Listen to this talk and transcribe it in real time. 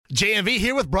JMV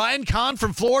here with Brian Kahn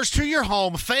from Floors to Your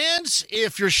Home. Fans,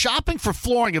 if you're shopping for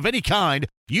flooring of any kind,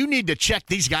 you need to check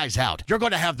these guys out. You're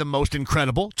going to have the most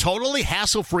incredible, totally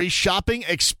hassle-free shopping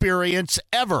experience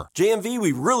ever. JMV,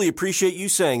 we really appreciate you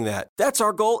saying that. That's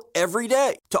our goal every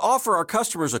day, to offer our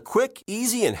customers a quick,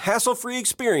 easy, and hassle-free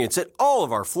experience at all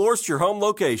of our Floors to Your Home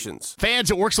locations.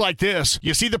 Fans, it works like this.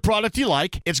 You see the product you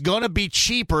like. It's going to be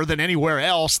cheaper than anywhere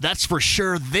else, that's for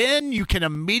sure. Then you can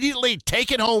immediately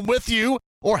take it home with you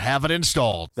or have it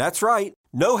installed. That's right.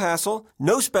 No hassle,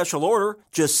 no special order.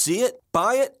 Just see it,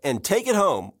 buy it, and take it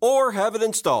home or have it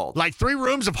installed. Like 3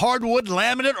 rooms of hardwood,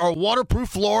 laminate, or waterproof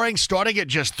flooring starting at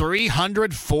just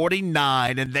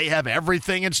 $349, and they have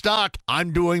everything in stock.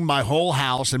 I'm doing my whole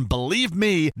house, and believe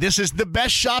me, this is the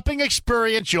best shopping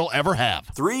experience you'll ever have.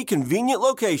 3 convenient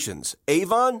locations: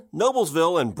 Avon,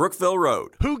 Noblesville, and Brookville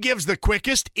Road. Who gives the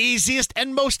quickest, easiest,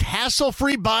 and most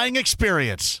hassle-free buying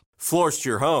experience? Floors to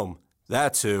Your Home.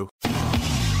 That's who.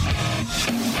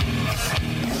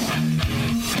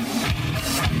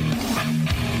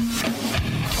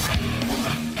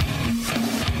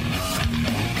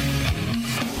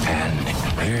 And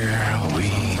here we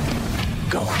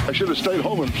go. I should have stayed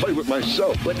home and played with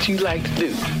myself. What do you like to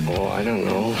do? Oh, I don't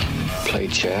know. Play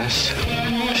chess,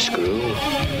 screw.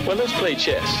 Well, let's play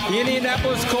chess. The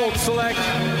Indianapolis Colts select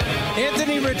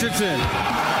Anthony Richardson,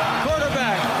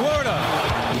 quarterback, Florida.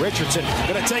 Richardson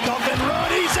going to take off and run.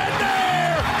 He's in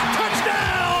there!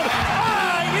 Touchdown!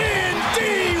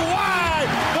 I-N-D-Y!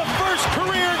 The first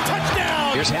career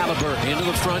touchdown! Here's Halliburton into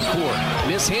the front court.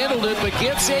 Mishandled it, but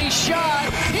gets a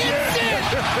shot. Hits it!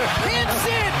 Hits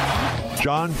it!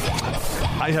 John,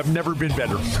 I have never been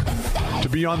better to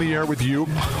be on the air with you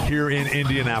here in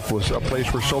Indianapolis, a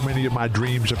place where so many of my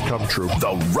dreams have come true.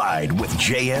 The Ride with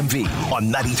JMV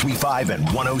on 93.5 and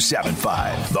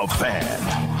 107.5. The Fan.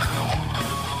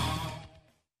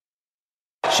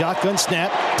 Shotgun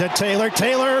snap to Taylor.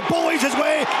 Taylor bullies his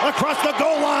way across the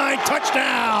goal line.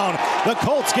 Touchdown! The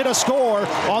Colts get a score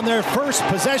on their first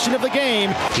possession of the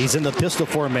game. He's in the pistol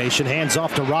formation. Hands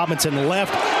off to Robinson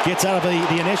left. Gets out of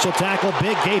the initial tackle.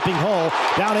 Big gaping hole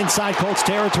down inside Colts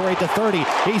territory at the 30.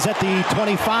 He's at the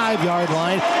 25-yard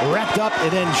line. Wrapped up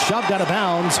and then shoved out of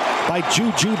bounds by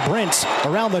Juju Brents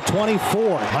around the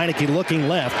 24. Heineke looking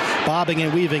left. Bobbing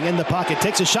and weaving in the pocket.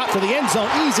 Takes a shot for the end zone.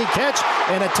 Easy catch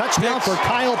and a touchdown for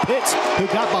Kyle Pitts, who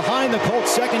got behind the Colts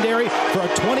secondary for a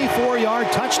 24-yard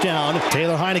touchdown.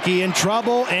 Taylor Heineke in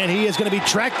trouble, and he is going to be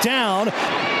tracked down.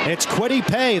 It's Kwity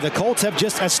Paye. The Colts have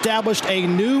just established a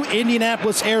new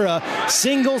Indianapolis-era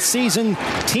single-season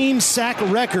team sack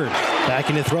record.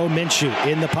 Backing to throw Minshew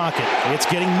in the pocket. It's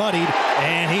getting muddied,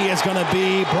 and he is going to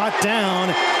be brought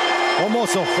down.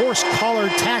 Almost a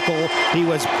horse-collared tackle. He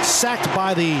was sacked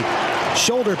by the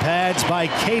shoulder pads by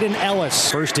Caden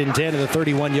Ellis. First and 10 at the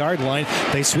 31-yard line.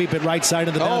 They sweep it right side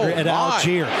of the boundary, and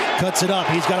Algier cuts it up.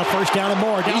 He's got a first down and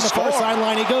more. Down the far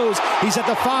sideline he goes. He's at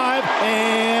the 5,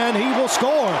 and he will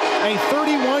score. A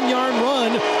 31-yard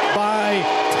run by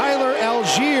Tyler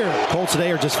Algier. Colts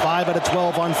today are just 5 out of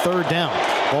 12 on third down.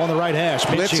 Ball on the right hash.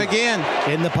 Blitz again.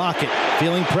 In the pocket.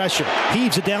 Feeling pressure.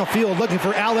 Heaves it downfield. Looking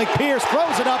for Alec Pierce.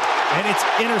 Throws it up. And it's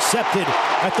intercepted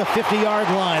at the 50-yard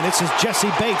line. This is Jesse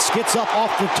Bates. Gets up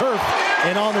off the turf.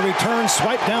 And on the return,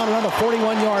 swipe down around the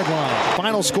 41-yard line.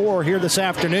 Final score here this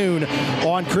afternoon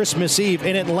on Christmas Eve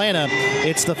in Atlanta.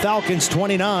 It's the Falcons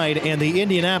 29 and the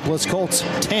Indianapolis Colts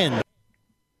 10.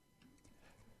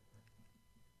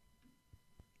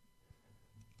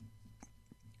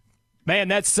 Man,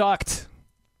 that sucked.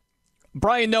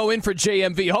 Brian Noe in for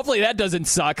JMV. Hopefully that doesn't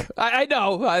suck. I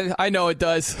know it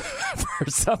does for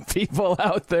some people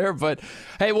out there, but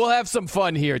hey, we'll have some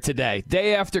fun here today.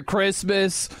 Day after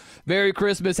Christmas. Merry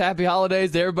Christmas, happy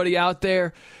holidays to everybody out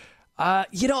there. I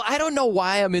don't know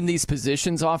why I'm in these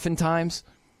positions oftentimes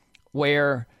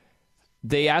where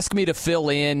they ask me to fill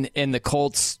in and the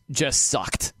Colts just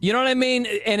sucked. You know what I mean?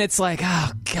 And it's like,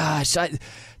 oh gosh,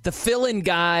 the fill-in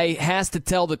guy has to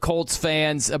tell the Colts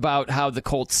fans about how the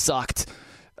Colts sucked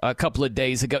a couple of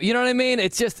days ago. You know what I mean?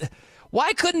 It's just,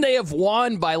 why couldn't they have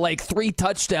won by like 3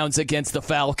 touchdowns against the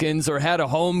Falcons or had a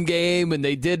home game and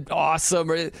they did awesome?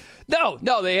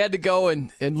 No, they had to go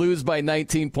and lose by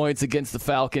 19 points against the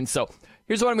Falcons. So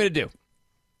here's what I'm going to do.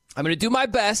 I'm going to do my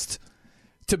best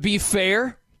to be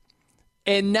fair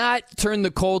and not turn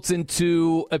the Colts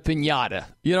into a piñata.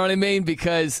 You know what I mean?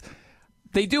 Because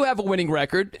they do have a winning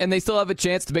record, and they still have a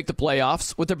chance to make the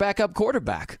playoffs with their backup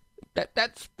quarterback.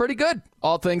 That's pretty good,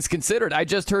 all things considered. I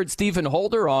just heard Stephen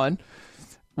Holder on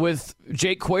with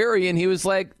Jake Query, and he was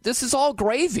like, this is all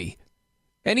gravy.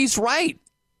 And he's right.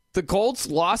 The Colts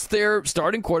lost their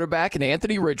starting quarterback in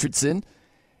Anthony Richardson,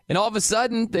 And all of a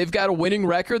sudden, they've got a winning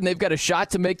record and they've got a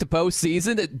shot to make the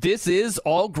postseason. This is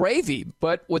all gravy.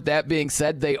 But with that being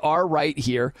said, they are right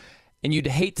here. And you'd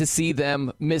hate to see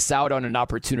them miss out on an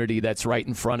opportunity that's right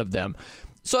in front of them.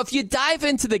 So if you dive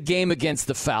into the game against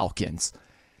the Falcons,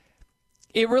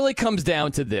 it really comes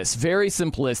down to this. Very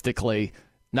simplistically,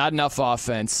 not enough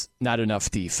offense, not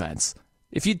enough defense.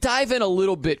 If you dive in a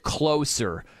little bit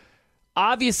closer,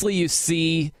 obviously you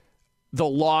see the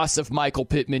loss of Michael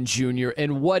Pittman Jr.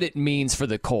 and what it means for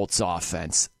the Colts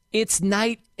offense. It's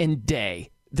night and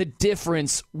day, the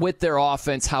difference with their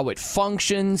offense, how it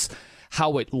functions,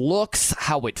 how it looks,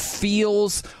 how it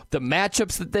feels, the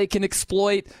matchups that they can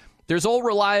exploit. There's old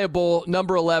reliable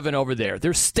number 11 over there.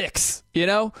 There's Sticks,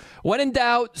 When in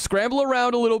doubt, scramble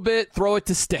around a little bit, throw it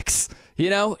to Sticks.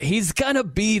 He's going to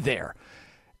be there.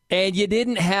 And you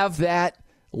didn't have that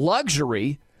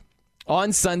luxury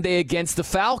on Sunday against the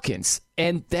Falcons.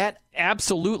 And that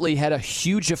absolutely had a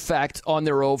huge effect on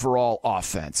their overall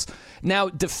offense. Now,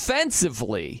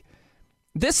 defensively,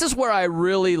 this is where I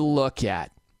really look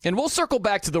at. And we'll circle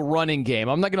back to the running game.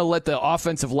 I'm not going to let the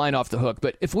offensive line off the hook.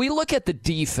 But if we look at the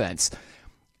defense,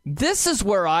 this is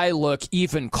where I look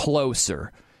even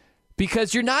closer.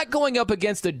 Because you're not going up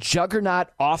against a juggernaut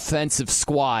offensive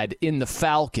squad in the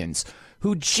Falcons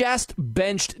who just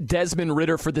benched Desmond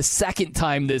Ridder for the second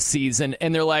time this season.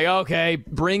 And they're like, okay,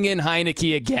 bring in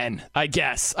Heineke again, I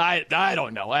guess. I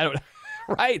don't know.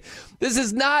 Right? This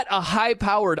is not a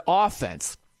high-powered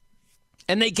offense.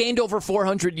 And they gained over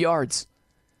 400 yards.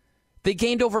 They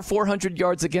gained over 400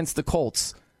 yards against the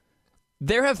Colts.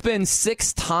 There have been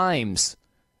 6 times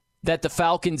that the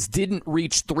Falcons didn't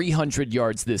reach 300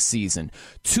 yards this season.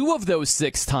 2 of those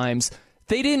 6 times,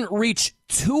 they didn't reach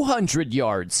 200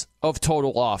 yards of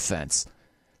total offense.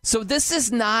 So this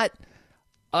is not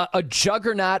a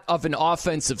juggernaut of an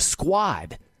offensive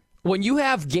squad. When you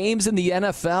have games in the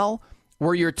NFL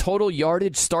where your total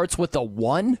yardage starts with a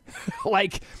 1,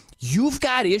 you've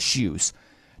got issues.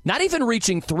 Not even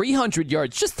reaching 300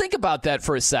 yards. Just think about that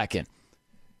for a second.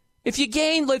 If you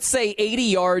gain, let's say, 80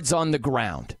 yards on the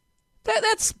ground,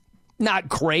 that's not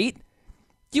great.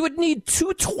 You would need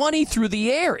 220 through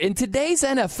the air. In today's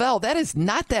NFL, that is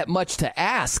not that much to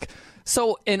ask.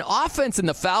 So an offense in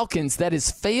the Falcons that has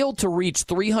failed to reach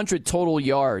 300 total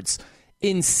yards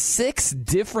in 6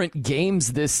 different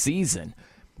games this season,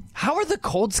 how are the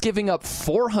Colts giving up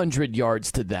 400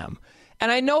 yards to them?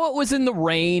 And I know it was in the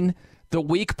rain the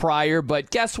week prior, but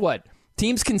guess what?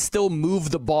 Teams can still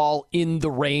move the ball in the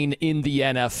rain in the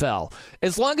NFL.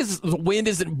 As long as the wind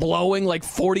isn't blowing like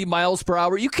 40 miles per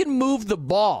hour, you can move the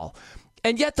ball.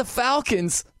 And yet the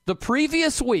Falcons, the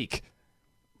previous week,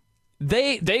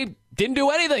 they didn't do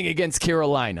anything against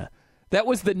Carolina. That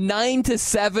was the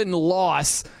 9-7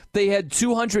 loss. They had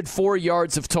 204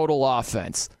 yards of total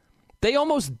offense. They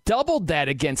almost doubled that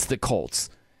against the Colts.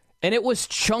 And it was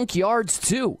chunk yards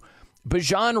too.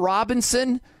 Bijan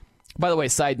Robinson, by the way,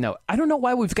 side note, I don't know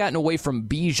why we've gotten away from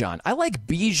Bijan. I like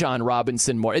Bijan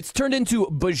Robinson more. It's turned into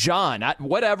Bijan,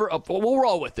 whatever. We'll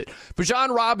roll with it.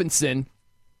 Bijan Robinson,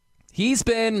 he's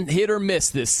been hit or miss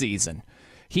this season.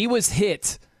 He was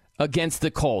hit against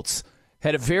the Colts.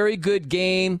 Had a very good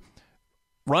game,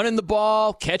 running the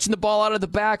ball, catching the ball out of the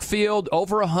backfield,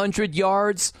 over 100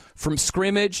 yards from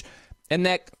scrimmage. And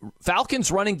that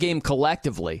Falcons running game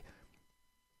collectively,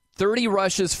 30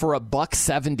 rushes for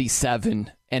 $177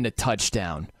 and a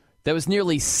touchdown. That was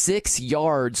nearly 6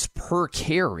 yards per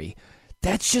carry.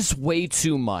 That's just way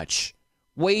too much.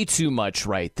 Way too much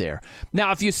right there.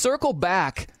 Now, if you circle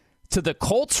back to the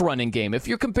Colts running game, if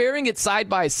you're comparing it side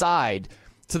by side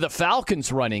to the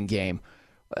Falcons running game,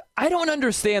 I don't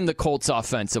understand the Colts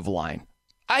offensive line.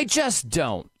 I just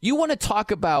don't. You want to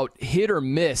talk about hit or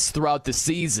miss throughout the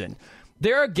season.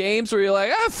 There are games where you're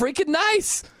like, freaking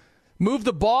nice. Move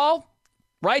the ball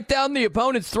right down the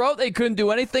opponent's throat. They couldn't do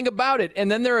anything about it.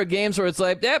 And then there are games where it's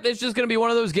like, it's just going to be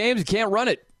one of those games. You can't run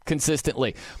it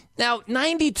consistently. Now,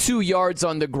 92 yards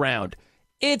on the ground.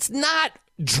 It's not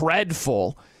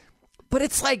dreadful, but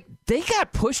it's like they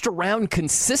got pushed around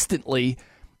consistently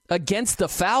against the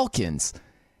Falcons.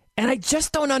 And I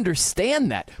just don't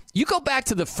understand that. You go back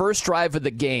to the first drive of the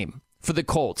game for the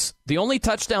Colts, the only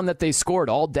touchdown that they scored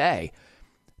all day.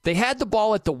 They had the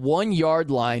ball at the 1-yard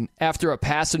line after a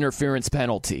pass interference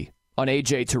penalty on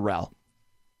A.J. Terrell.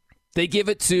 They give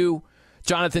it to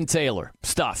Jonathan Taylor,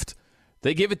 stuffed.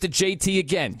 They give it to J.T.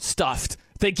 again, stuffed.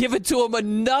 They give it to him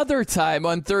another time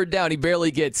on third down. He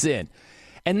barely gets in.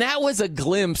 And that was a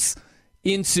glimpse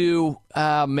into,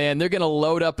 they're going to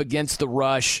load up against the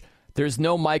rush. There's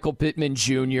no Michael Pittman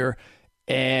Jr.,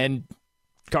 and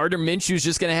Gardner Minshew's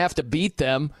just going to have to beat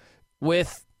them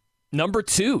with number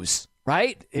 2s.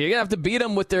 right? You're going to have to beat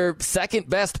them with their second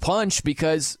best punch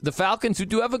because the Falcons, who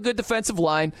do have a good defensive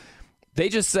line, they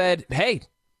just said, hey,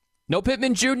 no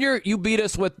Pittman Jr., you beat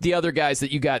us with the other guys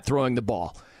that you got throwing the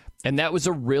ball. And that was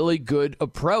a really good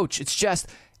approach. It's just,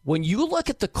 when you look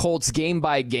at the Colts game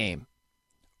by game,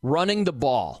 running the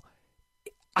ball,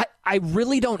 I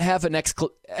really don't have an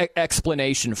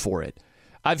explanation for it.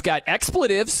 I've got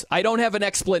expletives. I don't have an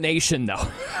explanation, though.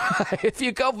 If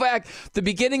you go back to the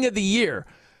beginning of the year,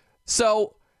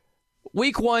 so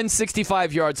week 1,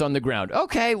 65 yards on the ground.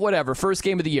 Okay, whatever, first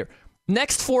game of the year.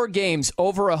 Next 4 games,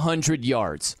 over 100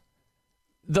 yards.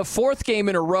 The fourth game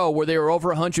in a row where they were over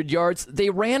 100 yards, they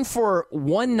ran for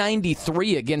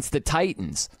 193 against the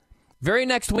Titans. Very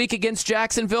next week against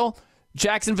Jacksonville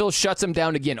shuts them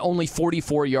down again, only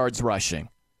 44 yards rushing.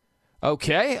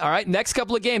 Okay, all right, next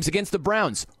couple of games against the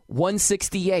Browns,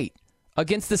 168.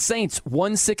 Against the Saints,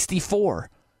 164.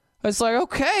 I was like,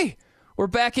 okay, we're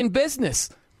back in business.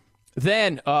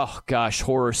 Then, oh gosh,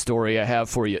 horror story I have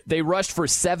for you. They rushed for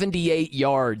 78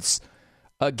 yards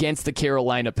against the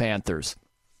Carolina Panthers.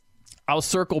 I'll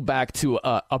circle back to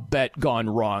a bet gone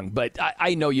wrong, but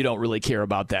I know you don't really care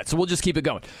about that, so we'll just keep it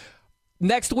going.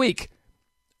 Next week,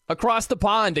 across the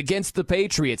pond against the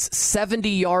Patriots, 70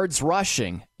 yards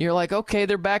rushing. You're like, okay,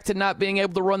 they're back to not being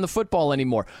able to run the football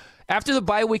anymore. After the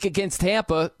bye week against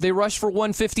Tampa, they rushed for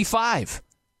 155.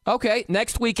 Okay,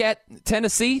 next week at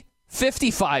Tennessee,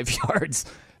 55 yards.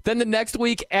 Then the next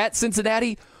week at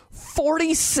Cincinnati,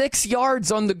 46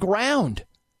 yards on the ground.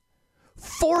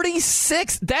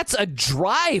 46. That's a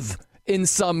drive in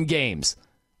some games.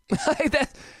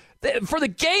 For the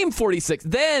game, 46.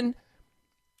 Then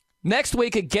next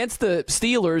week against the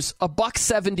Steelers,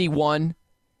 $171.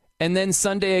 And then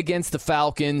Sunday against the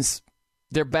Falcons,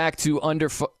 they're back to under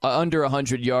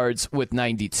 100 yards with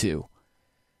 92.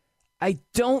 I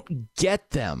don't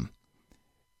get them.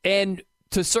 And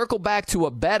to circle back to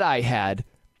a bet I had,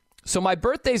 so my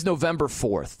birthday's November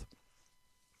 4th.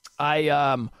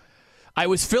 I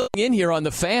was filling in here on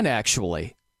the Fan,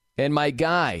 actually, and my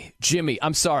guy,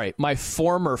 my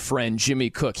former friend, Jimmy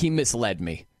Cook, he misled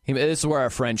me. This is where our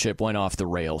friendship went off the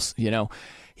rails, you know?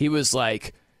 He was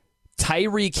like,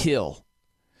 Tyreek Hill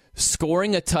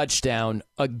scoring a touchdown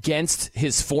against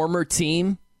his former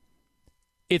team,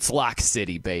 it's Lock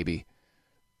City, baby.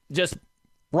 Just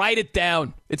write it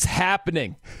down. It's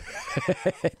happening.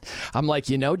 I'm like,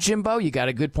 Jimbo, you got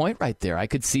a good point right there. I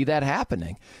could see that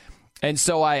happening. And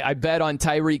so I bet on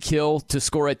Tyreek Hill to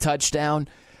score a touchdown.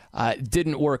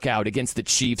 Didn't work out against the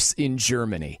Chiefs in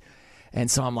Germany. And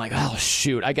so I'm like, oh,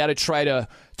 shoot, I got to try to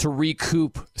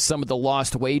recoup some of the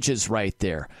lost wages right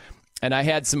there. And I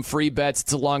had some free bets.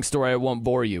 It's a long story. I won't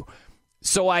bore you.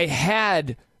 So I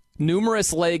had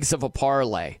numerous legs of a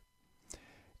parlay.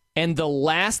 And the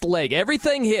last leg,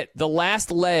 everything hit. The last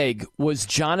leg was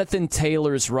Jonathan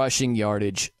Taylor's rushing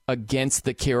yardage against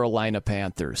the Carolina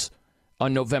Panthers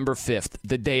on November 5th,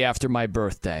 the day after my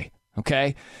birthday,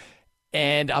 okay?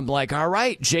 And I'm like, all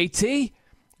right, JT,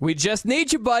 we just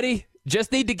need you, buddy.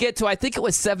 Just need to get to, I think it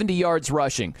was 70 yards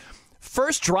rushing.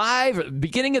 First drive,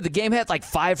 beginning of the game, had like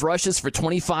 5 rushes for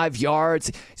 25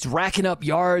 yards. He's racking up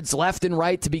yards left and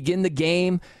right to begin the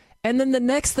game. And then the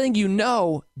next thing you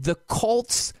know, the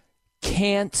Colts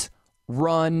can't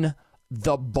run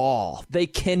the ball. They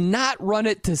cannot run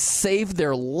it to save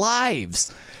their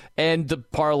lives. And the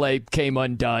parlay came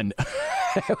undone.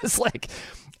 It was like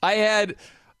I had,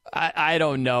 I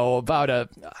don't know,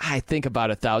 I think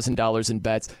about $1,000 in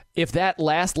bets. If that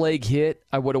last leg hit,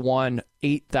 I would have won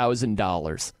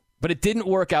 $8,000. But it didn't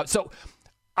work out. So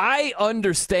I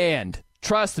understand,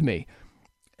 trust me,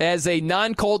 as a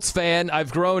non-Colts fan,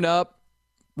 I've grown up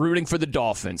rooting for the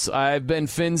Dolphins. I've been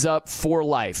fins up for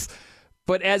life.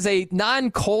 But as a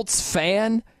non-Colts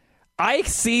fan, I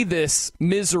see this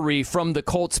misery from the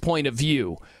Colts' point of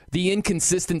view, the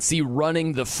inconsistency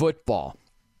running the football.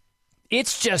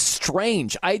 It's just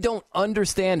strange. I don't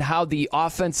understand how the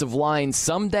offensive line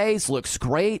some days looks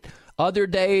great. Other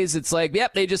days, it's like,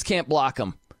 yep, they just can't block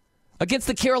them. Against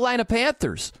the Carolina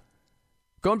Panthers.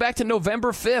 Going back to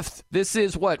November 5th, this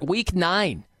is week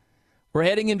 9. We're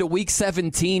heading into week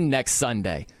 17 next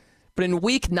Sunday. But in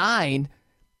week 9,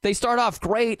 they start off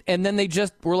great, and then they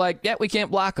just were like, yeah, we can't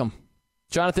block them.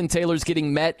 Jonathan Taylor's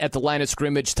getting met at the line of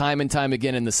scrimmage time and time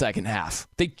again in the second half.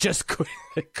 They just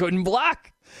couldn't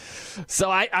block. So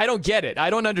I don't get it. I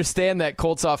don't understand that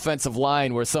Colts offensive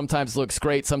line where sometimes it looks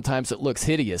great, sometimes it looks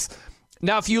hideous.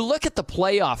 Now, if you look at the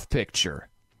playoff picture,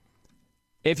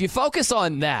 if you focus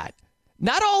on that,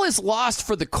 not all is lost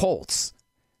for the Colts.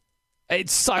 It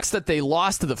sucks that they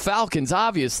lost to the Falcons,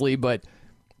 obviously, but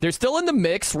They're still in the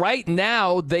mix. Right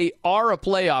now, they are a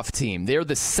playoff team. They're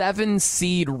the 7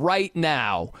 seed right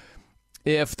now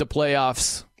if the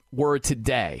playoffs were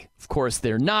today. Of course,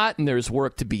 they're not, and there's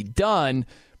work to be done,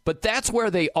 but that's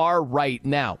where they are right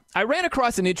now. I ran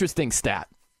across an interesting stat,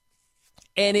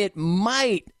 and it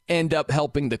might end up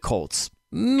helping the Colts.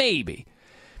 Maybe.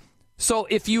 So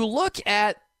if you look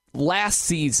at last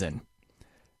season,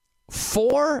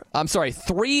 3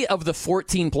 of the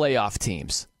 14 playoff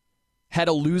teams had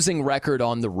a losing record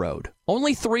on the road.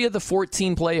 Only 3 of the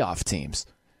 14 playoff teams.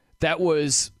 That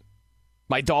was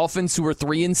my Dolphins, who were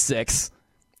 3-6.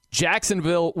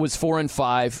 Jacksonville was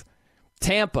 4-5.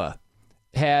 Tampa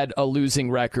had a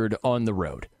losing record on the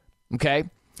road. Okay?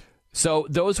 So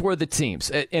those were the teams.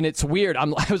 And it's weird. I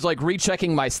was like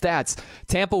rechecking my stats.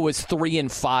 Tampa was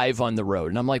 3-5 on the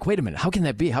road. And I'm like, wait a minute, how can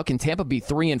that be? How can Tampa be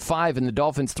 3-5 and the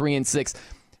Dolphins 3-6?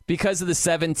 Because of the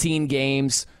 17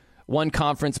 games. One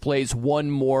conference plays one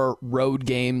more road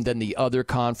game than the other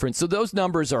conference. So those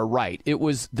numbers are right. It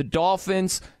was the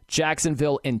Dolphins,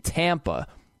 Jacksonville, and Tampa.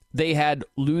 They had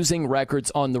losing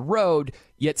records on the road,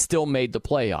 yet still made the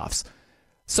playoffs.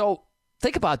 So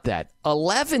think about that.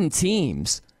 11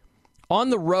 teams on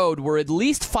the road were at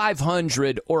least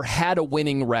 500 or had a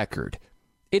winning record.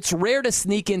 It's rare to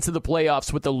sneak into the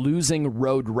playoffs with a losing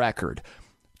road record.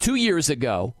 2 years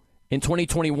ago, in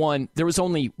 2021, there was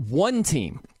only one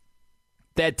team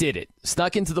that did it.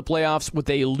 Snuck into the playoffs with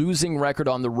a losing record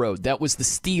on the road. That was the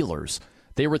Steelers.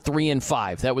 They were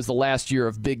 3-5. That was the last year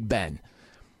of Big Ben.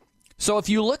 So if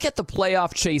you look at the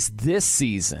playoff chase this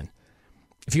season,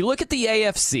 if you look at the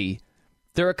AFC,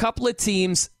 there are a couple of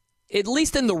teams, at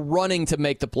least in the running to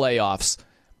make the playoffs,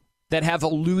 that have a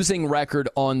losing record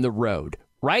on the road.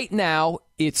 Right now,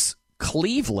 it's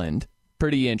Cleveland.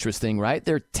 Pretty interesting, right?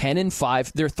 They're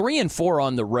 10-5. They're 3-4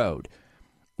 on the road.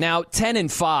 Now,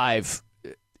 10-5,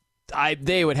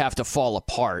 they would have to fall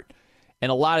apart,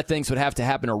 and a lot of things would have to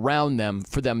happen around them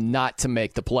for them not to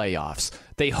make the playoffs.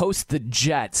 They host the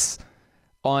Jets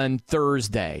on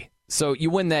Thursday, so you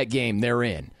win that game, they're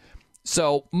in.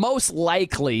 So most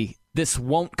likely, this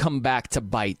won't come back to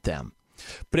bite them.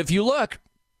 But if you look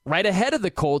right ahead of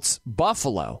the Colts,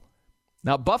 Buffalo.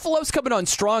 Now, Buffalo's coming on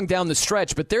strong down the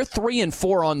stretch, but they're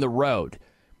 3-4 on the road.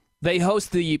 They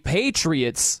host the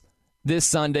Patriots this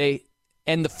Sunday,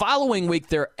 and the following week,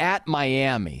 they're at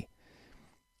Miami.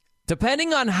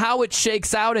 Depending on how it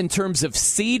shakes out in terms of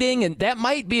seeding, and that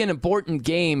might be an important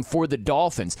game for the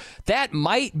Dolphins. That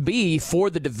might be for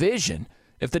the division.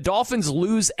 If the Dolphins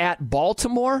lose at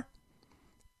Baltimore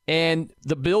and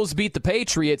the Bills beat the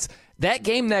Patriots, that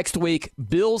game next week,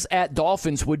 Bills at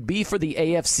Dolphins, would be for the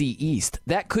AFC East.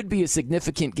 That could be a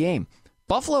significant game.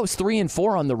 Buffalo's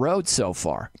 3-4 on the road so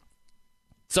far.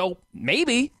 So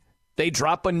maybe they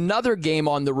drop another game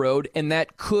on the road, and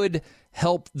that could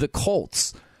help the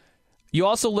Colts. You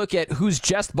also look at who's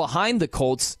just behind the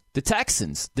Colts, the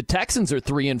Texans. The Texans are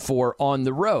 3-4 on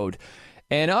the road.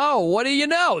 And, what do you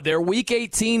know? Their Week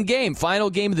 18 game, final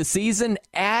game of the season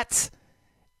at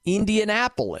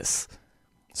Indianapolis.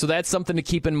 So that's something to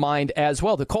keep in mind as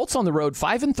well. The Colts on the road,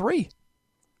 5-3.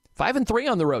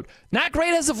 5-3 on the road. Not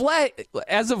great as of late.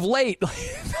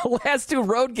 The last 2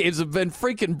 road games have been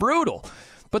freaking brutal.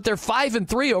 But they're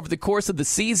 5-3 over the course of the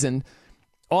season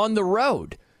on the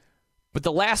road. But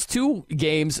the last 2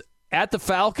 games at the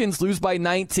Falcons, lose by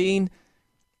 19.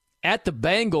 At the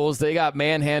Bengals, they got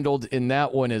manhandled in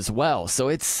that one as well. So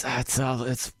it's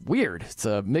weird. It's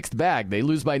a mixed bag. They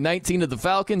lose by 19 to the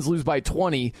Falcons, lose by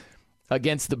 20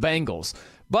 against the Bengals.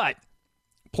 But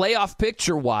playoff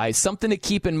picture-wise, something to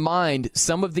keep in mind,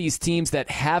 some of these teams that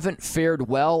haven't fared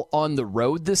well on the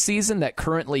road this season that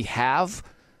currently have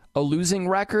a losing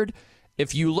record,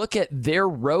 if you look at their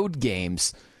road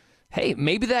games, hey,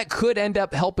 maybe that could end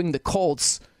up helping the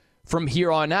Colts from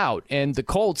here on out. And the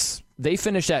Colts, they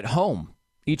finish at home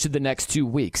each of the next 2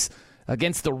 weeks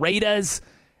against the Raiders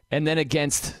and then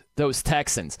against those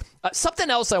Texans. Something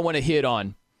else I want to hit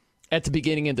on at the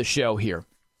beginning of the show here.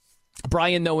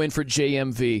 Brian Noe in for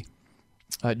JMV.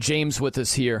 James with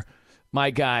us here.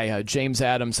 My guy, James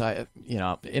Adams.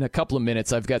 In a couple of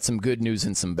minutes, I've got some good news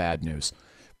and some bad news.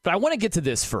 But I want to get to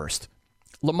this first.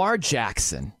 Lamar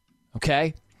Jackson,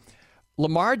 okay?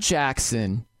 Lamar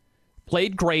Jackson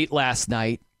played great last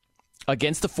night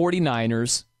against the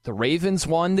 49ers. The Ravens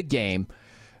won the game.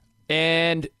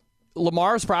 And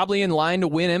Lamar's probably in line to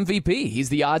win MVP. He's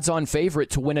the odds-on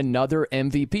favorite to win another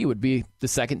MVP. It would be the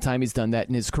second time he's done that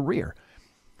in his career.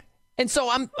 And so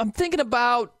I'm thinking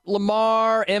about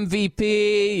Lamar,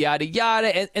 MVP, yada,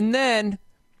 yada. And then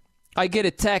I get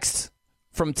a text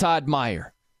from Todd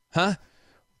Meyer.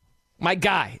 My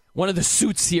guy, one of the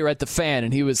suits here at the Fan.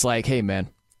 And he was like, hey, man,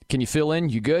 Can you fill in?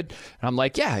 You good? And I'm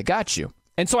like, yeah, I got you.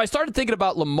 And so I started thinking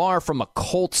about Lamar from a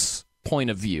Colts point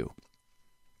of view.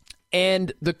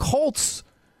 And the Colts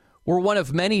were one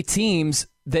of many teams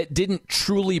that didn't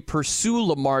truly pursue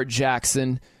Lamar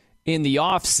Jackson in the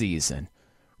offseason.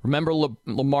 Remember,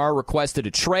 Lamar requested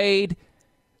a trade,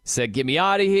 said, get me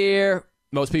out of here.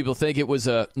 Most people think it was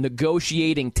a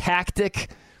negotiating tactic,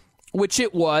 which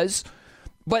it was.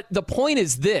 But the point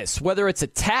is this, whether it's a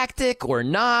tactic or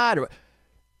not,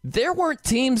 there weren't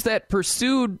teams that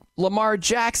pursued Lamar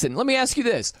Jackson. Let me ask you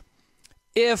this.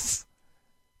 If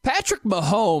Patrick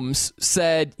Mahomes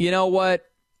said, you know what,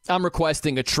 I'm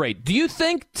requesting a trade, do you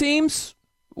think teams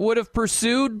would have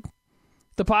pursued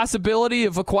the possibility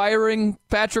of acquiring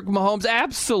Patrick Mahomes?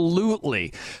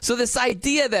 Absolutely. So this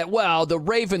idea that, well, the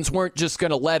Ravens weren't just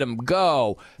going to let him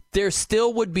go, there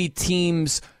still would be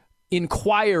teams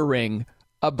inquiring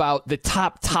about the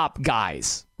top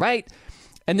guys, right?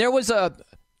 And there was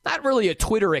not really a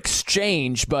Twitter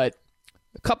exchange, but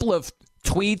a couple of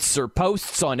tweets or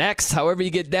posts on X, however you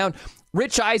get down.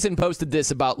 Rich Eisen posted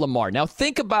this about Lamar. Now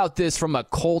think about this from a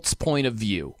Colts point of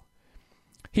view.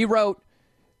 He wrote,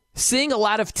 seeing a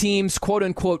lot of teams,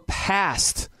 quote-unquote,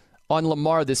 passed on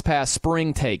Lamar this past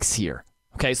spring takes here.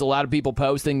 Okay, so a lot of people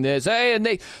posting this, hey, and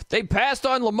they passed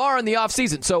on Lamar in the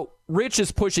offseason. So Rich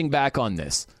is pushing back on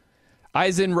this.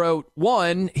 Eisen wrote,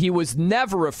 one, he was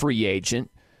never a free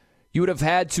agent. You would have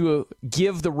had to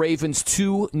give the Ravens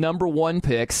 2 number 1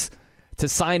 picks to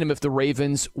sign him if the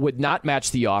Ravens would not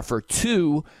match the offer.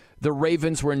 2, the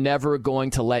Ravens were never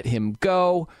going to let him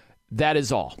go. That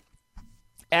is all.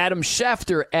 Adam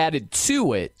Schefter added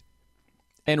to it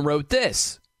and wrote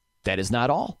this. That is not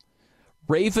all.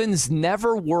 Ravens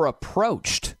never were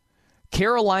approached.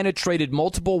 Carolina traded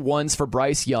multiple ones for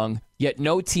Bryce Young, yet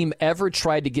no team ever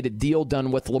tried to get a deal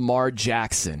done with Lamar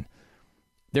Jackson.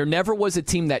 There never was a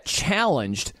team that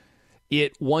challenged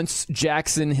it once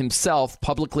Jackson himself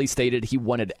publicly stated he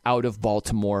wanted out of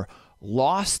Baltimore.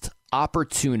 Lost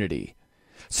opportunity.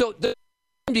 So the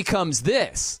question becomes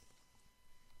this.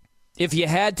 If you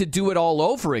had to do it all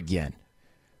over again,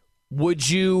 would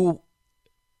you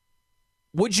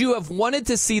have wanted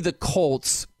to see the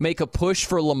Colts make a push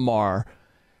for Lamar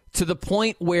to the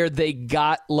point where they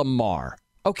got Lamar?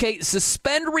 Okay,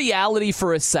 suspend reality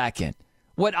for a second.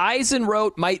 What Eisen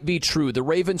wrote might be true. The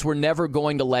Ravens were never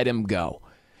going to let him go.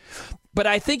 But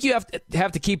I think you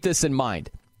have to keep this in mind.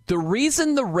 The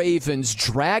reason the Ravens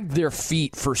dragged their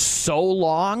feet for so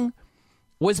long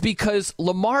was because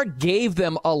Lamar gave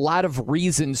them a lot of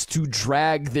reasons to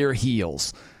drag their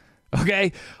heels.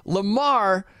 Okay?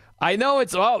 Lamar, I know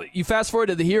you fast forward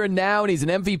to the here and now, and he's an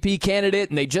MVP candidate,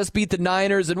 and they just beat the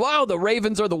Niners, and wow, the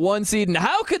Ravens are the 1 seed, and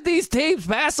how could these teams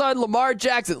pass on Lamar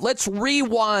Jackson? Let's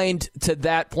rewind to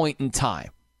that point in time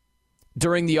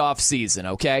during the offseason,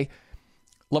 okay?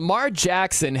 Lamar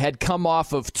Jackson had come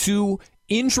off of 2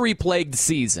 injury-plagued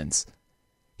seasons.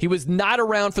 He was not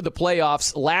around for the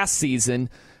playoffs last season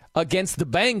against the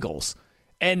Bengals,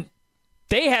 and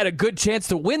they had a good chance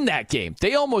to win that game.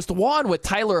 They almost won with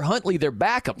Tyler Huntley, their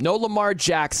backup. No Lamar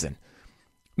Jackson.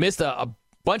 Missed a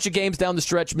bunch of games down the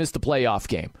stretch, missed the playoff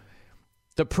game.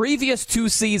 The previous 2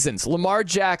 seasons, Lamar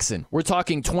Jackson, we're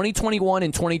talking 2021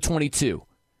 and 2022.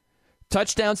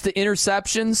 Touchdowns to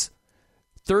interceptions,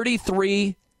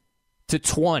 33 to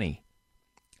 20.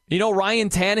 You know Ryan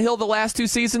Tannehill the last 2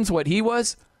 seasons, what he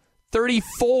was?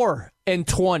 34 and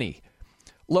 20.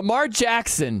 Lamar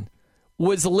Jackson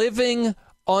was living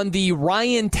on the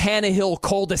Ryan Tannehill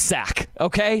cul-de-sac,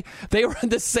 okay? They were in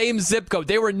the same zip code.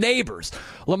 They were neighbors.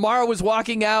 Lamar was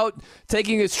walking out,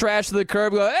 taking his trash to the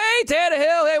curb, going, hey,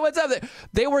 Tannehill, hey, what's up?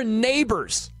 They were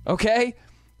neighbors, okay?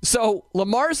 So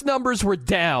Lamar's numbers were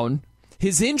down.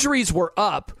 His injuries were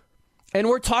up. And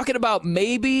we're talking about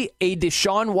maybe a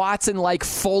Deshaun Watson-like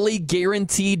fully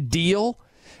guaranteed deal.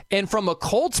 And from a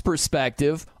Colts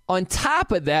perspective, on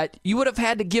top of that, you would have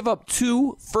had to give up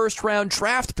 2 first-round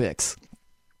draft picks.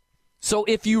 So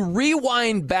if you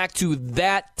rewind back to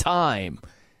that time,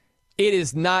 it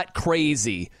is not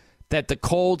crazy that the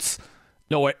Colts,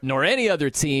 nor any other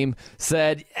team,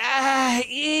 said,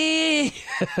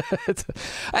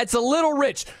 that's a little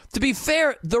rich. To be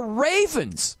fair, the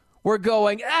Ravens were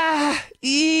going,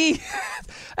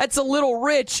 that's a little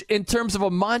rich in terms of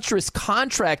a monstrous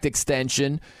contract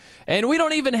extension. And we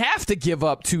don't even have to give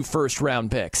up 2 first-round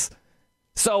picks.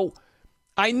 So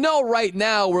I know right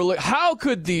now we're like, how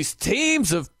could these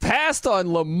teams have passed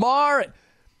on Lamar?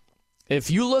 If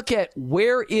you look at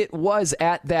where it was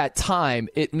at that time,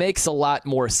 it makes a lot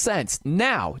more sense.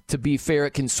 Now, to be fair,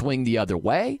 it can swing the other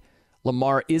way.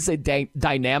 Lamar is a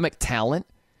dynamic talent.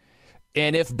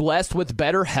 And if blessed with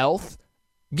better health,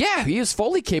 Yeah, he is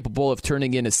fully capable of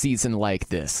turning in a season like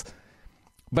this.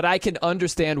 But I can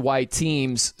understand why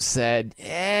teams said,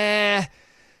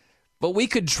 but we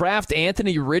could draft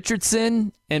Anthony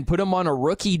Richardson and put him on a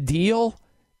rookie deal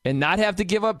and not have to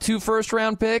give up 2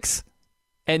 first-round picks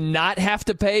and not have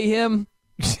to pay him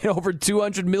over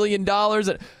 $200 million.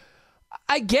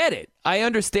 I get it. I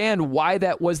understand why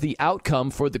that was the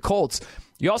outcome for the Colts.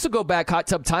 You also go back, hot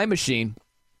tub time machine.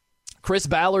 Chris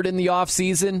Ballard in the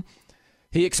offseason,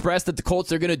 he expressed that the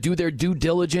Colts are going to do their due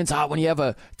diligence. When you have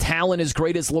a talent as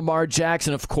great as Lamar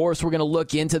Jackson, of course we're going to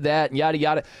look into that and yada,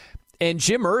 yada. And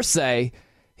Jim Irsay,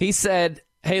 he said,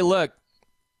 hey, look,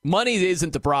 money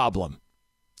isn't the problem,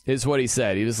 is what he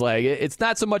said. He was like, it's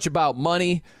not so much about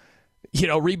money.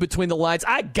 Read between the lines.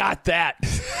 I got that.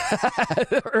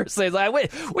 Irsay's like,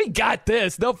 wait, we got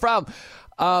this. No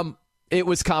problem. It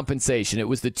was compensation. It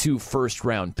was the 2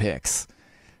 first-round picks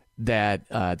that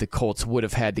the Colts would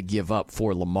have had to give up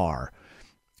for Lamar.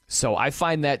 So I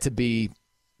find that to be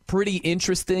pretty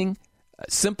interesting.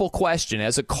 Simple question.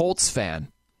 As a Colts fan,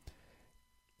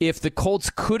 if the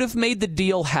Colts could have made the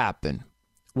deal happen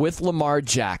with Lamar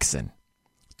Jackson,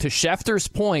 to Schefter's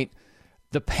point,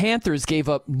 the Panthers gave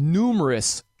up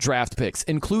numerous draft picks,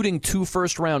 including 2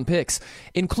 first-round picks,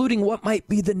 including what might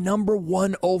be the number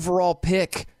 1 overall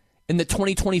pick in the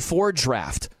 2024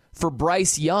 draft for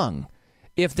Bryce Young.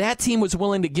 If that team was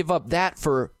willing to give up that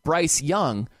for Bryce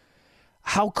Young,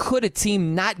 how could a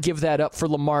team not give that up for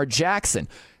Lamar Jackson?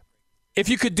 If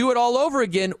you could do it all over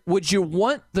again, would you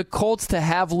want the Colts to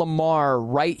have Lamar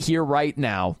right here, right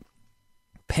now,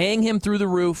 paying him through the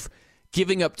roof,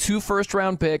 giving up 2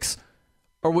 first-round picks,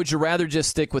 or would you rather just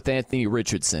stick with Anthony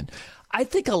Richardson? I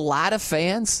think a lot of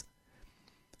fans,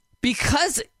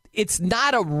 because it's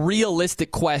not a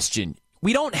realistic question.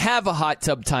 We don't have a hot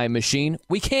tub time machine.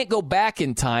 We can't go back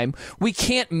in time. We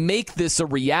can't make this a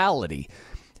reality.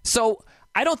 So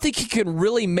I don't think you can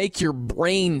really make your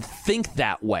brain think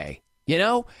that way,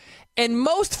 And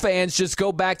most fans just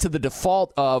go back to the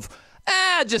default of,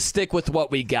 just stick with what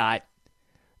we got.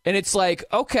 And it's like,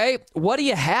 okay, what do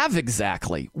you have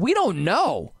exactly? We don't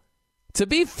know. To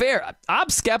be fair, I'm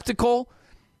skeptical.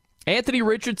 Anthony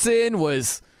Richardson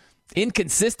was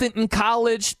inconsistent in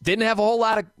college, didn't have a whole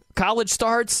lot of college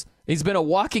starts. He's been a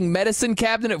walking medicine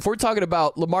cabinet. If we're talking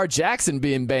about Lamar Jackson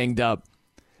being banged up,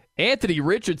 Anthony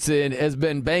Richardson has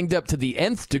been banged up to the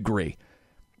nth degree.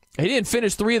 He didn't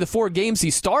finish 3 of the 4 games he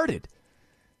started.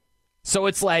 So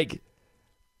it's like,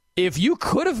 if you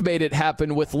could have made it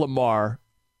happen with Lamar,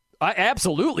 I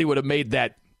absolutely would have made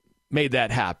that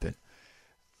happen.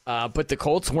 But the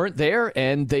Colts weren't there,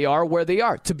 and they are where they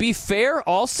are. To be fair,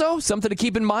 also, something to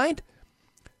keep in mind,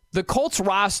 the Colts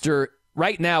roster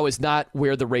right now is not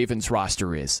where the Ravens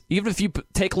roster is. Even if you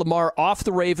take Lamar off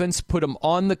the Ravens, put him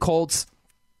on the Colts,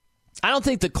 I don't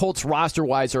think the Colts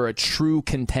roster-wise are a true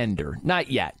contender.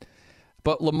 Not yet.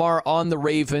 But Lamar on the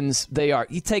Ravens, they are.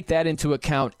 You take that into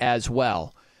account as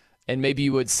well. And maybe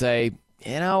you would say,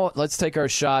 let's take our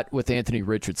shot with Anthony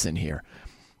Richardson here.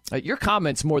 Your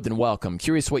comments more than welcome.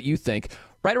 Curious what you think.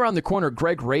 Right around the corner,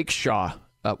 Greg Rakeshaw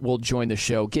will join the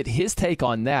show. Get his take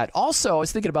on that. Also, I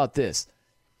was thinking about this.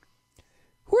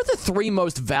 Who are the 3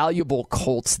 most valuable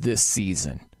Colts this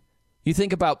season? You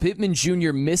think about Pittman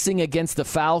Jr. missing against the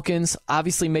Falcons,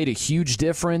 obviously made a huge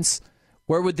difference.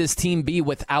 Where would this team be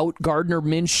without Gardner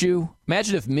Minshew?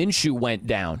 Imagine if Minshew went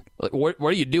down. What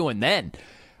are you doing then?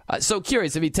 So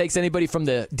curious if he takes anybody from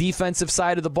the defensive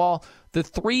side of the ball. The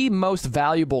 3 most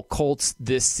valuable Colts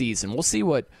this season. We'll see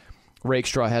what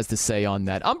Rakestraw has to say on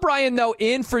that. I'm Brian Noe,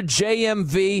 in for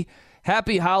JMV.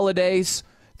 Happy holidays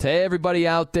to everybody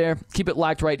out there. Keep it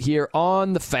locked right here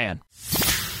on The Fan.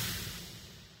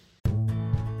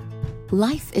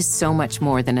 Life is so much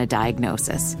more than a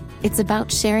diagnosis. It's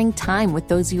about sharing time with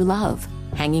those you love,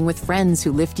 hanging with friends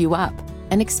who lift you up,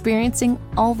 and experiencing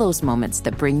all those moments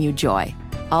that bring you joy.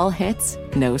 All hits,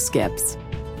 no skips.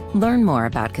 Learn more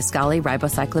about Kisqali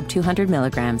Ribociclib 200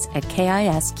 milligrams at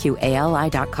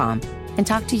KISQALI.com and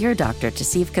talk to your doctor to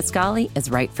see if Kisqali is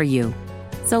right for you.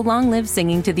 So long live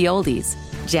singing to the oldies,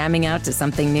 jamming out to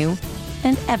something new,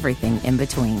 and everything in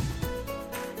between.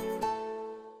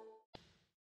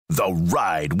 The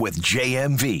Ride with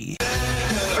JMV.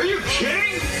 Are you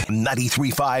kidding?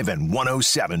 93.5 and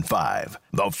 107.5.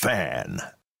 The Fan.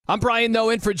 I'm Brian Noe,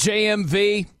 in for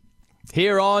JMV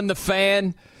here on The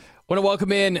Fan. I want to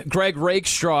welcome in Greg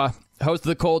Rakestraw, host of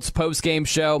the Colts postgame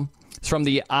show. It's from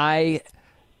the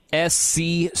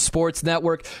ISC Sports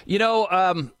Network.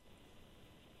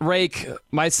 Rake,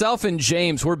 myself and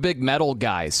James, we're big metal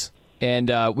guys.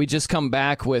 And we just come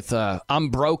back with I'm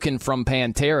Broken from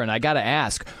Pantera. And I got to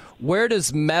ask, where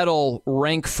does metal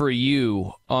rank for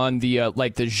you on the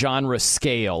like the genre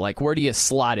scale? Like, where do you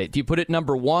slot it? Do you put it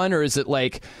number one, or is it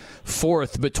like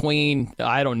fourth between,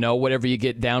 I don't know, whatever you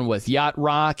get down with, yacht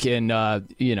rock and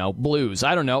blues?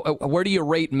 I don't know. Where do you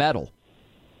rate metal?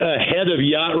 Ahead of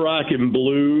yacht rock and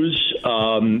blues,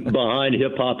 behind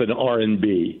hip hop and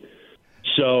R&B.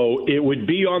 So it would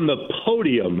be on the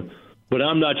podium, but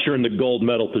I'm not sure in the gold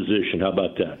medal position. How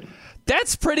about that?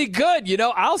 That's pretty good.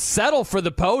 I'll settle for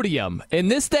the podium. In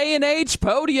this day and age,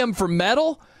 podium for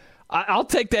metal, I'll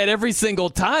take that every single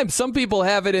time. Some people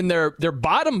have it in their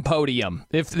bottom podium,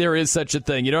 if there is such a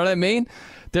thing. You know what I mean?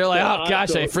 They're like, oh,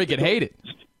 gosh, I freaking hate it.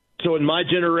 So in my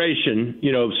generation,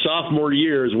 sophomore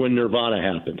year is when Nirvana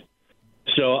happened.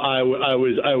 So I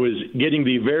was getting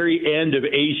the very end of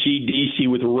AC/DC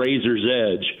with Razor's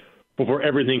Edge before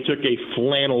everything took a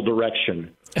flannel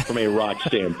direction from a rock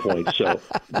standpoint. So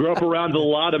grew up around a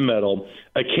lot of metal,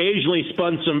 occasionally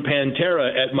spun some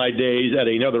Pantera at my days at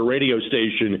another radio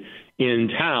station in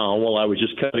town while I was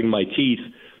just cutting my teeth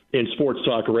in sports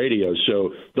talk radio.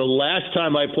 So the last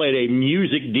time I played a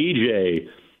music DJ,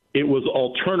 it was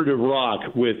alternative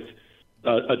rock with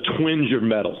a twinge of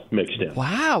metal mixed in.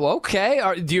 Wow, okay.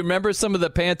 Do you remember some of the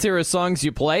Pantera songs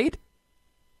you played?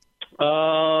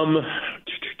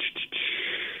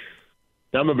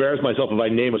 I'm embarrassed myself if I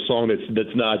name a song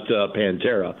that's not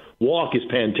Pantera. Walk is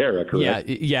Pantera, correct?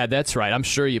 Yeah, that's right. I'm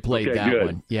sure you played that good.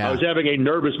 one. Yeah, I was having a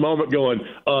nervous moment going,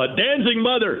 Dancing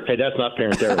Mother. Hey, that's not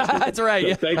Pantera. That's right. So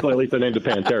yeah. Thankfully, at least I named a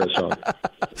Pantera song.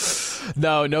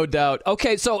 No doubt.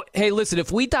 Okay, so, hey, listen,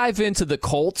 if we dive into the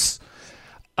Colts,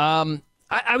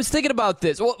 I was thinking about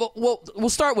this. We'll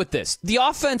start with this. The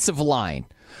offensive line.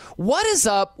 What is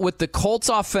up with the Colts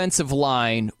offensive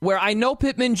line, where I know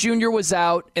Pittman Jr. was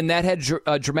out, and that had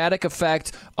a dramatic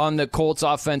effect on the Colts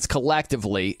offense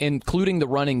collectively, including the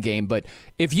running game. But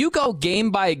if you go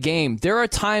game by game, there are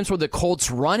times where the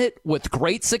Colts run it with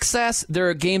great success. There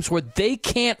are games where they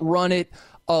can't run it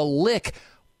a lick.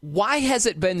 Why has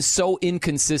it been so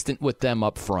inconsistent with them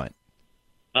up front?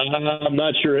 I'm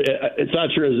not sure. It's not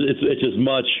sure it's as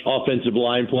much offensive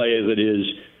line play as it is.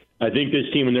 I think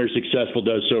this team, when they're successful,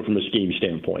 does so from a scheme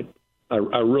standpoint.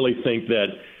 I really think that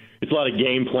it's a lot of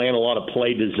game plan, a lot of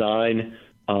play design.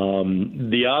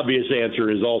 The obvious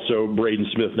answer is also Braden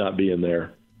Smith not being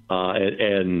there,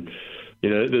 and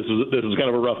this was kind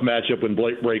of a rough matchup when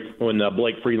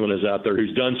Blake Freeland is out there,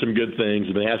 who's done some good things,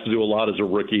 but has to do a lot as a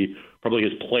rookie. Probably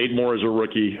has played more as a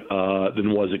rookie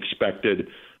than was expected.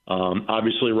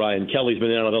 Obviously, Ryan Kelly's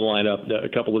been out of the lineup a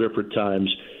couple of different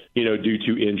times, due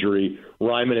to injury.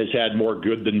 Ryman has had more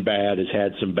good than bad, has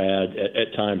had some bad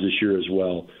at times this year as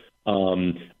well.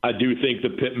 I do think the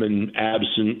Pittman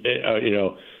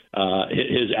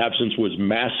his absence was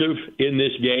massive in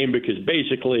this game, because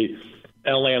basically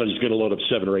Atlanta's going to load up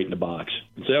 7 or 8 in the box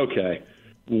and say, okay,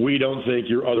 we don't think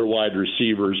your other wide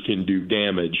receivers can do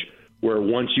damage, where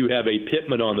once you have a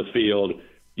Pittman on the field,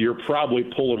 you're probably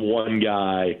pulling one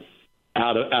guy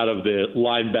out of the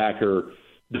linebacker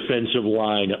defensive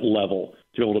line level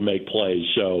to be able to make plays.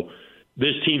 So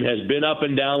this team has been up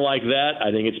and down like that.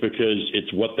 I think it's because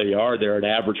it's what they are. They're an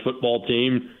average football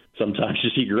team. Sometimes you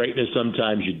see greatness,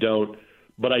 sometimes you don't.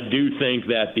 But I do think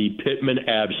that the Pittman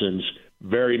absence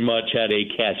very much had a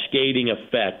cascading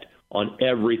effect on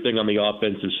everything on the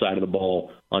offensive side of the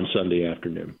ball on Sunday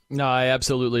afternoon. No, I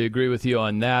absolutely agree with you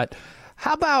on that.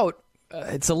 How about,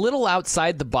 it's a little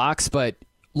outside the box, but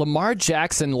Lamar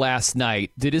Jackson last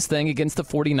night did his thing against the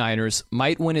 49ers,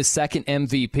 might win his second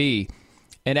MVP.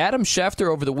 And Adam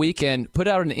Schefter over the weekend put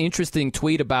out an interesting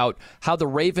tweet about how the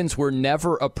Ravens were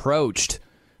never approached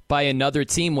by another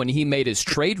team when he made his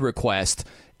trade request,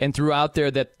 and threw out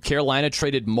there that Carolina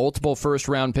traded multiple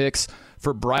first-round picks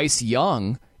for Bryce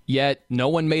Young, yet no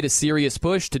one made a serious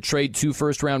push to trade 2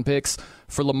 first-round picks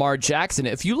for Lamar Jackson.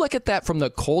 If you look at that from the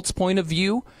Colts' point of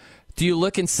view, do you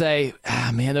look and say,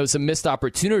 man, that was a missed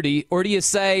opportunity? Or do you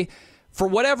say, for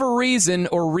whatever reason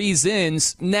or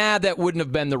reasons, that wouldn't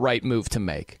have been the right move to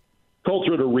make? Colts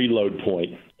are at a reload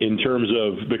point in terms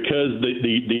of, because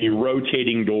the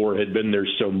rotating door had been there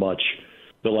so much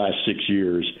the last 6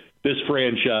 years, this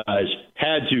franchise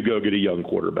had to go get a young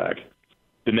quarterback.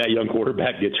 Then that young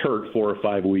quarterback gets hurt 4 or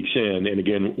 5 weeks in. And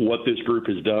again, what this group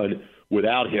has done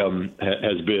without him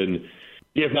has been,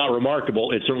 if not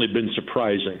remarkable, it's certainly been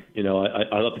surprising. I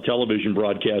thought the television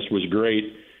broadcast was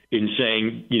great in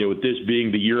saying, with this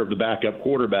being the year of the backup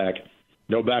quarterback,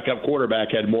 no backup quarterback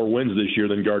had more wins this year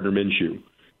than Gardner Minshew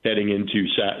heading into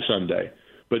Sunday.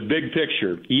 But big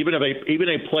picture, even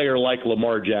a player like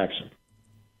Lamar Jackson,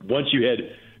 once you had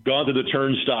gone through the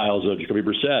turnstiles of Jacoby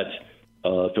Brissett,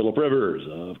 Phillip Rivers,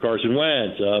 of Carson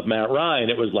Wentz, of Matt Ryan.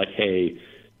 It was like, hey,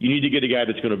 you need to get a guy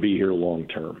that's going to be here long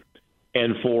term.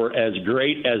 And for as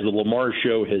great as the Lamar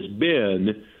show has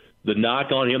been, the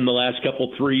knock on him the last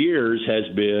 3 years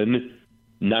has been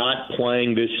not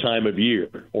playing this time of year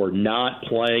or not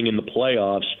playing in the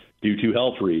playoffs due to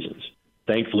health reasons.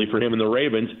 Thankfully for him and the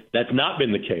Ravens, that's not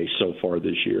been the case so far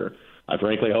this year. I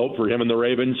frankly hope for him and the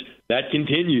Ravens that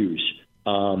continues.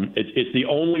 It's the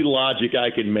only logic I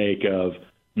can make of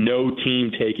no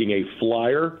team taking a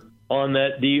flyer on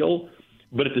that deal.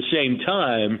 But at the same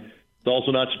time, it's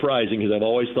also not surprising because I've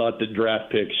always thought that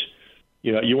draft picks,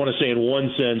 you want to say in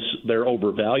one sense they're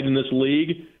overvalued in this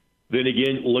league. Then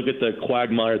again, look at the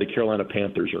quagmire the Carolina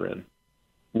Panthers are in,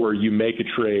 where you make a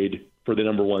trade for the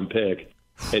number one pick,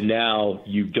 and now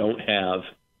you don't have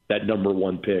that number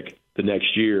one pick the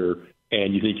next year,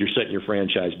 and you think you're setting your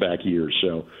franchise back years.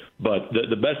 So, but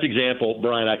the best example,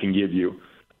 Brian, I can give you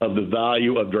of the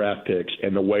value of draft picks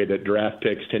and the way that draft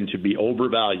picks tend to be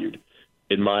overvalued,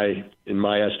 in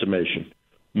my estimation,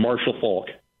 Marshall Faulk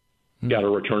got a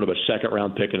return of a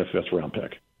second-round pick and a fifth-round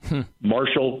pick.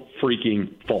 Marshall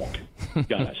freaking Faulk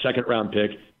got a second-round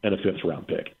pick and a fifth-round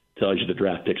pick. Tells you the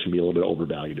draft picks can be a little bit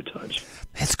overvalued at times.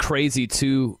 It's crazy,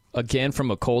 too, again,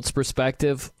 from a Colts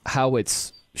perspective, how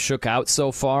it's shook out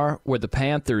so far, where the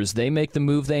Panthers, they make the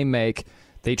move they make.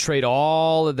 They trade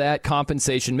all of that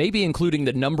compensation, maybe including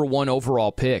the number one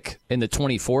overall pick in the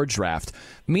 24 draft.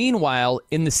 Meanwhile,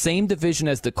 in the same division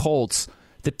as the Colts,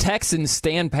 the Texans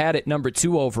stand pat at number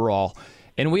 2 overall.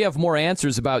 And we have more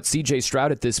answers about C.J.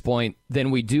 Stroud at this point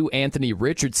than we do Anthony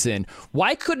Richardson.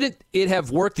 Why couldn't it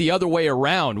have worked the other way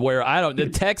around, where the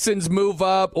Texans move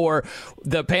up or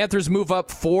the Panthers move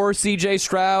up for C.J.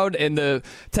 Stroud and the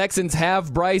Texans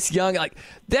have Bryce Young? Like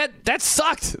that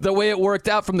sucked the way it worked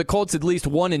out from the Colts, at least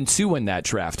 1 and 2 in that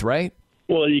draft, right?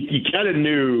 Well, you kind of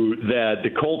knew that the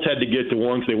Colts had to get to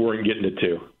 1 because they weren't getting to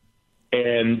 2,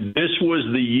 and this was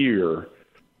the year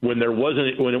when there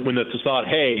wasn't when it's thought,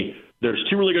 hey, there's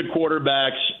 2 really good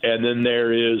quarterbacks, and then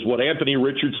there is what Anthony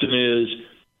Richardson is,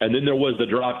 and then there was the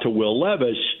drop to Will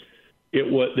Levis. It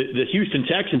was the Houston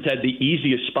Texans had the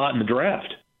easiest spot in the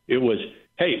draft. It was,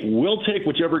 hey, we'll take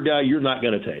whichever guy you're not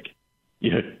going to take.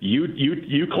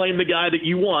 You claim the guy that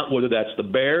you want, whether that's the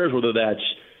Bears, whether that's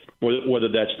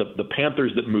the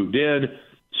Panthers that moved in.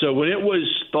 So when it was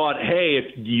thought, hey,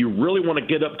 if you really want to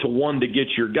get up to 1 to get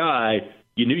your guy,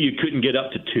 you knew you couldn't get up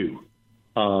to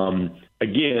 2.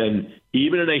 Again,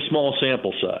 even in a small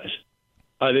sample size,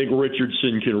 I think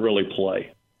Richardson can really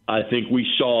play. I think we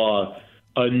saw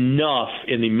enough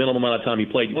in the minimum amount of time he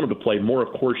played. You wanted to play more,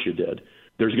 of course you did.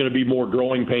 There's going to be more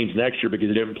growing pains next year because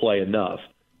he didn't play enough.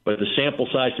 But the sample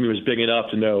size to me was big enough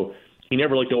to know he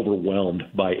never looked overwhelmed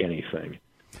by anything.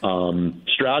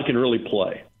 Stroud can really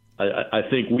play. I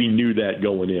think we knew that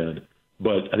going in.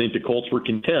 But I think the Colts were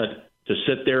content to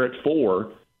sit there at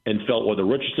 4 and felt whether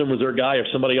Richardson was their guy or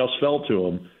somebody else fell to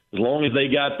him, as long as they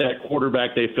got that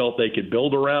quarterback they felt they could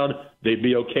build around, they'd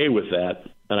be okay with that.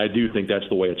 And I do think that's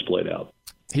the way it's played out.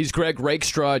 He's Greg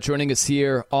Rakestraw joining us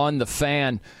here on The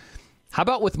Fan. How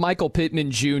about with Michael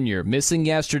Pittman Jr., missing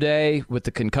yesterday with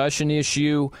the concussion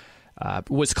issue,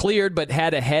 was cleared but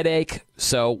had a headache,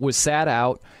 so was sat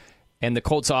out. And the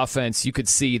Colts offense, you could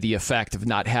see the effect of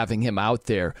not having him out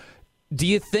there. Do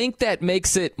you think that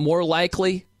makes it more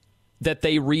likely that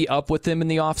they re-up with him in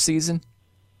the offseason?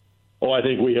 Oh, I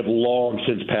think we have long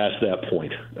since passed that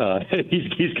point.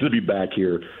 He's going to be back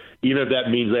here, even if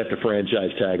that means they have to franchise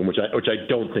tag him, which I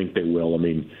don't think they will. I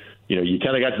mean, you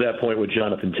kind of got to that point with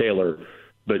Jonathan Taylor,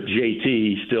 but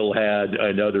JT still had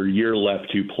another year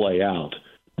left to play out.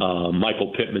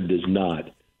 Michael Pittman does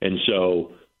not. And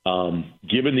so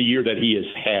given the year that he has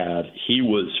had, he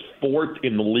was 4th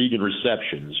in the league in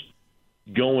receptions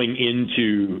going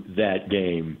into that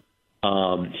game.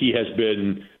 He has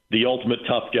been the ultimate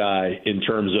tough guy in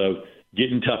terms of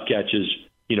getting tough catches,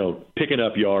 picking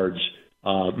up yards,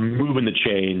 moving the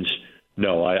chains.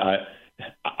 No,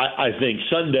 I think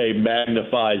Sunday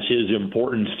magnifies his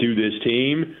importance to this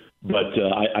team, but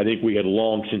I think we had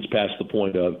long since passed the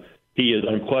point of he is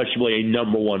unquestionably a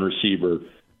number 1 receiver,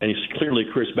 and he's clearly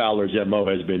Chris Ballard's MO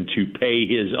has been to pay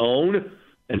his own,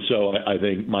 and so I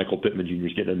think Michael Pittman Jr.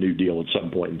 is getting a new deal at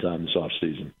some point in time this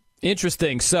offseason.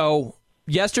 Interesting. So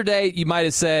yesterday, you might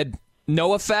have said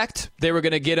no effect. They were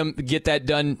going to get that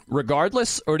done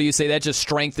regardless, or do you say that just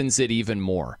strengthens it even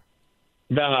more?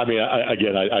 No, I mean,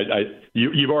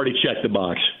 you've already checked the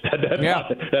box.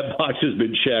 That box has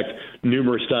been checked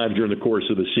numerous times during the course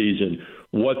of the season.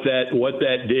 What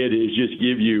that did is just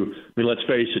give you. I mean, let's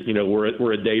face it.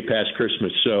 We're a day past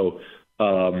Christmas, so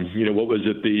What was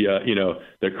it?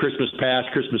 The Christmas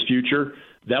past, Christmas future.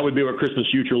 That would be what Christmas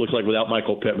future looks like without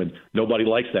Michael Pittman. Nobody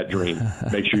likes that dream.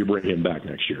 Make sure you bring him back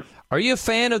next year. Are you a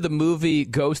fan of the movie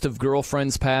Ghost of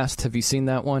Girlfriends Past? Have you seen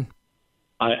that one?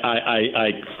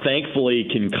 I thankfully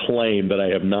can claim that I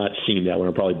have not seen that one.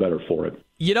 I'm probably better for it.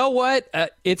 You know what?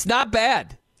 It's not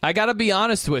bad. I got to be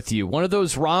honest with you. One of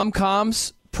those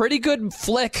rom-coms, pretty good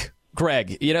flick,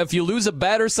 Greg. If you lose a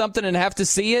bet or something and have to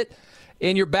see it,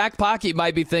 in your back pocket, you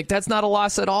might be think that's not a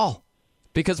loss at all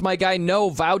because my guy Noah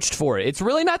vouched for it. It's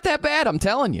really not that bad, I'm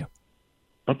telling you.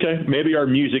 Okay, maybe our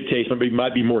music taste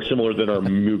might be more similar than our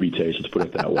movie taste. Let's put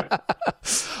it that way.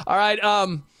 All right.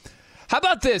 How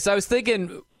about this? I was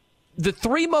thinking the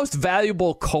three most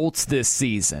valuable Colts this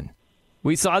season.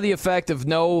 We saw the effect of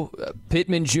no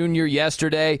Pittman Jr.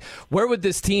 yesterday. Where would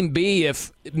this team be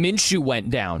if Minshew went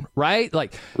down, right?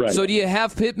 Right. So do you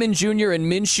have Pittman Jr. and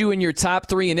Minshew in your top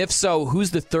three? And if so,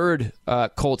 who's the third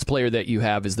Colts player that you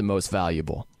have is the most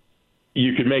valuable?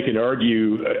 You could make an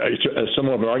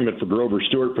somewhat of an argument for Grover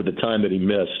Stewart for the time that he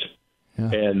missed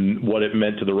and what it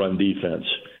meant to the run defense.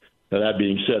 Now, that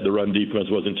being said, the run defense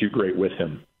wasn't too great with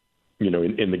him,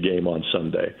 in the game on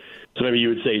Sunday. So maybe you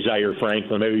would say Zaire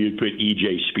Franklin. Maybe you'd put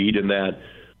E.J. Speed in that.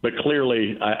 But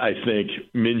clearly, I think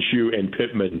Minshew and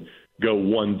Pittman go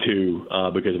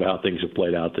 1-2 because of how things have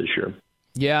played out this year.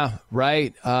 Yeah,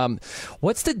 right.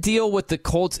 What's the deal with the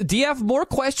Colts? Do you have more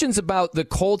questions about the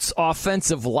Colts'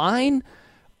 offensive line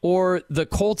or the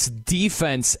Colts'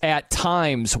 defense at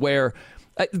times where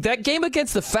that game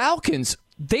against the Falcons,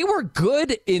 they were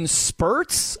good in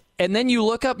spurts, and then you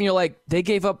look up and you're like, they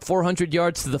gave up 400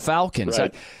 yards to the Falcons.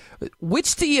 Right.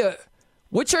 Which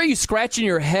are you scratching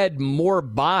your head more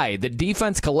by, the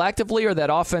defense collectively or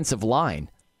that offensive line?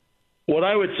 What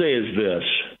I would say is this,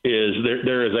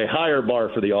 there is a higher bar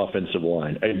for the offensive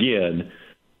line. Again,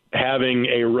 having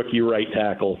a rookie right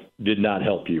tackle did not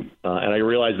help you. And I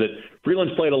realize that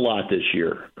Freeland's played a lot this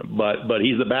year, but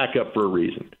he's the backup for a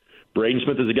reason. Braden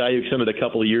Smith is a guy who extended a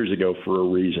couple of years ago for a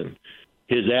reason.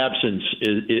 His absence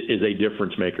is a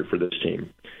difference maker for this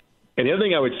team. And the other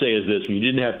thing I would say is this: when you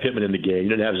didn't have Pittman in the game, you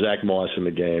didn't have Zach Moss in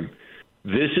the game,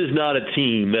 this is not a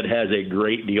team that has a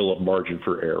great deal of margin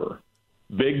for error.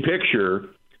 Big picture,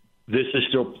 this is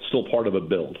still part of a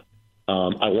build.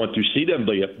 I want to see them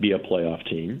be a playoff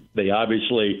team. They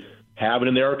obviously have it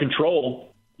in their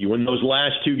control. You win those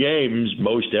last two games,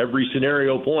 most every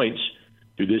scenario points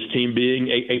to this team being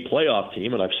a playoff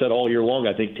team. And I've said all year long,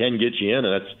 I think 10 gets you in,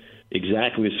 and that's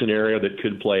exactly the scenario that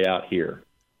could play out here.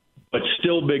 But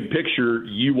still, big picture,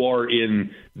 you are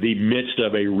in the midst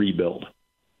of a rebuild.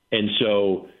 And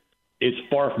so it's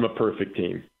far from a perfect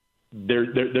team. There's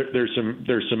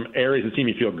some areas of the team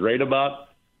you feel great about.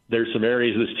 There's some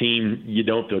areas of this team you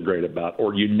don't feel great about,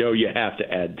 or you have to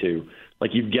add to.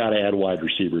 Like, you've got to add wide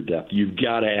receiver depth. You've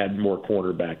got to add more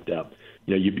cornerback depth.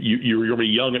 You're going to be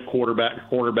young at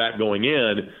cornerback going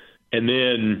in, and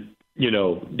then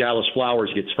Dallas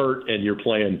Flowers gets hurt, and you're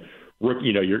playing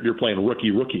you're playing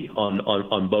rookie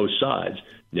on both sides.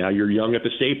 Now you're young at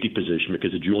the safety position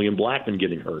because of Julian Blackmon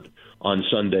getting hurt on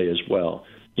Sunday as well.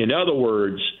 In other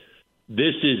words,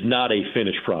 this is not a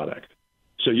finished product.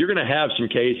 So you're going to have some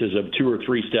cases of 2 or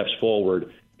 3 steps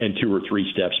forward and 2 or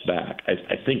 3 steps back.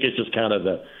 I think it's just kind of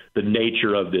the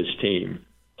nature of this team.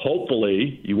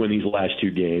 Hopefully you win these last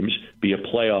 2 games, be a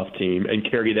playoff team, and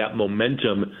carry that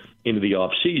momentum into the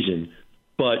offseason.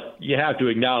 But you have to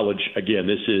acknowledge, again,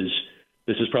 this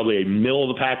is probably a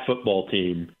middle-of-the-pack football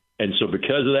team. And so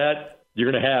because of that,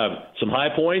 you're going to have some high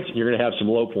points and you're going to have some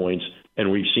low points.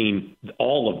 And we've seen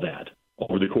all of that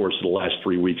over the course of the last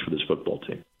 3 weeks for this football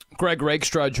team. Greg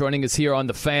Rakestraw joining us here on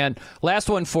The Fan. Last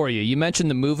one for you. You mentioned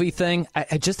the movie thing.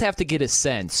 I just have to get a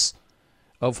sense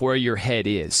of where your head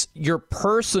is. Your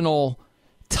personal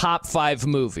top 5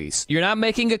 movies. You're not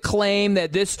making a claim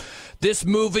that this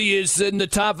movie is in the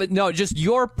top. No, just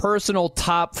your personal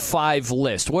top 5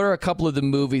 list. What are a couple of the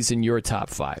movies in your top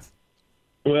 5?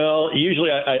 Well, usually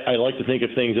I like to think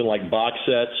of things in like box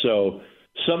sets. So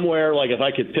somewhere, like, if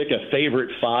I could pick a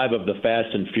favorite 5 of the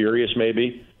Fast and Furious,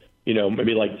 maybe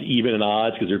like even in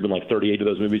odds, because there have been like 38 of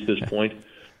those movies at this point,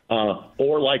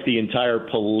 or like the entire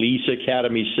Police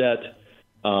Academy set.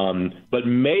 But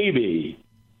maybe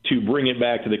to bring it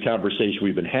back to the conversation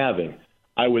we've been having,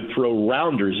 I would throw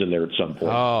Rounders in there at some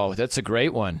point. Oh, that's a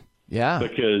great one. Yeah.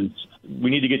 Because we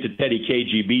need to get to Teddy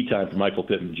KGB time for Michael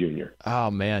Pittman Jr. Oh,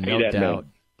 man, no doubt.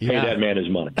 Pay that man his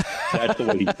money. That's the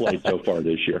way he's played so far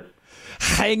this year.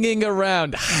 Hanging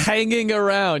around,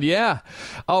 yeah.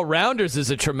 Oh, Rounders is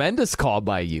a tremendous call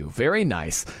by you. Very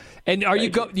nice. And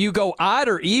you go odd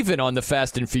or even on the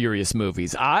Fast and Furious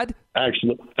movies? Odd?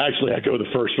 Actually, I go the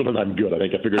first one, and I'm good. I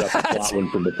think I figured out the plot one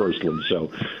from the first one.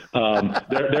 So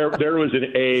there was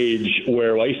an age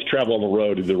where I used to travel on the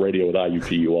road to the radio with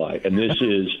IUPUI, and this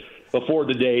is before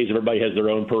the days everybody has their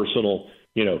own personal,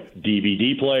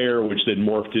 DVD player, which then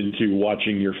morphed into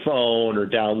watching your phone or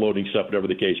downloading stuff, whatever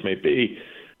the case may be.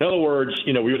 In other words,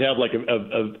 we would have like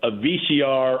a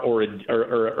VCR or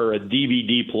a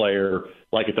DVD player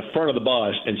like at the front of the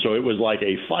bus, and so it was like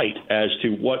a fight as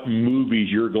to what movies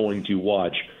you're going to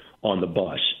watch on the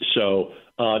bus. So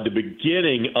the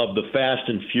beginning of the Fast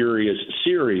and Furious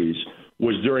series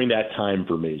was during that time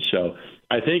for me. So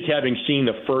I think having seen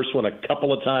the first one a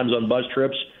couple of times on bus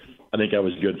trips, I think I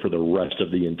was good for the rest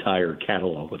of the entire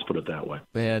catalog. Let's put it that way.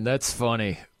 Man, that's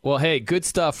funny. Well, hey, good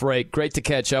stuff, Ray. Great to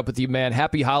catch up with you, man.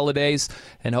 Happy holidays,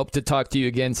 and hope to talk to you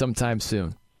again sometime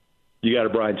soon. You got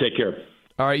it, Brian. Take care.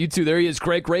 All right, you too. There he is,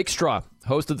 Greg Rakestraw,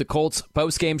 host of the Colts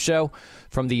postgame show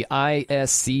from the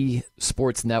ISC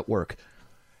Sports Network.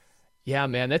 Yeah,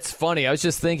 man, that's funny. I was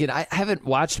just thinking, I haven't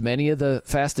watched many of the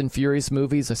Fast and Furious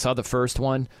movies. I saw the first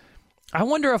one. I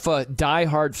wonder if a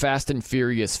diehard Fast and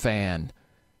Furious fan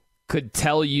could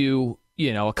tell you,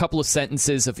 a couple of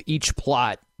sentences of each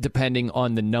plot depending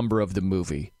on the number of the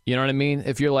movie. You know what I mean?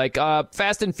 If you're like,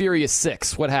 Fast and Furious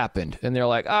 6, what happened? And they're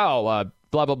like, blah,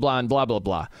 blah, blah, and blah, blah,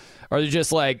 blah. Or they're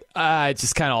just like, it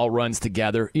just kind of all runs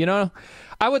together.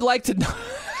 I would like to know,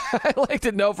 I'd like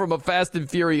to know from a Fast and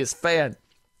Furious fan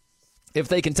if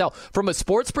they can tell. From a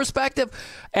sports perspective,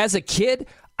 as a kid,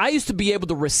 I used to be able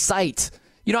to recite.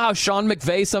 You know how Sean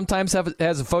McVay sometimes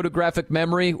has a photographic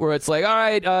memory where it's like, all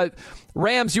right,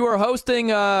 Rams, you were hosting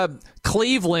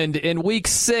Cleveland in week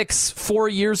 6 4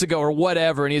 years ago or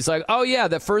whatever. And he's like, oh, yeah,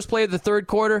 that first play of the third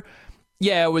quarter.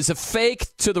 Yeah, it was a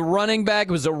fake to the running back.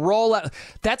 It was a rollout.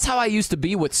 That's how I used to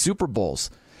be with Super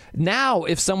Bowls. Now,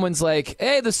 if someone's like,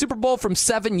 hey, the Super Bowl from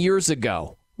 7 years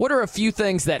ago, what are a few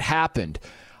things that happened?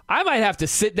 I might have to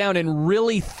sit down and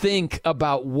really think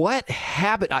about what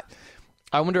happened.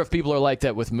 I wonder if people are like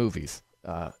that with movies.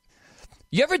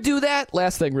 You ever do that?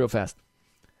 Last thing real fast.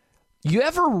 You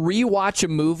ever rewatch a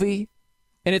movie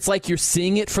and it's like you're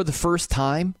seeing it for the first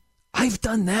time? I've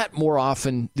done that more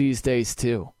often these days,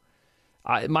 too.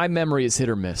 My memory is hit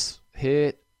or miss.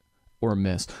 Hit or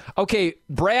miss. Okay,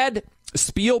 Brad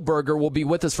Spielberger will be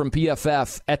with us from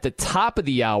PFF at the top of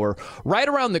the hour, right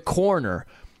around the corner.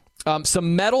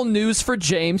 Some metal news for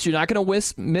James. You're not going to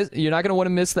want to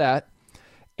miss that.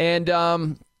 And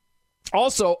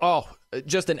also,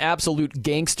 just an absolute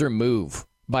gangster move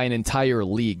by an entire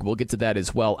league. We'll get to that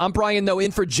as well. I'm Brian Noe,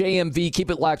 in for JMV.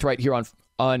 Keep it locked right here on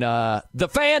The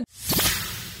Fan.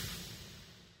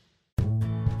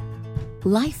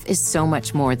 Life is so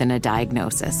much more than a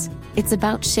diagnosis. It's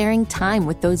about sharing time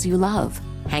with those you love,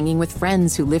 hanging with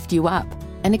friends who lift you up,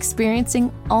 and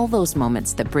experiencing all those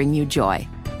moments that bring you joy.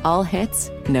 All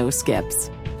hits, no skips.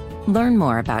 Learn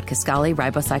more about Kisqali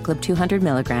Ribociclib 200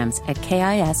 milligrams at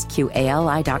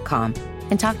KISQALI.com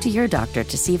and talk to your doctor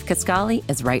to see if Kisqali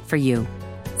is right for you.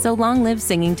 So long live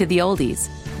singing to the oldies,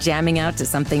 jamming out to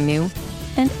something new,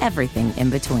 and everything in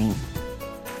between.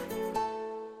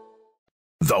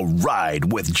 The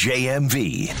Ride with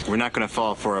JMV. We're not going to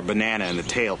fall for a banana in the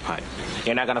tailpipe.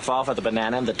 You're not going to fall for the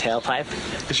banana in the tailpipe?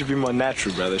 It should be more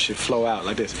natural, brother. It should flow out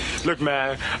like this. Look,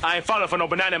 man, I ain't falling for no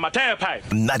banana in my tailpipe.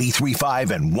 93.5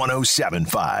 and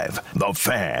 107.5. The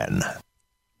Fan.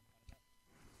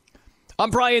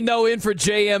 I'm Brian Noe, in for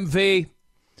JMV.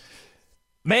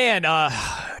 Man,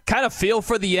 kind of feel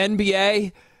for the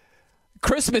NBA.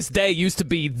 Christmas Day used to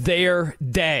be their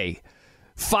day.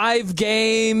 5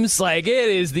 games, like it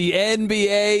is the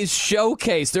NBA's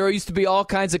showcase. There used to be all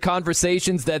kinds of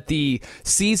conversations that the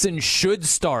season should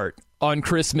start on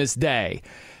Christmas Day.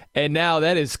 And now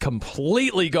that is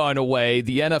completely gone away.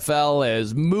 The NFL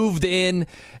has moved in,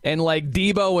 and like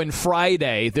Debo and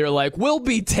Friday, they're like, we'll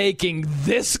be taking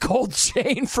this gold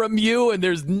chain from you, and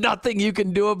there's nothing you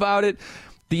can do about it.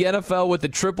 The NFL with the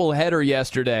triple header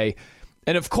yesterday.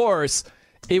 And of course,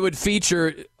 it would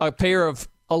feature a pair of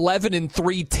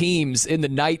 11-3 teams in the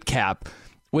nightcap,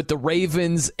 with the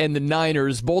Ravens and the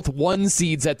Niners, both 1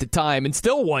 seeds at the time, and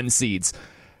still 1 seeds.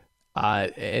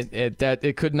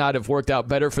 It could not have worked out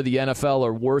better for the NFL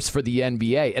or worse for the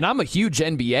NBA. And I'm a huge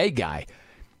NBA guy.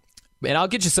 And I'll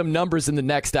get you some numbers in the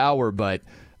next hour, but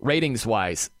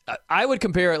ratings-wise, I would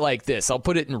compare it like this. I'll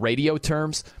put it in radio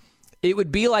terms. It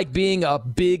would be like being a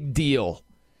big deal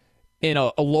in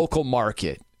a local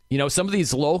market. You know, some of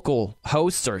these local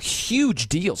hosts are huge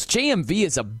deals. JMV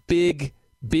is a big,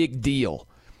 big deal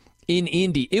in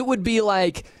Indy. It would be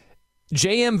like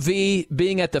JMV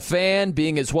being at the Fan,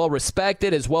 being as well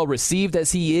respected, as well received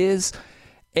as he is,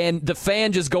 and the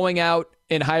Fan just going out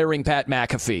and hiring Pat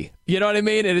McAfee. You know what I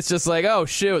mean? And it's just like, oh,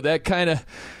 shoot,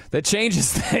 that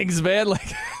changes things, man.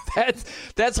 Like,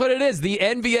 that's what it is. The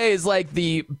NBA is like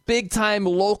the big-time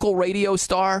local radio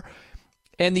star,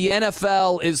 and the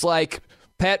NFL is like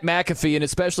Pat McAfee, and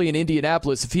especially in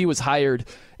Indianapolis, if he was hired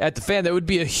at the Fan, that would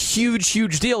be a huge,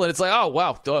 huge deal. And it's like, oh,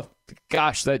 wow,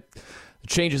 gosh, that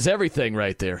changes everything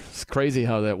right there. It's crazy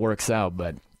how that works out,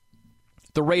 but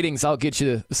the ratings, I'll get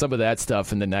you some of that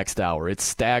stuff in the next hour. It's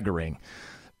staggering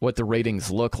what the ratings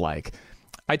look like.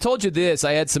 I told you this.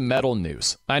 I had some metal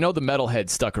news. I know the metalhead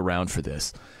stuck around for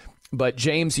this. But,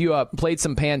 James, you played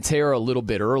some Pantera a little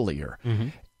bit earlier. Mm-hmm.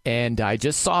 And I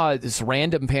just saw this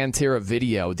random Pantera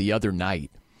video the other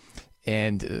night.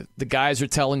 And the guys are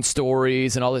telling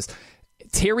stories and all this.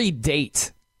 Terry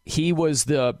Date, he was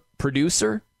the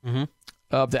producer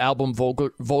of the album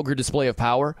Vulgar Display of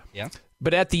Power. Yeah.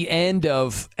 But at the end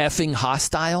of Effing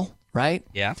Hostile, right?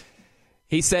 Yeah.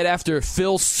 He said after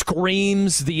Phil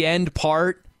screams the end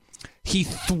part, he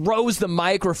throws the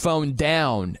microphone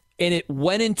down, and it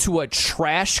went into a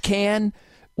trash can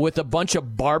with a bunch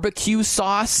of barbecue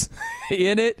sauce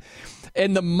in it,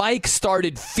 and the mic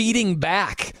started feeding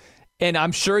back. And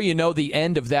I'm sure you know the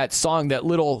end of that song, that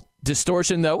little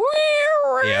distortion,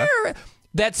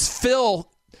 that's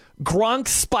Phil Gronk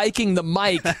spiking the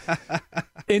mic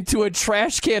into a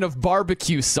trash can of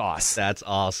barbecue sauce. That's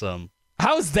awesome.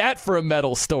 How's that for a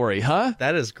metal story, huh?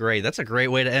 That is great. That's a great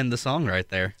way to end the song right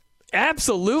there.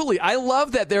 Absolutely. I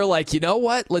love that they're like, you know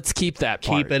what? Let's keep that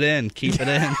part. Keep it in.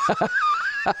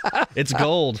 It's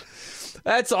gold.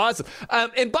 That's awesome.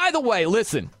 And by the way,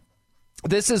 listen,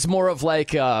 this is more of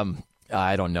like,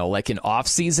 I don't know, like an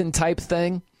off-season type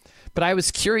thing. But I was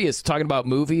curious, talking about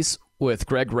movies with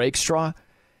Greg Rakestraw.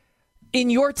 In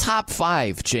your top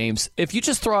 5, James, if you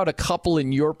just throw out a couple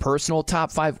in your personal top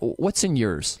 5, what's in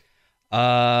yours?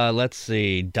 Let's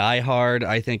see. Die Hard,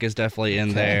 I think, is definitely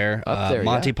in there. Up there,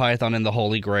 Monty Python and the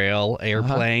Holy Grail.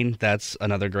 Airplane, that's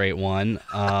another great one.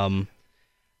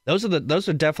 Those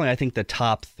are definitely, I think, the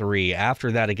top 3.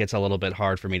 After that, it gets a little bit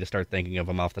hard for me to start thinking of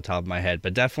them off the top of my head.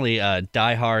 But definitely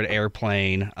Die Hard,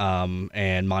 Airplane,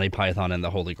 and Monty Python and the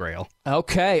Holy Grail.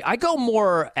 Okay. I go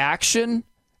more action.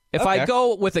 If I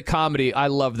go with a comedy, I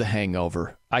love The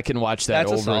Hangover. I can watch that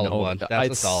over and over. That's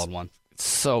a solid one. It's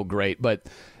so great. But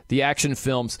the action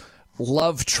films,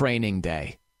 love Training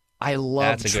Day. I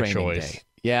love Training Day.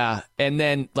 Yeah. And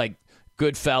then like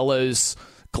Goodfellas,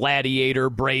 Gladiator,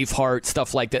 Braveheart,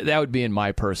 stuff like that. That would be in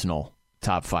my personal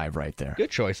top 5 right there.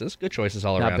 Good choices. Good choices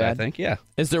all around, I think. Yeah.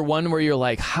 Is there one where you're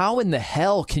like, how in the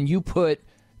hell can you put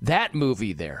that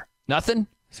movie there? Nothing?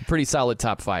 It's a pretty solid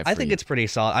top 5 I think it's pretty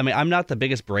solid. I mean, I'm not the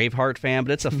biggest Braveheart fan,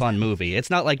 but it's a fun movie. It's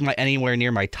not like anywhere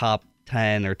near my top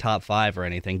 10 or top 5 or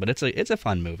anything, but it's a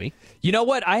fun movie. You know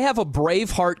what? I have a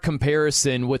Braveheart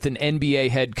comparison with an NBA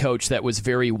head coach that was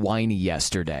very whiny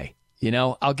yesterday. You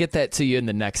know, I'll get that to you in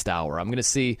the next hour. I'm going to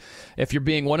see if you're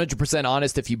being 100%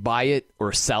 honest, if you buy it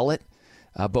or sell it,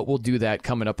 but we'll do that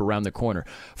coming up around the corner.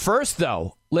 First,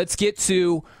 though, let's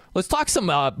talk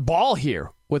some ball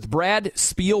here with Brad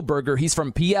Spielberger. He's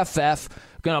from PFF.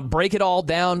 Going to break it all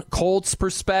down, Colts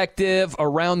perspective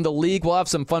around the league. We'll have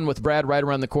some fun with Brad right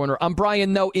around the corner. I'm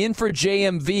Brian Noe, in for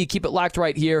JMV. Keep it locked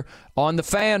right here on The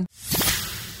Fan.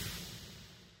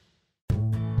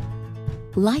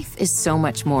 Life is so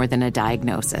much more than a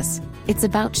diagnosis. It's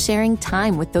about sharing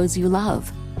time with those you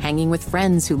love, hanging with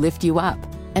friends who lift you up,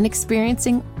 and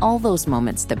experiencing all those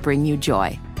moments that bring you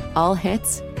joy. All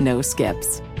hits, no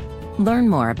skips. Learn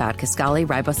more about Kisqali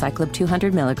Ribociclib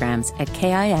 200 milligrams at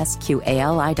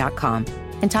KISQALI.com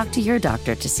and talk to your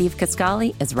doctor to see if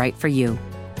Kisqali is right for you.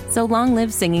 So long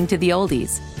live singing to the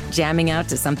oldies, jamming out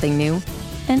to something new,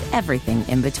 and everything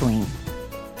in between.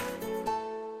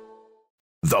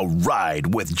 The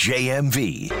Ride with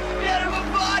JMV. Get him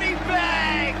a body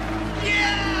bag!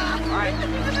 Yeah! All right.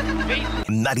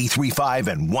 93.5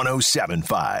 and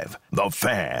 107.5. The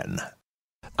Fan.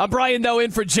 I'm Brian Noe,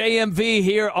 in for JMV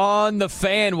here on The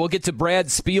Fan. We'll get to Brad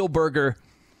Spielberger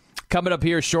coming up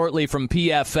here shortly from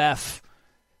PFF,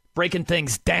 breaking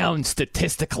things down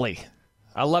statistically.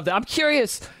 I love that. I'm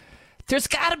curious, there's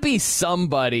got to be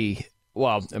somebody,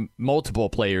 well, multiple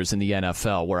players in the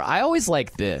NFL, where I always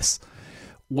like this,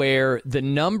 where the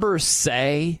numbers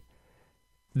say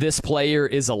this player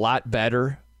is a lot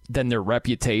better than their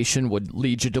reputation would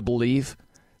lead you to believe.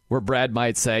 Where Brad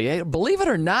might say, hey, believe it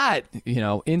or not,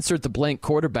 insert the blank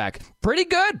quarterback. Pretty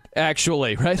good,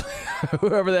 actually, right?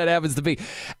 Whoever that happens to be.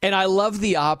 And I love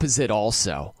the opposite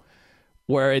also,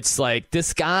 where it's like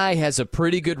this guy has a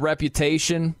pretty good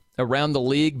reputation around the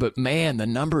league, but man, the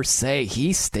numbers say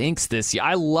he stinks this year.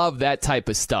 I love that type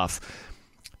of stuff.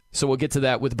 So we'll get to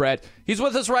that with Brad. He's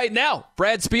with us right now.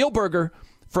 Brad Spielberger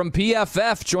from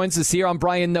PFF joins us here on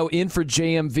Brian Noe in for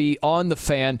JMV on The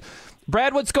Fan.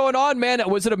 Brad, what's going on, man?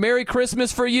 Was it a Merry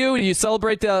Christmas for you? Do you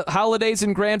celebrate the holidays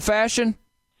in grand fashion?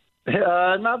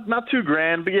 Not too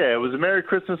grand, but yeah, it was a Merry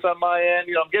Christmas on my end.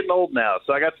 I'm getting old now,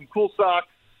 so I got some cool socks.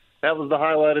 That was the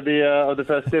highlight of the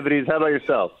festivities. How about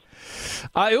yourself?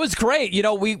 It was great.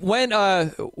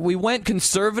 We went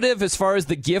conservative as far as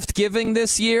the gift giving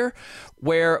this year,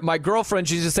 where my girlfriend,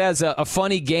 she just has a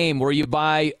funny game where you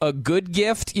buy a good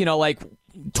gift, like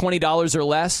 $20 or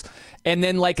less, and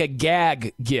then like a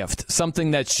gag gift, something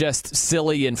that's just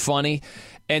silly and funny.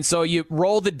 And so you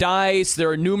roll the dice,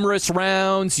 there are numerous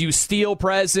rounds, you steal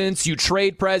presents, you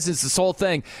trade presents, this whole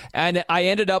thing. And I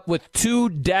ended up with 2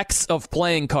 decks of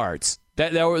playing cards.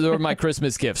 That were my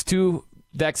Christmas gifts, 2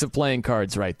 decks of playing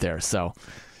cards right there. So,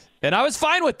 and I was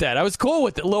fine with that. I was cool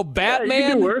with it. A little Batman. You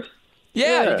can do worse.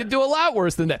 Yeah, you can do a lot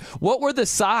worse than that. What were the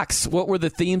socks? What were the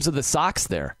themes of the socks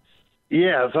there?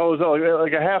 Yeah, so it was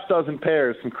like a half dozen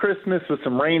pairs. Some Christmas with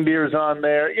some reindeers on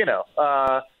there.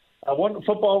 One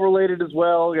football related as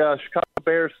well. Chicago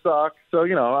Bears socks. So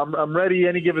I'm ready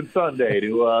any given Sunday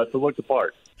to look the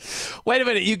part. Wait a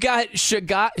minute, you got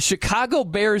Chicago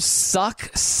Bears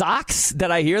socks?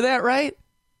 Did I hear that right?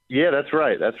 Yeah, that's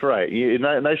right.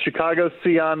 Nice Chicago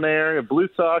C on there. Blue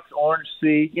socks, orange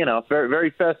C. Very very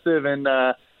festive and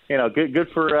good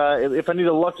for if I need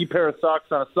a lucky pair of socks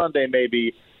on a Sunday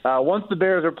maybe. Once the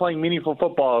Bears are playing meaningful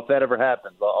football, if that ever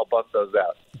happens, I'll bust those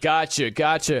out.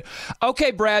 Gotcha. Okay,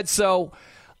 Brad, so,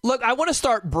 look, I want to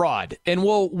start broad, and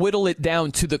we'll whittle it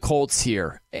down to the Colts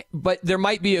here. But there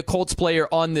might be a Colts player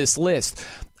on this list.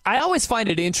 I always find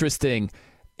it interesting.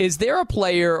 Is there a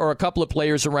player or a couple of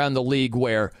players around the league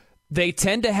where they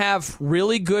tend to have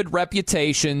really good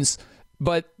reputations,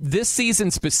 but this season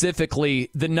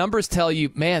specifically, the numbers tell you,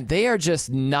 man, they are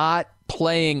just not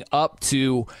playing up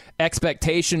to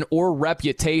expectation or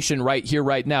reputation right here,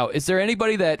 right now? Is there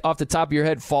anybody that, off the top of your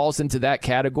head, falls into that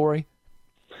category?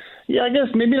 Yeah, I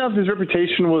guess maybe not his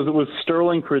reputation was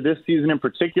sterling for this season in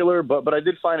particular, but I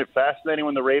did find it fascinating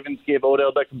when the Ravens gave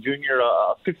Odell Beckham Jr.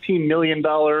 a $15 million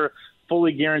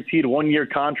fully guaranteed 1-year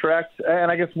contract. And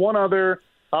I guess one other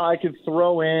I could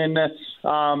throw in,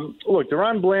 look,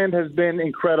 Deron Bland has been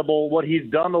incredible. What he's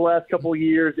done the last couple of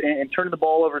years and turning the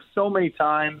ball over so many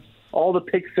times, all the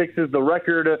pick sixes, the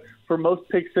record for most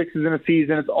pick sixes in a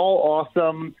season, it's all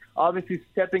awesome. Obviously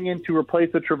stepping in to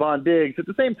replace the Trevon Diggs. At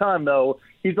the same time, though,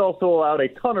 he's also allowed a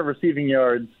ton of receiving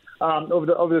yards over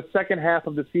the second half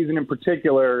of the season in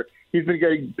particular. He's been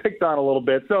getting picked on a little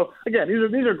bit. So, again,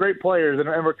 these are great players, and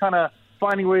we're kind of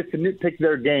finding ways to nitpick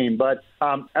their game. But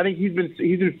I think he's been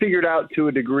figured out to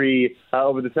a degree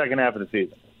over the second half of the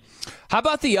season. How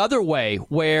about the other way,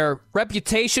 where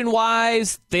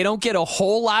reputation-wise, they don't get a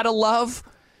whole lot of love,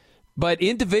 but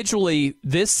individually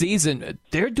this season,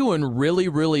 they're doing really,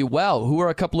 really well? Who are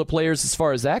a couple of players as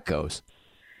far as that goes?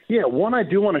 Yeah, one I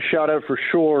do want to shout out for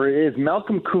sure is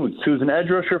Malcolm Kuntz, who's an edge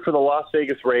rusher for the Las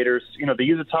Vegas Raiders. They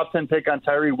use a top 10 pick on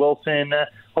Tyree Wilson,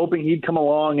 hoping he'd come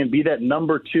along and be that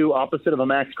number 2 opposite of a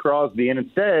Max Crosby. And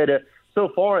instead, so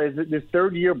far, is this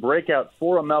third-year breakout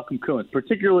for a Malcolm Kuntz,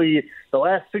 particularly the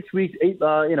last 6 weeks, 2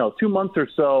 months or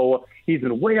so. He's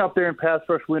been way up there in pass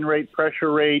rush win rate,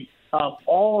 pressure rate,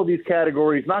 all of these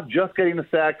categories, not just getting the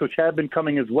sacks, which have been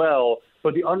coming as well,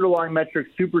 but the underlying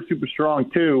metrics super, super strong,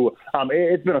 too.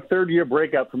 It's been a third-year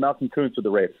breakout for Malcolm Kuntz with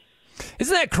the Raiders.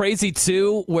 Isn't that crazy,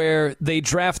 too, where they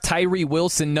draft Tyree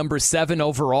Wilson number 7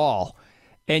 overall,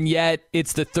 and yet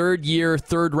it's the third-year,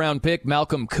 third-round pick,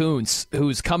 Malcolm Kuntz,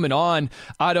 who's coming on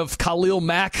out of Khalil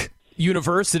Mack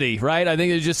University, right? I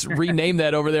think they just renamed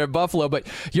that over there at Buffalo. But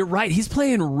you're right. He's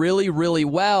playing really, really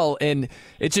well, and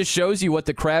it just shows you what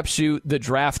the crapshoot the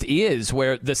draft is,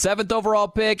 where the 7th overall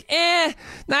pick,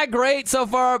 not great so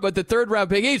far, but the third-round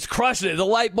pick, he's crushing it. The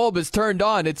light bulb is turned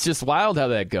on. It's just wild how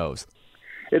that goes.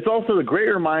 It's also a great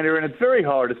reminder, and it's very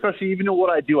hard, especially even in what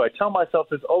I do. I tell myself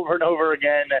this over and over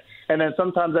again, and then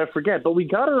sometimes I forget. But we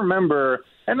got to remember,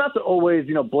 and not to always,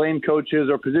 blame coaches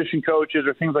or position coaches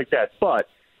or things like that, but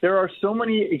there are so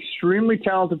many extremely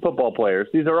talented football players.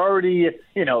 These are already,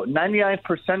 99th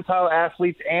percentile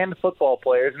athletes and football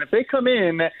players. And if they come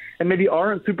in and maybe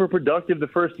aren't super productive the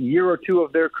first year or two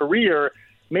of their career,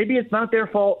 maybe it's not their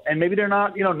fault, and maybe they're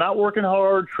not, not working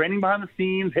hard, training behind the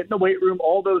scenes, hitting the weight room,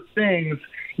 all those things.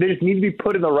 They just need to be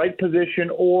put in the right position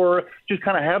or just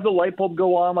kind of have the light bulb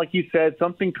go on, like you said,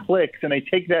 something clicks, and they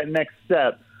take that next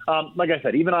step. like I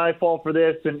said, even I fall for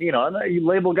this, and you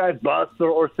label guys busts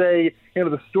or say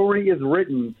the story is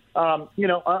written.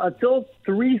 Until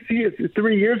 3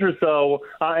 years or so,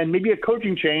 and maybe a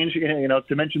coaching change.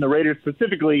 To mention the Raiders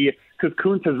specifically, because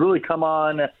Kuntz has really come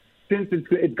on since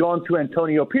it's gone to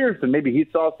Antonio Pierce, and maybe he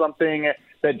saw something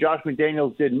that Josh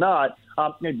McDaniels did not.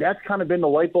 That's kind of been the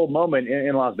light bulb moment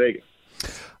in Las Vegas.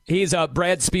 He's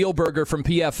Brad Spielberger from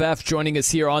PFF joining us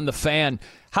here on The Fan.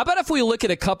 How about if we look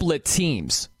at a couple of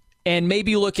teams and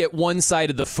maybe look at one side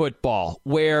of the football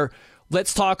where,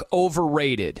 let's talk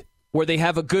overrated, where they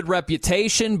have a good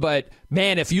reputation, but,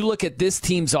 man, if you look at this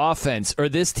team's offense or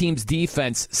this team's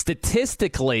defense,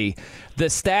 statistically, the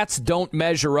stats don't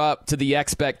measure up to the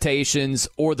expectations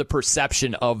or the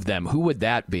perception of them. Who would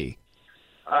that be?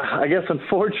 I guess,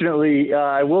 unfortunately,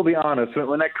 I will be honest,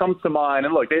 when that comes to mind,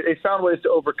 and look, they found ways to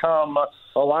overcome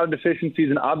a lot of deficiencies,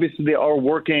 and obviously they are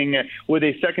working with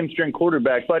a second-string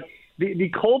quarterback, but the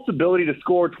Colts' ability to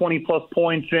score 20-plus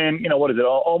points in,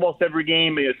 almost every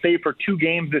game, save for 2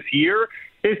 games this year,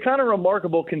 is kind of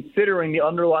remarkable considering the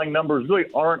underlying numbers really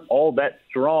aren't all that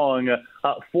strong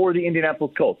for the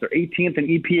Indianapolis Colts. They're 18th in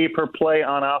EPA per play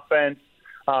on offense.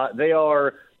 They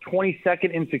are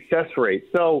 22nd in success rate.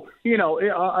 So,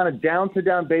 on a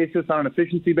down-to-down basis, on an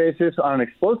efficiency basis, on an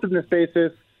explosiveness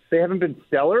basis, they haven't been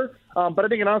stellar. But I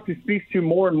think it honestly speaks to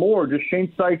more and more just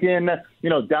Shane Steichen,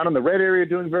 down in the red area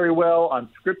doing very well, on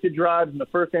scripted drives in the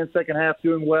first and second half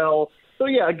doing well. So,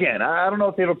 yeah, again, I don't know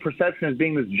if they have a perception as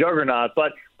being this juggernaut,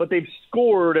 but they've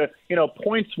scored,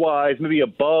 points-wise, maybe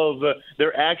above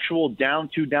their actual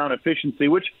down-to-down efficiency,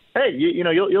 which, hey,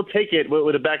 you'll take it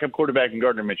with a backup quarterback in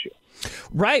Gardner Minshew.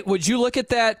 Right. Would you look at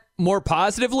that more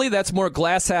positively? That's more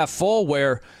glass half full,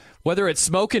 where whether it's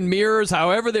smoke and mirrors,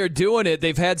 however they're doing it,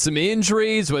 they've had some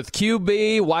injuries with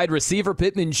QB, wide receiver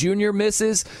Pittman Jr.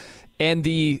 misses, and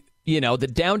the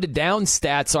down-to-down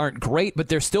stats aren't great, but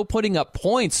they're still putting up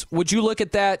points. Would you look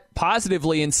at that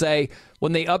positively and say,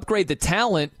 when they upgrade the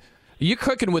talent, you're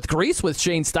cooking with grease with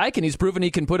Shane Steichen? He's proven he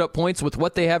can put up points with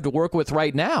what they have to work with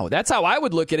right now. That's how I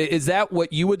would look at it. Is that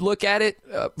what you would look at it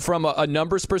from a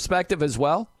numbers perspective as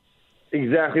well?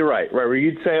 Exactly right. Where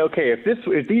you'd say, okay,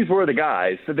 if these were the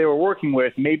guys that they were working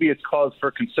with, maybe it's cause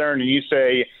for concern, and you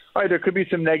say, all right, there could be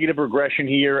some negative regression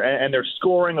here, and their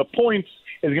scoring of points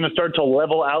is going to start to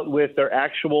level out with their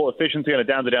actual efficiency on a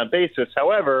down-to-down basis.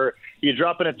 However, you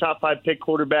drop in a top-5 pick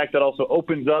quarterback that also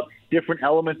opens up different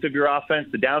elements of your offense,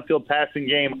 the downfield passing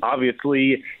game,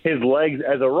 obviously his legs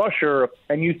as a rusher,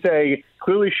 and you say,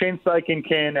 clearly Shane Steichen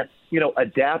can,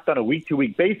 adapt on a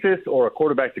week-to-week basis or a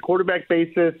quarterback-to-quarterback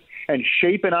basis and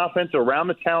shape an offense around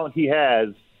the talent he has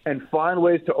and find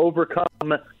ways to overcome,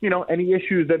 any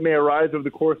issues that may arise over the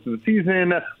course of the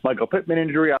season, Michael Pittman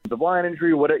injury, offensive line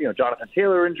injury, Jonathan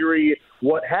Taylor injury,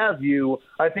 what have you.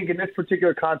 I think in this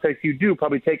particular context, you do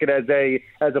probably take it as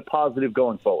a positive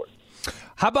going forward.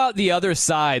 How about the other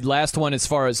side? Last one as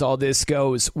far as all this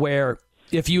goes, where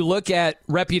if you look at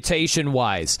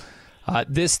reputation-wise,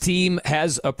 this team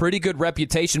has a pretty good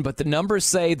reputation, but the numbers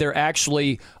say they're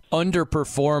actually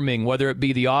underperforming, whether it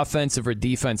be the offensive or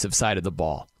defensive side of the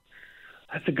ball.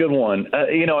 That's a good one. I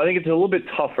think it's a little bit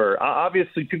tougher.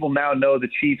 Obviously, people now know the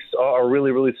Chiefs are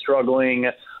really, really struggling.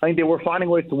 I think they were finding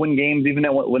ways to win games even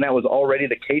when that was already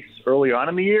the case earlier on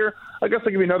in the year. I guess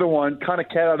I'll give you another one, kind of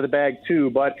cat out of the bag too,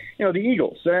 but, the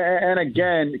Eagles. And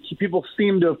again, people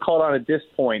seem to have caught on at this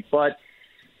point, but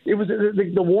it was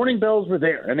the warning bells were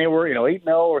there, and they were 8-0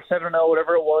 or 7-0,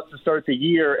 whatever it was to start the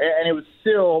year, and it was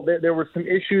still there were some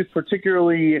issues,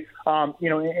 particularly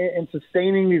in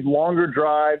sustaining these longer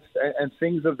drives and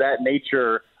things of that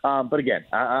nature. But again,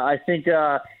 I think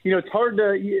it's hard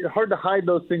to hide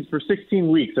those things for 16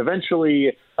 weeks.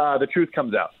 Eventually, the truth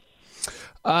comes out.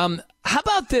 How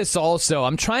about this also?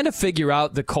 I'm trying to figure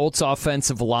out the Colts'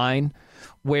 offensive line,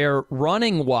 where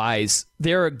running-wise,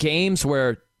 there are games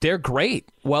where they're great,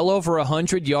 well over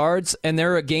 100 yards, and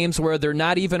there are games where they're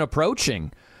not even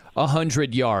approaching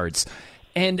 100 yards.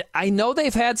 And I know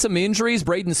they've had some injuries.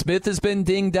 Braden Smith has been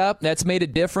dinged up. That's made a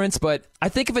difference. But I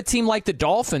think of a team like the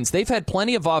Dolphins. They've had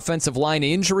plenty of offensive line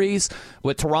injuries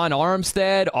with Teron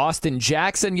Armstead, Austin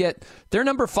Jackson, yet they're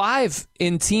number 5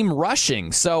 in team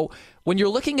rushing. So when you're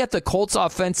looking at the Colts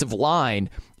offensive line,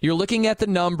 you're looking at the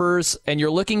numbers and you're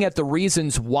looking at the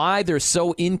reasons why they're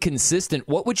so inconsistent.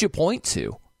 What would you point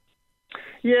to?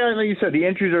 Yeah, like you said, the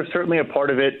injuries are certainly a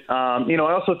part of it. I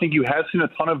also think you have seen a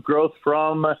ton of growth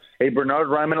from a Bernard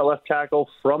Ryman at left tackle,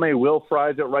 from a Will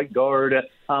Fries at right guard.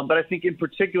 But I think in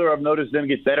particular, I've noticed them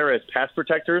get better as pass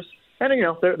protectors. And,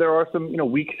 there are some,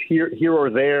 weeks here or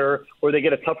there where they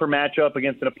get a tougher matchup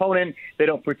against an opponent they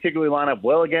don't particularly line up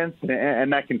well against,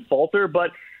 and that can falter. But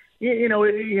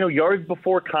Yards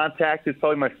before contact is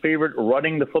probably my favorite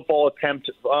running the football attempt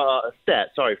stat.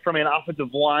 Sorry, from an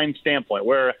offensive line standpoint,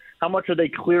 where how much are they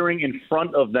clearing in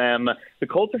front of them? The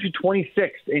Colts are actually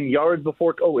 26th in yards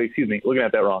before. Oh, wait, excuse me, looking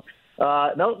at that wrong.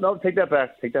 No, take that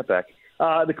back.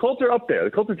 The Colts are up there.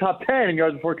 The Colts are top 10 in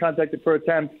yards before contact per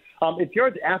attempt. It's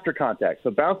yards after contact.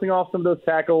 So bouncing off some of those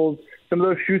tackles, some of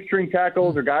those shoestring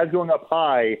tackles, or guys going up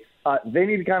high, they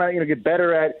need to kind of get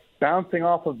better at bouncing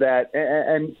off of that,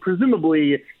 and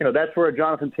presumably, that's where a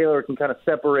Jonathan Taylor can kind of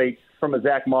separate from a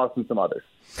Zach Moss and some others.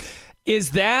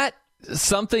 Is that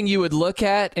something you would look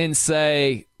at and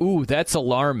say, ooh, that's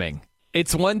alarming?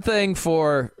 It's one thing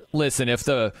for, listen, if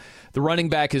the running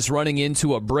back is running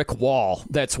into a brick wall,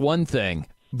 that's one thing.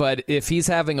 But if he's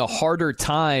having a harder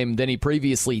time than he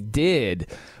previously did,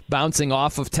 bouncing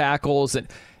off of tackles,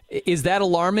 is that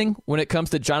alarming when it comes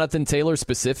to Jonathan Taylor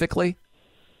specifically?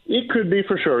 It could be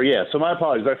for sure, yeah. So my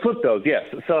apologies. I flipped those, yes.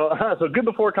 So good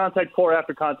before contact, poor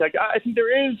after contact. I think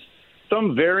there is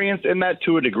some variance in that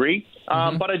to a degree.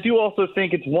 But I do also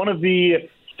think it's one of the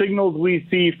signals we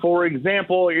see. For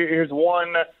example, here's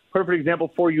one perfect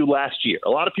example for you last year. A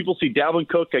lot of people see Dalvin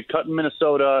Cook get cut in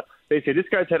Minnesota. They say this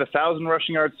guy's had 1,000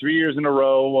 rushing yards 3 years in a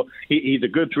row. He's a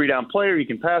good three-down player. He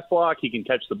can pass block. He can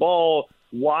catch the ball.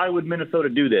 Why would Minnesota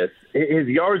do this? His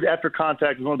yards after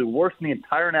contact was one of the worst in the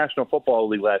entire National Football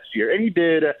League last year. And he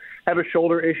did have a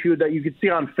shoulder issue that you could see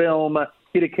on film.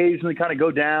 He'd occasionally kind of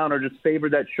go down or just favor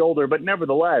that shoulder. But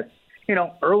nevertheless,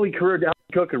 early career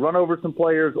Dalvin Cook could run over some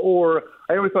players, or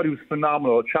I always thought he was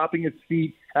phenomenal at chopping his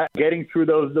feet, getting through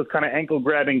those kind of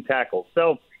ankle-grabbing tackles.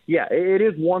 So, yeah, it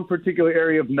is one particular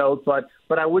area of note, but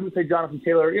I wouldn't say Jonathan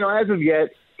Taylor, as of yet,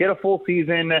 get a full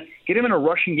season, get him in a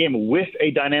rushing game with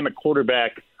a dynamic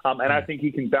quarterback, and I think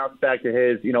he can bounce back to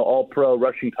his, all-pro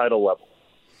rushing title level.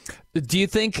 Do you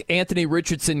think Anthony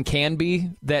Richardson can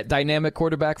be that dynamic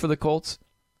quarterback for the Colts?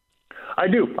 I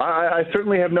do. I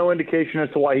certainly have no indication as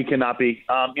to why he cannot be.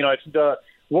 It's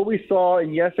what we saw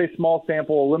in, yes, a small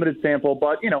sample, a limited sample,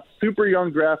 but, super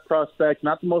young draft prospect,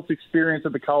 not the most experienced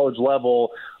at the college level.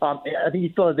 I think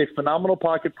he still has a phenomenal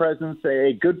pocket presence,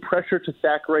 a good pressure to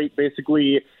sack rate.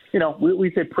 Basically,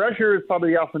 we say pressure is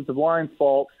probably the offensive line's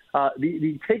fault.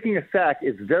 The taking a sack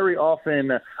is very often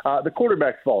the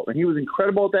quarterback's fault, and he was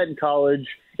incredible at that in college.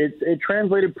 It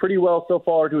translated pretty well so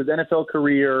far to his NFL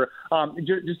career.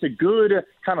 Just a good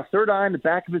kind of third eye in the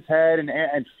back of his head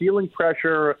and feeling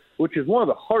pressure, which is one of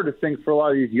the hardest things for a lot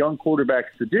of these young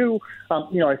quarterbacks to do.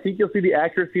 I think you'll see the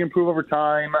accuracy improve over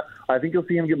time. I think you'll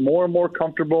see him get more and more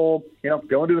comfortable,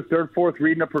 going to his third, fourth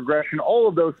read in a progression, all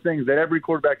of those things that every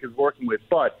quarterback is working with.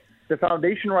 But the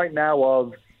foundation right now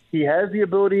of he has the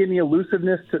ability and the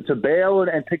elusiveness to bail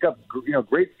and pick up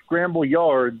great scramble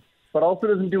yards, but also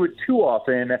doesn't do it too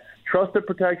often. Trusted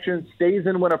protection, stays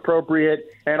in when appropriate,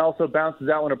 and also bounces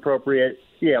out when appropriate.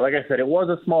 Yeah, like I said, it was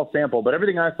a small sample, but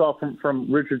everything I saw from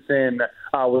Richardson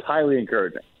was highly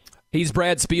encouraging. He's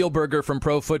Brad Spielberger from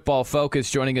Pro Football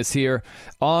Focus joining us here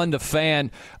on The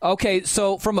Fan. Okay,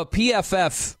 so from a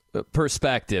PFF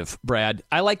perspective, Brad,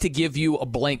 I like to give you a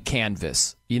blank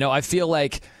canvas. I feel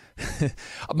like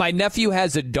my nephew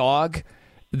has a dog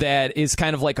that is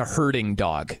kind of like a herding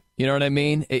dog. You know what I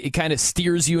mean? It kind of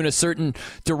steers you in a certain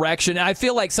direction. I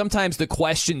feel like sometimes the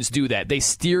questions do that. They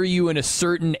steer you in a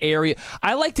certain area.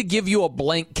 I like to give you a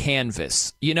blank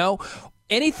canvas,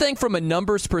 anything from a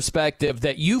numbers perspective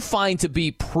that you find to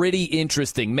be pretty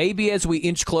interesting, maybe as we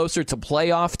inch closer to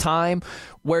playoff time,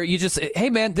 where you just, hey,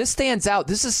 man, this stands out.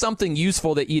 This is something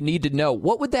useful that you need to know.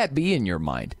 What would that be in your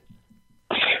mind?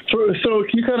 So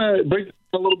can you kind of break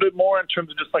a little bit more in terms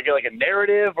of just like a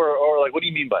narrative or like what do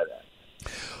you mean by that?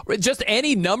 Just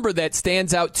any number that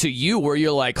stands out to you where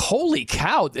you're like, holy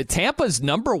cow, Tampa's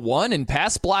number one in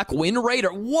pass block win rate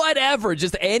or whatever.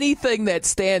 Just anything that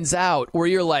stands out where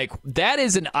you're like, that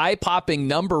is an eye-popping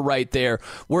number right there,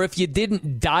 where if you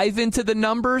didn't dive into the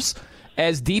numbers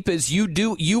as deep as you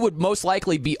do, you would most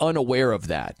likely be unaware of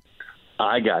that.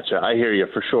 I gotcha. I hear you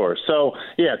for sure. So,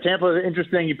 yeah, Tampa is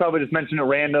interesting. You probably just mentioned a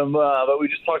random, but we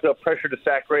just talked about pressure to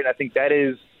sack rate. I think that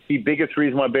is the biggest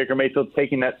reason why Baker Mayfield's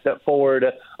taking that step forward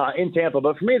in Tampa.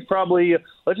 But for me, it's probably,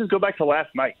 let's just go back to last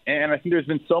night. And I think there's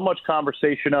been so much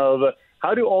conversation of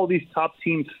how do all these top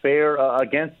teams fare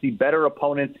against the better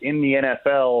opponents in the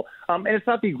NFL? And it's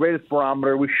not the greatest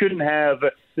barometer. We shouldn't have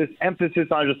this emphasis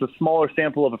on just a smaller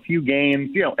sample of a few games.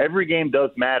 Every game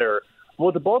does matter.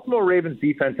 What the Baltimore Ravens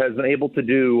defense has been able to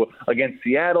do against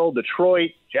Seattle, Detroit,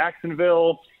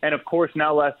 Jacksonville, and of course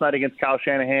now last night against Kyle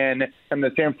Shanahan and the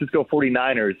San Francisco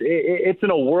 49ers, it's in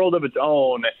a world of its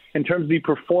own in terms of the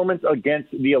performance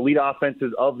against the elite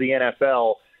offenses of the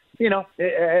NFL.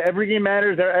 every game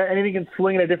matters. Anything can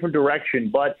swing in a different direction.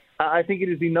 But I think it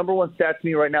is the number one stat to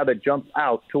me right now that jumps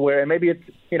out to where, and maybe it's,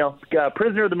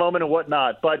 prisoner of the moment and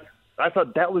whatnot, but I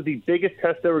thought that was the biggest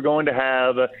test they were going to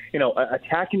have,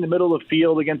 attacking the middle of the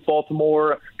field against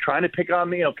Baltimore, trying to pick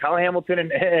on, Kyle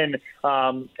Hamilton and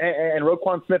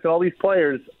Roquan Smith and all these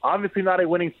players. Obviously not a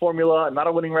winning formula, not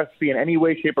a winning recipe in any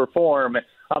way, shape, or form.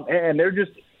 And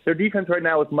their defense right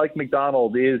now with Mike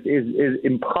McDonald is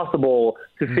impossible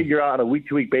to figure out on a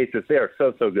week-to-week basis. They are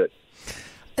so good.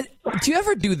 Do you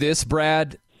ever do this,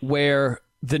 Brad, where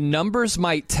the numbers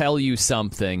might tell you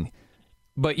something,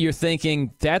 but you're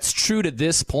thinking that's true to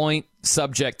this point,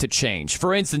 subject to change?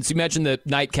 For instance, you mentioned the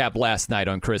nightcap last night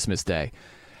on Christmas Day.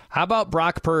 How about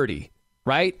Brock Purdy,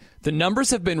 right? The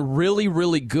numbers have been really,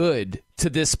 really good to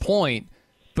this point,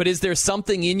 but is there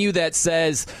something in you that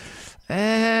says,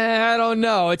 I don't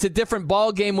know, it's a different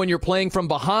ball game when you're playing from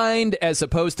behind as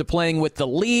opposed to playing with the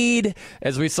lead,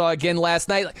 as we saw again last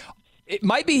night? It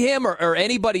might be him or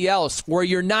anybody else where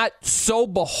you're not so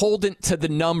beholden to the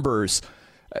numbers,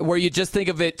 where you just think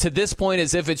of it to this point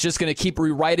as if it's just going to keep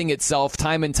rewriting itself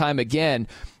time and time again,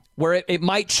 where it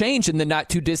might change in the not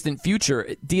too distant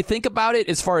future. Do you think about it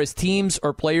as far as teams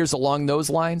or players along those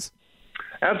lines?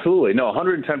 Absolutely. No,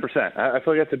 110%. I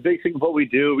feel like that's a big thing of what we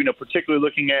do, particularly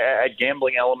looking at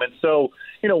gambling elements. So,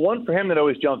 one for him that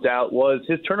always jumped out was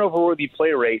his turnover-worthy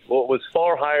play rate was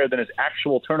far higher than his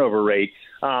actual turnover rate.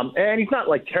 And he's not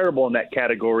terrible in that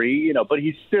category, but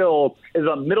he still is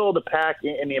a middle of the pack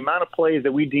in the amount of plays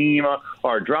that we deem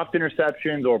are dropped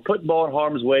interceptions or put ball in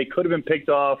harm's way, could have been picked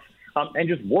off, and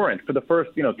just weren't for the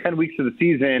first, 10 weeks of the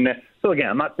season. So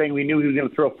again, I'm not saying we knew he was going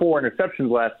to throw 4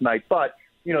 interceptions last night, but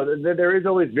there is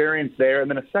always variance there. And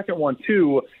then a second one,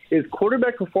 too, is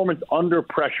quarterback performance under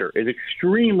pressure is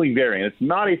extremely variant. It's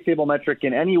not a stable metric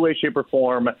in any way, shape, or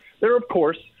form. There are, of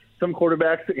course, some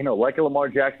quarterbacks, like a Lamar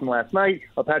Jackson last night,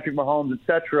 a Patrick Mahomes,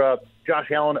 etc. Josh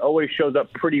Allen always shows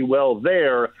up pretty well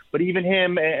there. But even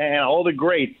him and all the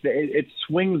greats, it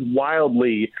swings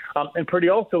wildly. And Purdy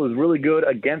also is really good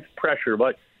against pressure.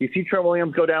 But you see Trent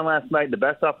Williams go down last night, the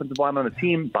best offensive line on the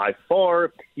team by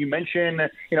far. You mentioned,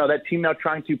 that team now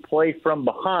trying to play from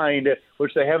behind,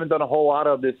 which they haven't done a whole lot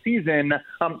of this season,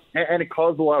 and it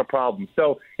caused a lot of problems.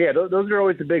 So, yeah, those are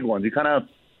always the big ones. You kind of,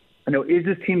 is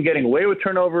this team getting away with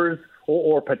turnovers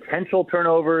or potential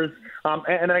turnovers? And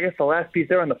then I guess the last piece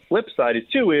there on the flip side is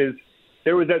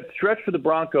there was that stretch for the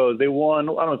Broncos. They won,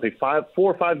 4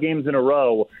 or 5 games in a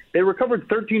row. They recovered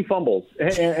 13 fumbles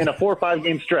in a 4 or 5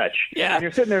 game stretch. Yeah. And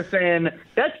you're sitting there saying,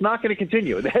 that's not going to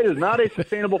continue. That is not a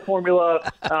sustainable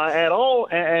formula at all.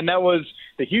 And that was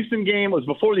the Houston game. It was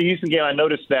before the Houston game. I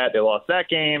noticed that they lost that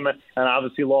game and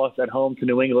obviously lost at home to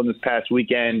New England this past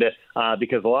weekend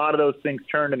because a lot of those things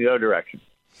turned in the other direction.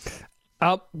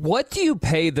 What do you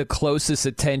pay the closest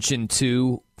attention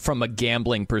to from a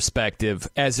gambling perspective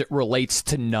as it relates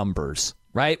to numbers,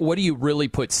 right? What do you really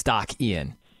put stock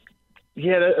in?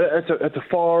 Yeah, that's a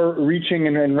far-reaching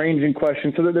and ranging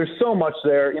question. So there's so much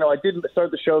there. I did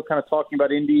start the show kind of talking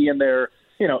about Indy and their,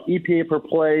 EPA per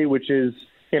play, which is,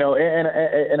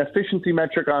 an efficiency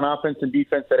metric on offense and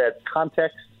defense that adds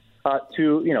context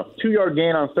to, 2-yard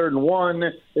gain on 3rd and 1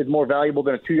 is more valuable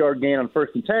than a 2-yard gain on 1st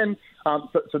and 10.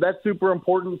 So that's super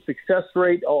important. Success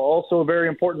rate, also a very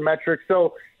important metric.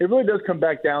 So it really does come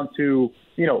back down to,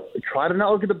 try to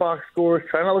not look at the box scores,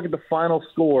 try not look at the final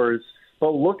scores,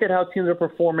 but look at how teams are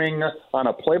performing on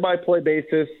a play-by-play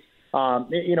basis.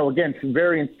 Again, some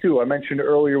variance too. I mentioned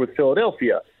earlier with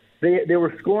Philadelphia. They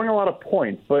were scoring a lot of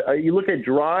points, but you look at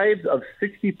drives of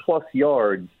 60-plus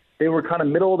yards, they were kind of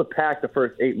middle of the pack the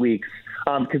first 8 weeks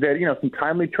because they had, some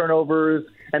timely turnovers,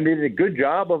 and they did a good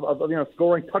job of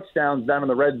scoring touchdowns down in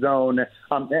the red zone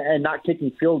and not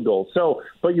kicking field goals. So,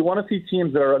 but you want to see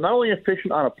teams that are not only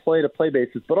efficient on a play-to-play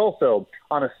basis, but also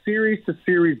on a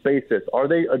series-to-series basis. Are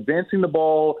they advancing the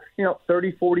ball,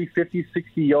 30, 40, 50,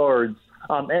 60 yards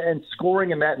and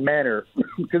scoring in that manner?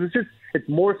 Because it's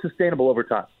more sustainable over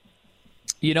time.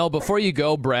 Before you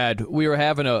go, Brad, we were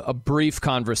having a brief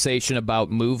conversation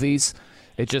about movies.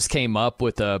 It just came up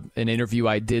with an interview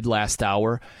I did last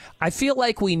hour. I feel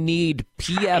like we need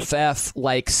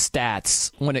PFF-like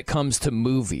stats when it comes to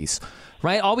movies,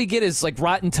 right? All we get is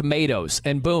Rotten Tomatoes,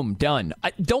 and boom, done.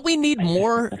 Don't we need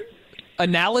more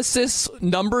analysis,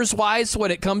 numbers-wise, when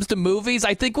it comes to movies?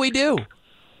 I think we do.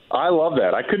 I love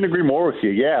that. I couldn't agree more with you.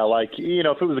 Yeah,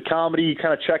 if it was a comedy, you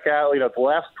kind of check out, the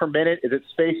laughs per minute. Is it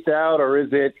spaced out, or is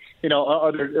it,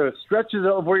 are there stretches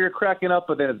of where you're cracking up,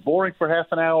 but then it's boring for half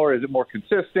an hour? Is it more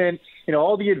consistent?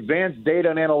 All the advanced data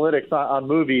and analytics on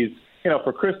movies,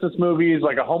 for Christmas movies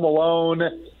like a Home Alone,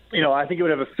 I think it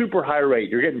would have a super high rate.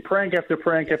 You're getting prank after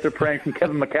prank after prank from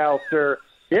Kevin McAllister.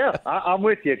 Yeah, I'm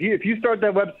with you. If you start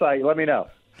that website, let me know.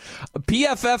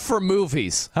 PFF for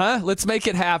movies, huh? Let's make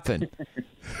it happen.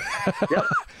 Yep.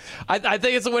 I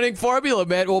think it's a winning formula,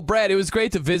 man. Well, Brad, it was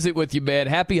great to visit with you, man.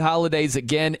 Happy holidays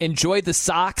again. Enjoy the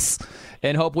socks,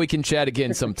 and hope we can chat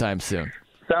again sometime soon.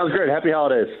 Sounds great. Happy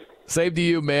holidays. Same to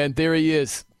you, man. There he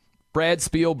is, Brad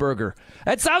Spielberger.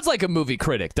 That sounds like a movie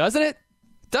critic, doesn't it?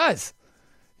 It does.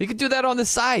 You could do that on the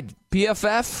side.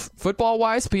 PFF,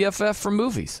 football-wise, PFF for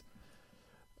movies.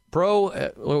 Pro,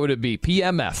 what would it be?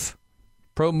 PMF,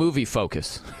 Pro Movie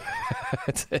Focus.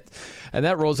 And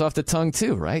that rolls off the tongue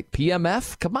too, right?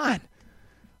 PMF? Come on.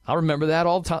 I'll remember that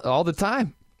all the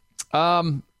time.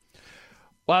 Well,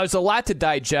 there's a lot to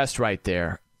digest right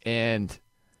there. And,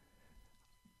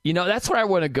 that's where I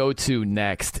want to go to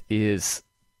next is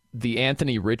the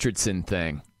Anthony Richardson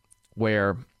thing,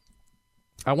 where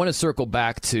I want to circle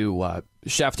back to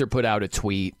Schefter put out a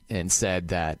tweet and said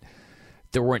that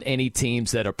there weren't any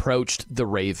teams that approached the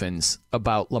Ravens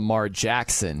about Lamar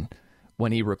Jackson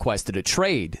when he requested a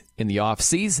trade in the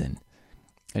offseason.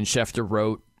 And Schefter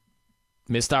wrote,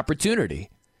 missed opportunity.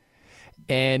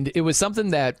 And it was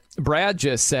something that Brad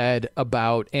just said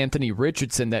about Anthony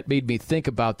Richardson that made me think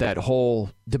about that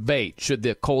whole debate. Should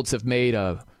the Colts have made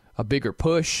a bigger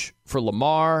push for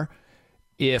Lamar?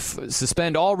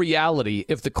 Suspend all reality,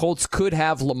 if the Colts could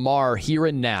have Lamar here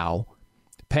and now,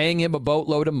 paying him a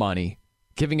boatload of money,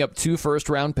 giving up 2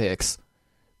 first-round picks,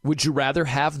 would you rather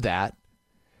have that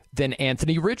than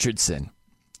Anthony Richardson?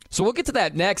 So we'll get to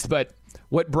that next, but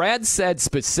what Brad said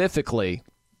specifically,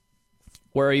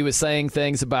 where he was saying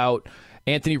things about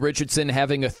Anthony Richardson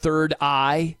having a third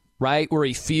eye, right, where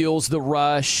he feels the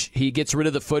rush, he gets rid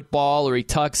of the football, or he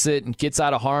tucks it and gets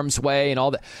out of harm's way and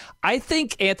all that. I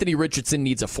think Anthony Richardson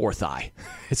needs a fourth eye.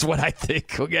 It's what I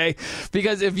think, okay?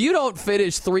 Because if you don't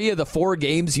finish 3 of the 4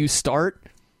 games you start,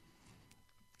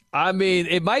 I mean,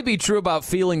 it might be true about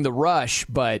feeling the rush,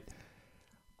 but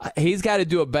he's got to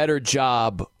do a better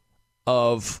job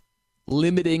of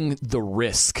limiting the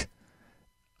risk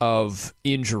of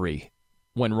injury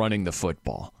when running the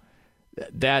football.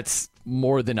 That's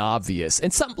more than obvious.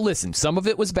 And some of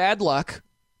it was bad luck,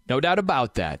 no doubt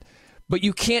about that. But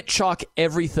you can't chalk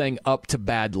everything up to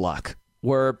bad luck,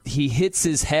 where he hits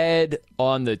his head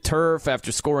on the turf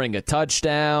after scoring a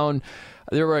touchdown.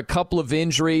 There were a couple of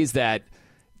injuries that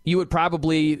you would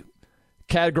probably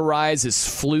categorize as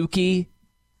fluky,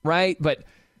 right? But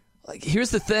here's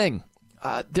the thing.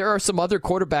 There are some other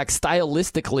quarterbacks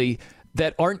stylistically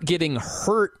that aren't getting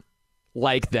hurt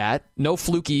like that. No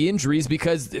fluky injuries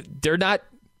because they're not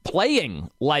playing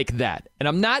like that. And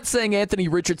I'm not saying Anthony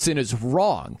Richardson is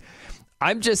wrong.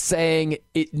 I'm just saying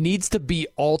it needs to be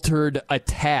altered a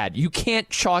tad. You can't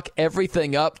chalk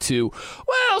everything up to,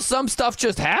 well, some stuff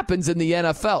just happens in the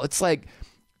NFL. It's like,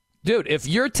 dude, if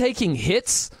you're taking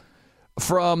hits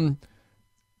from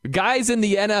guys in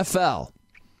the NFL,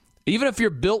 even if you're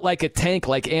built like a tank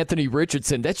like Anthony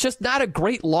Richardson, that's just not a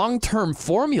great long-term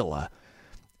formula.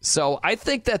 So I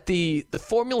think that the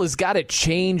formula's got to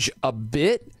change a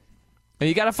bit, and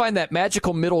you got to find that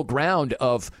magical middle ground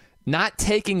of not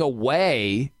taking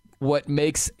away what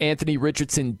makes Anthony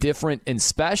Richardson different and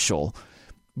special,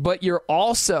 but you're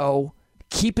also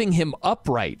keeping him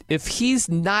upright. If he's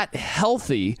not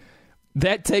healthy,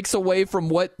 that takes away from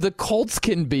what the Colts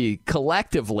can be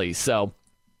collectively. So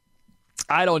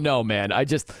I don't know, man. I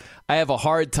have a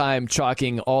hard time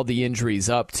chalking all the injuries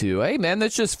up to, hey, man,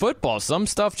 that's just football. Some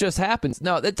stuff just happens.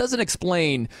 No, that doesn't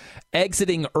explain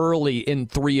exiting early in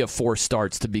 3 of 4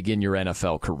 starts to begin your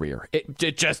NFL career. It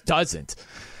just doesn't.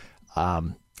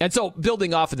 And so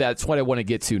building off of that, that's what I want to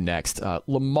get to next.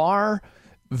 Lamar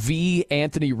v.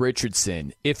 Anthony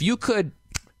Richardson. If you could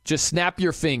just snap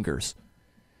your fingers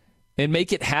and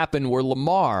make it happen where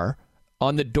Lamar,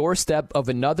 on the doorstep of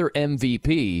another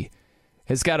MVP,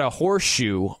 has got a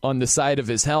horseshoe on the side of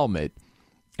his helmet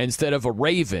instead of a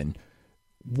raven,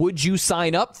 would you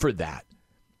sign up for that?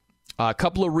 A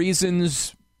couple of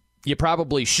reasons you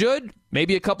probably should,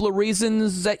 maybe a couple of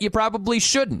reasons that you probably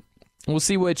shouldn't. We'll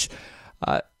see which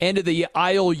end of the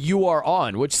aisle you are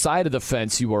on, which side of the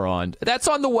fence you are on. That's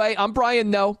on the way. I'm Brian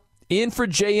Noe, in for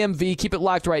JMV. Keep it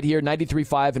locked right here,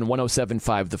 93.5 and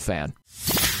 107.5 The Fan.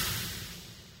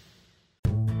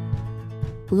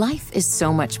 Life is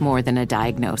so much more than a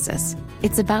diagnosis.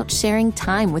 It's about sharing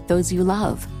time with those you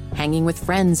love, hanging with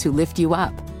friends who lift you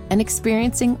up, and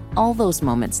experiencing all those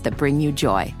moments that bring you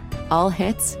joy. All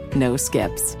hits, no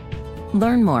skips.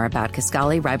 Learn more about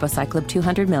Kisqali Ribociclib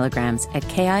 200 milligrams at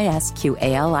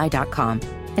KISQALI.com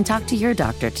and talk to your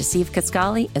doctor to see if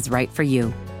Kisqali is right for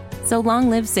you. So long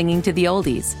live singing to the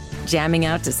oldies, jamming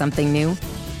out to something new,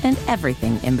 and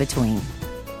everything in between.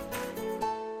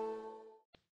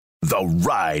 The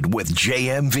Ride with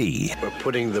JMV. We're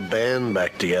putting the band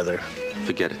back together.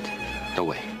 Forget it. No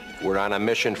way. We're on a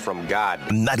mission from God.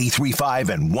 93.5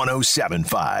 and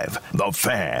 107.5. The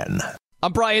Fan.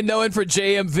 I'm Brian Noen for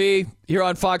JMV here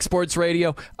on Fox Sports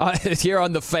Radio. Here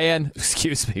on The Fan.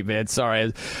 Excuse me, man.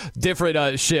 Sorry.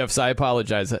 Different shifts. I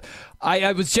apologize.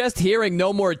 I was just hearing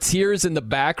No More Tears in the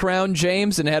background,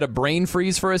 James, and had a brain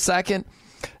freeze for a second.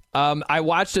 I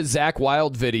watched a Zach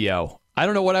Wilde video. I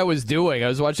don't know what I was doing. I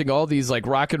was watching all these like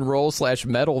rock and roll /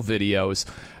 metal videos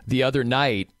the other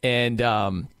night, and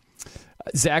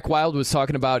Zach Wilde was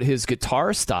talking about his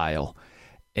guitar style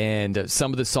and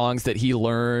some of the songs that he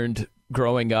learned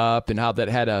growing up and how that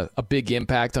had a big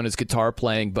impact on his guitar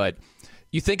playing. But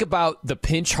you think about the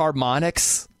pinch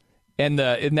harmonics and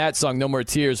in that song No More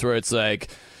Tears, where it's like,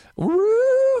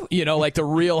 woo, like the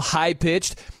real high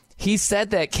pitched. He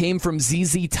said that came from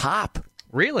ZZ Top.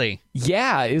 Really?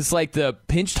 Yeah, it's like the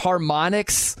pinched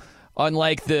harmonics on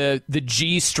like the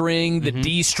G string, the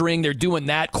D string. They're doing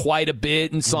that quite a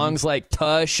bit in songs like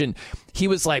Tush. And he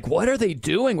was like, what are they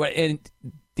doing? And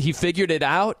he figured it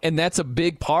out, and that's a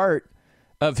big part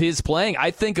of his playing.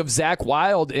 I think of Zach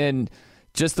Wilde and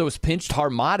just those pinched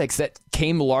harmonics that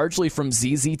came largely from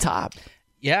ZZ Top.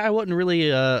 Yeah, I wouldn't really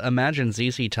imagine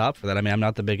ZZ Top for that. I mean, I'm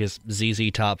not the biggest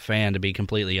ZZ Top fan, to be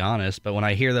completely honest, but when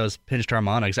I hear those pinched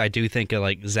harmonics, I do think of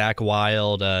like Zach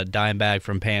Wilde, Dimebag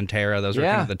from Pantera. Those are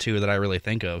kind of the two that I really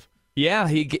think of. Yeah,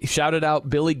 he shouted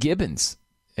out Billy Gibbons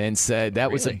and said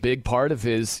that was a big part of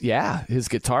his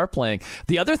guitar playing.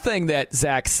 The other thing that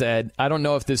Zach said, I don't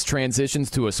know if this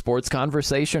transitions to a sports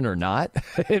conversation or not.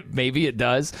 Maybe it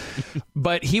does.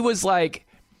 But he was like,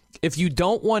 if you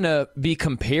don't want to be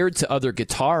compared to other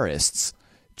guitarists,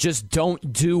 just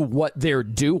don't do what they're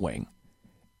doing.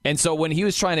 And so when he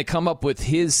was trying to come up with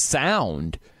his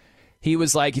sound, he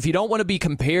was like, if you don't want to be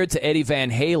compared to Eddie Van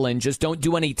Halen, just don't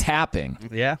do any tapping.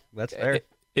 Yeah, that's fair.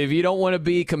 If you don't want to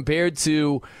be compared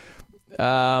to,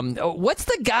 what's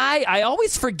the guy? I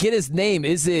always forget his name.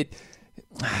 Is it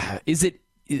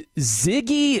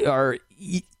Ziggy or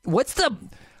what's the?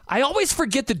 I always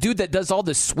forget the dude that does all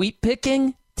the sweep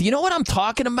picking. Do you know what I'm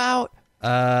talking about?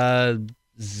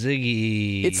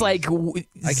 Ziggy. It's like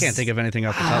I can't think of anything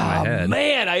off the top of my head.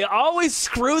 Man, I always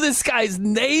screw this guy's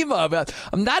name up.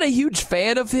 I'm not a huge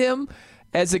fan of him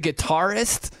as a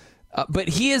guitarist, but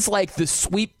he is like the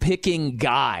sweep picking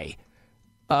guy.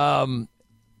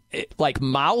 Like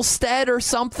Malstead or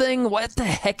something. What the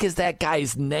heck is that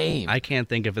guy's name? I can't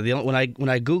think of it. When I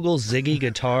Google Ziggy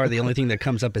guitar, the only thing that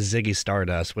comes up is Ziggy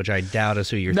Stardust, which I doubt is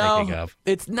who you're thinking of.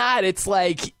 It's not. It's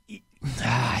like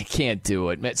I can't do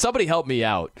it, man. Somebody help me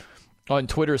out on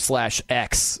Twitter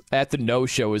 /X at the No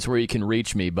Show is where you can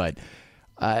reach me. But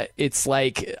it's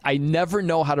like I never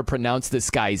know how to pronounce this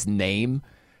guy's name,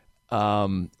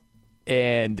 and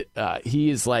he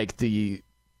is like the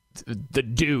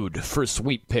dude for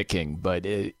sweep picking, but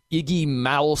Iggy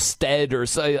Malstead or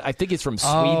so, I think it's from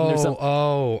Sweden or something.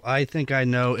 Oh, I think I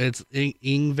know. It's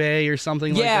Ingve or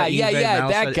something like that. Yeah, Malstead.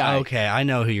 That guy. Okay, I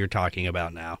know who you're talking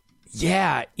about now.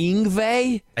 Yeah,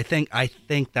 Ingve? I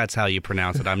think that's how you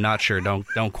pronounce it. I'm not sure.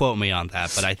 Don't quote me on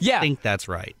that, but I think that's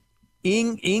right.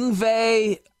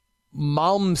 Ingve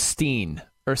Malmsteen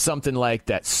or something like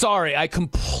that. Sorry, I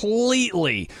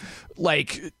completely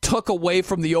took away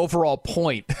from the overall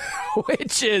point,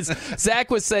 which is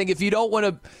Zach was saying if you don't want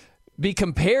to be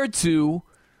compared to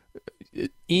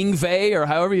Ingve or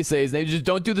however you say his name, just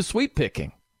don't do the sweep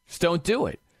picking. Just don't do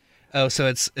it. Oh, so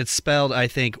it's spelled, I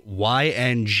think,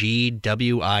 Yngwie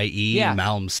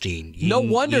Malmsteen. No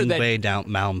wonder that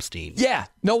Malmsteen. Yeah,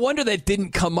 no wonder that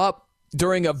didn't come up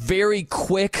during a very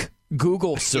quick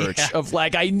Google search of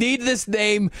I need this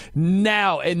name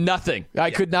now, and nothing.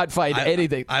 I could not find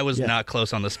anything. I was not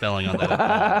close on the spelling on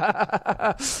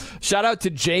that. Shout out to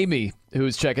Jamie,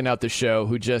 who's checking out the show,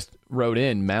 who just wrote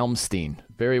in Malmsteen.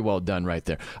 Very well done right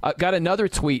there. Got another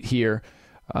tweet here.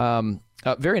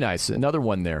 Very nice. Another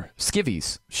one there.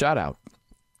 Skivvies, shout out.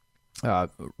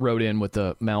 Wrote in with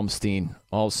the Malmsteen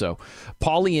also.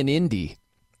 Paulie in Indy.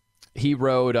 He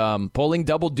wrote, polling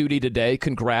double duty today.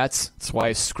 Congrats. That's why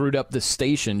I screwed up the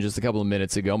station just a couple of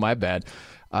minutes ago. My bad.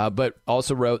 But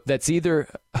also wrote, that's either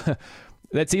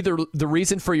the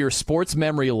reason for your sports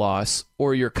memory loss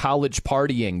or your college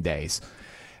partying days.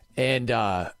 And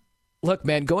look,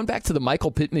 man, going back to the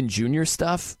Michael Pittman Jr.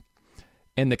 stuff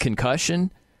and the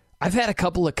concussion, I've had a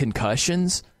couple of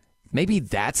concussions. Maybe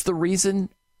that's the reason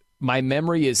my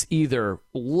memory is either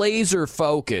laser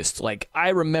focused, like I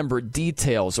remember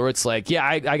details, or it's like, yeah,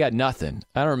 I got nothing.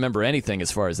 I don't remember anything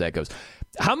as far as that goes.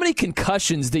 How many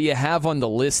concussions do you have on the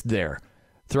list there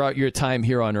throughout your time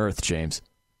here on Earth, James?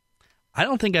 I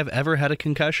don't think I've ever had a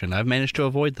concussion. I've managed to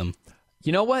avoid them.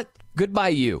 You know what? Goodbye,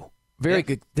 you. Very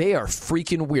good. They are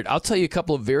freaking weird. I'll tell you a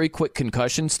couple of very quick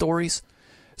concussion stories.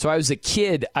 So I was a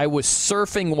kid. I was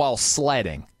surfing while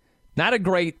sledding. Not a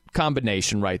great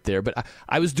combination right there, but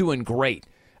I was doing great.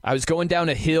 I was going down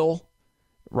a hill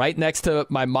right next to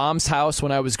my mom's house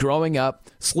when I was growing up,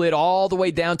 slid all the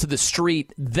way down to the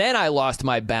street. Then I lost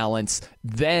my balance.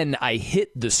 Then I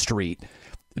hit the street.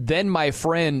 Then my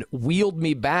friend wheeled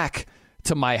me back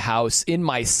to my house in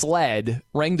my sled,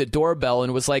 rang the doorbell,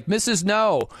 and was like, Mrs.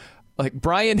 No, like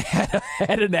Brian had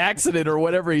an accident or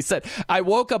whatever he said. I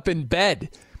woke up in bed.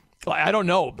 I don't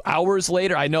know, hours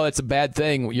later. I know it's a bad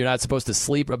thing. You're not supposed to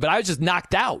sleep, but I was just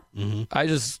knocked out. Mm-hmm. I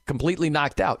just completely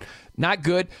knocked out. Not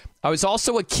good. I was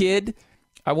also a kid.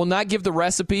 I will not give the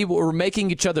recipe, but we're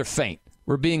making each other faint.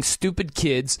 We're being stupid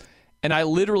kids. And I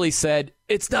literally said,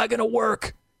 it's not going to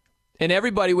work. And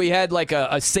everybody, we had like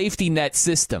a safety net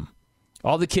system.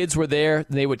 All the kids were there.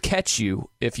 They would catch you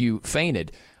if you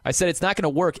fainted. I said, it's not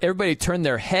going to work. Everybody turned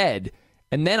their head.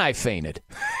 And then I fainted.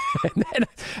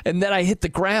 and then I hit the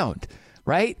ground,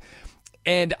 right?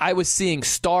 And I was seeing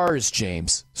stars,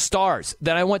 James. Stars.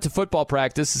 Then I went to football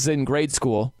practice. This is in grade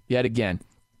school, yet again.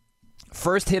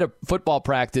 First hit of football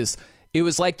practice, it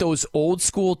was like those old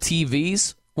school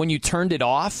TVs. When you turned it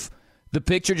off, the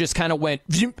picture just kind of went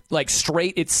like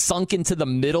straight. It sunk into the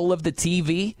middle of the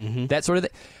TV. Mm-hmm. That sort of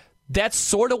thing. That's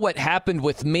sort of what happened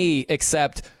with me,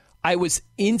 except I was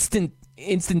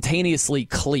instantaneously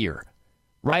clear.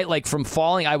 Right? Like from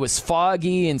falling, I was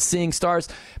foggy and seeing stars.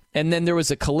 And then there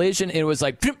was a collision. And it was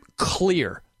like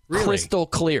clear, really? Crystal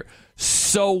clear.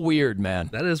 So weird, man.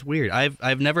 That is weird.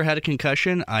 I've never had a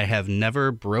concussion. I have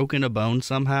never broken a bone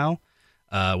somehow,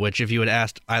 which if you had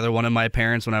asked either one of my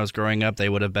parents when I was growing up, they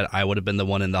would have bet I would have been the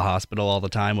one in the hospital all the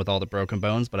time with all the broken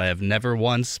bones. But I have never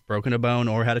once broken a bone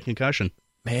or had a concussion.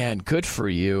 Man, good for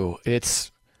you.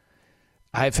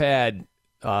 I've had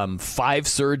 5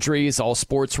 surgeries, all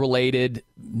sports related,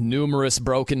 numerous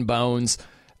broken bones.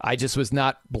 I just was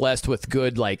not blessed with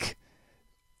good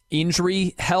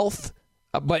injury health,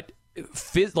 but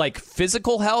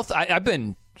physical health. I've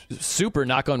been super,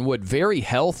 knock on wood, very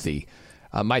healthy.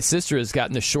 My sister has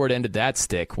gotten the short end of that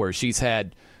stick, where she's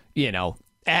had,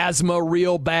 asthma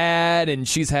real bad, and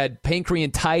she's had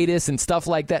pancreatitis and stuff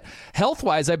like that. Health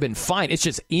wise, I've been fine. It's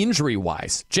just injury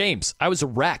wise. James, I was a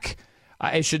wreck.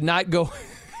 I should not go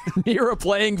near a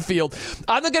playing field.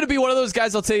 I'm not going to be one of those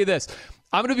guys. I'll tell you this.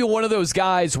 I'm going to be one of those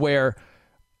guys where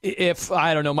if,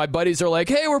 I don't know, my buddies are like,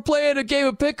 hey, we're playing a game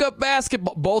of pickup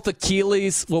basketball, both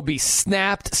Achilles will be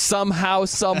snapped somehow,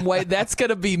 some way. That's going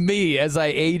to be me as I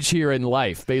age here in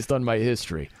life based on my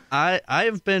history.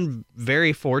 I've been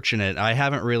very fortunate. I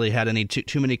haven't really had any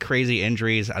too many crazy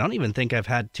injuries. I don't even think I've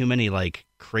had too many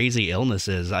crazy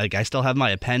illnesses. I still have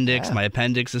my appendix. Yeah. My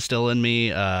appendix is still in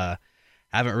me.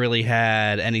 Haven't really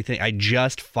had anything. I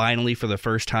just finally, for the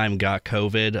first time, got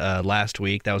COVID last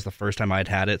week. That was the first time I'd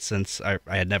had it since I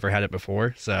had never had it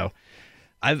before. So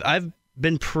I've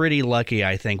been pretty lucky,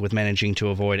 I think, with managing to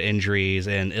avoid injuries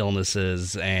and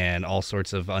illnesses and all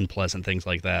sorts of unpleasant things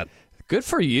like that. Good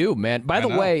for you, man. By the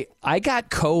way, I got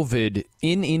COVID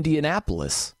in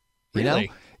Indianapolis.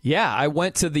 Really? Yeah, I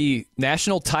went to the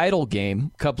national title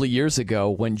game a couple of years ago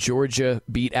when Georgia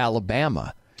beat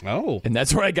Alabama. Oh. And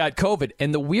that's where I got COVID.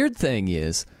 And the weird thing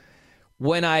is,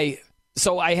 I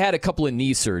had a couple of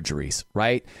knee surgeries,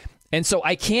 right? And so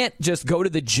I can't just go to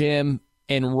the gym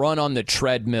and run on the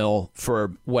treadmill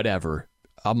for whatever,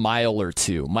 a mile or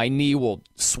two. My knee will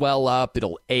swell up,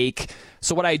 it'll ache.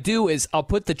 So what I do is I'll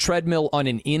put the treadmill on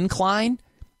an incline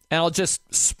and I'll just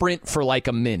sprint for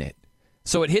a minute.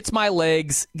 So it hits my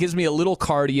legs, gives me a little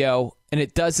cardio, and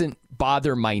it doesn't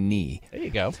bother my knee. There you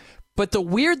go. But the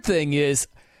weird thing is,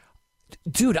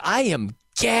 dude, I am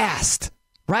gassed,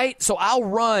 right? So I'll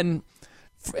run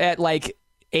at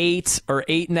 8 or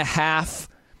 8.5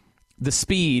 the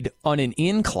speed on an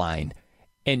incline.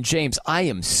 And James, I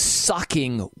am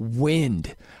sucking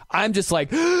wind. I'm just I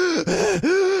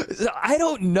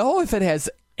don't know if it has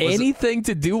anything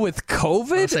to do with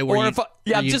COVID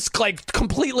I'm just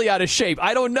completely out of shape.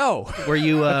 I don't know. Were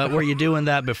you doing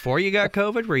that before you got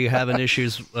COVID? Were you having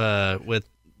issues with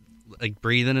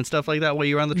breathing and stuff like that while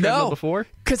you were on the treadmill before?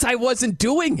 Because I wasn't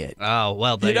doing it. Oh,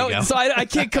 well, there you go. So I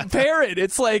can't compare it.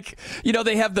 It's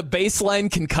they have the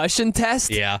baseline concussion test.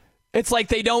 Yeah. It's like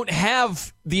they don't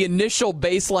have the initial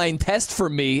baseline test for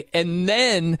me, and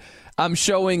then I'm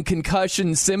showing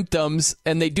concussion symptoms,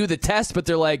 and they do the test, but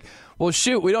they're like, well,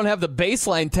 shoot, we don't have the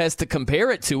baseline test to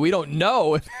compare it to. We don't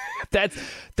know.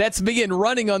 That's me in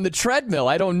running on the treadmill.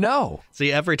 I don't know.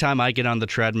 See, every time I get on the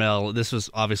treadmill, this was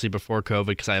obviously before COVID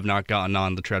because I have not gotten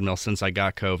on the treadmill since I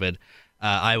got COVID.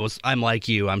 I'm like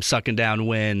you. I'm sucking down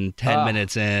wind 10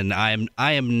 minutes in. I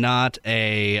am not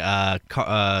a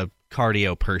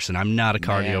cardio person. I'm not a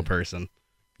cardio person.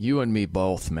 You and me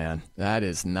both, man. That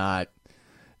is not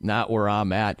where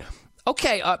I'm at.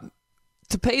 Okay,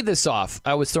 to pay this off,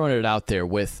 I was throwing it out there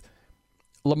with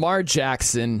Lamar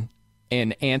Jackson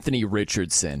and Anthony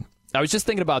Richardson. I was just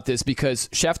thinking about this because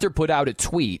Schefter put out a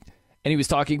tweet, and he was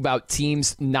talking about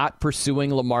teams not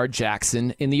pursuing Lamar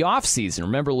Jackson in the offseason.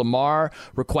 Remember, Lamar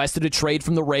requested a trade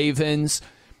from the Ravens,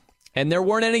 and there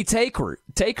weren't any takers.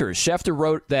 Schefter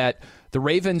wrote that the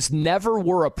Ravens never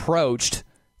were approached.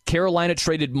 Carolina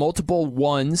traded multiple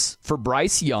ones for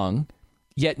Bryce Young,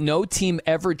 yet no team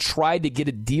ever tried to get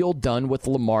a deal done with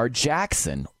Lamar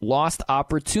Jackson. Lost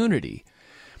opportunity.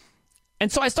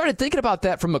 And so I started thinking about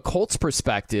that from a Colts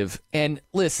perspective. And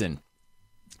listen,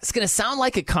 it's going to sound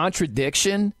like a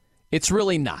contradiction. It's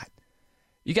really not.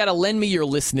 You got to lend me your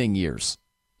listening ears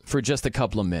for just a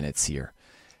couple of minutes here.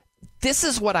 This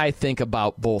is what I think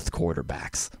about both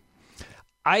quarterbacks.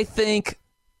 I think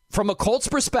from a Colts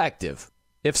perspective,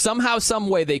 if somehow, some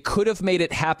way they could have made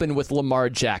it happen with Lamar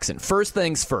Jackson, first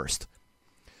things first,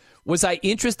 was I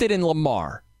interested in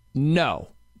Lamar? No,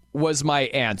 was my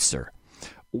answer.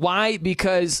 Why?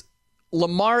 Because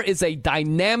Lamar is a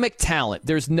dynamic talent.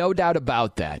 There's no doubt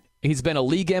about that. He's been a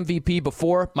league MVP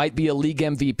before, might be a league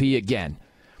MVP again.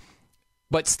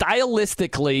 But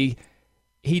stylistically,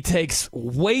 he takes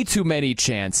way too many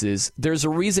chances. There's a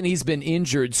reason he's been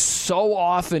injured so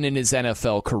often in his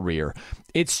NFL career.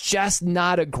 It's just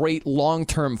not a great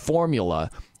long-term formula,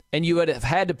 and you would have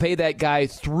had to pay that guy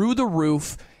through the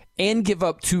roof and give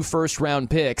up 2 first-round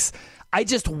picks. I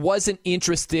just wasn't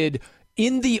interested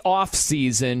in the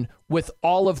offseason with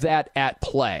all of that at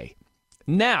play.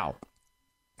 Now,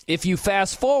 if you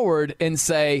fast forward and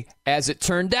say, as it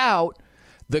turned out,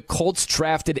 the Colts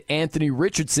drafted Anthony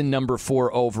Richardson number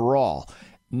 4 overall.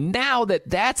 Now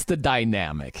that's the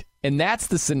dynamic, and that's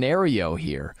the scenario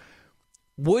here.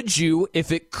 Would you,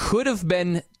 if it could have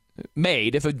been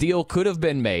made, if a deal could have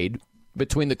been made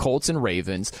between the Colts and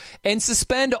Ravens, and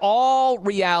suspend all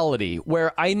reality,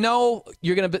 where I know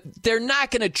they're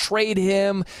not going to trade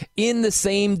him in the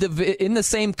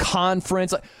same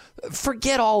conference.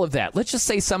 Forget all of that. Let's just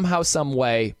say somehow, some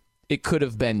way, it could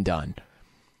have been done.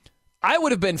 I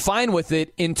would have been fine with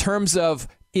it in terms of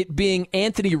it being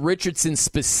Anthony Richardson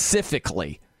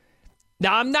specifically.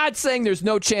 Now, I'm not saying there's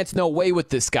no chance, no way with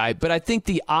this guy, but I think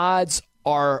the odds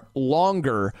are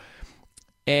longer,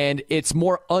 and it's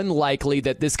more unlikely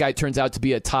that this guy turns out to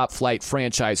be a top-flight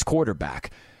franchise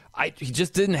quarterback. He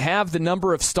just didn't have the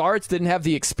number of starts, didn't have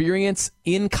the experience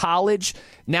in college.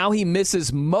 Now he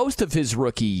misses most of his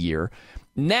rookie year.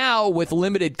 Now, with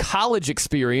limited college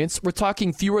experience, we're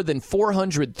talking fewer than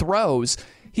 400 throws.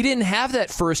 He didn't have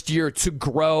that first year to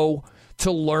grow,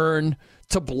 to learn,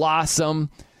 to blossom.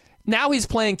 Now he's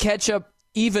playing catch-up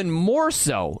even more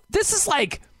so. This is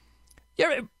like,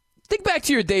 think back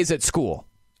to your days at school.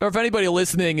 Or if anybody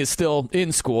listening is still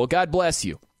in school, God bless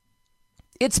you.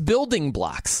 It's building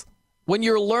blocks. When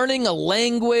you're learning a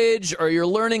language or you're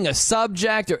learning a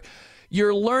subject, or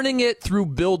you're learning it through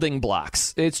building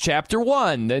blocks. It's chapter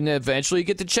 1, then eventually you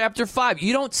get to chapter 5.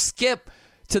 You don't skip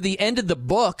to the end of the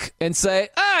book and say,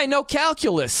 I know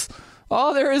calculus.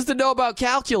 All there is to know about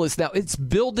calculus now. It's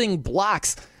building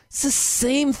blocks. It's the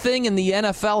same thing in the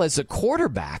NFL as a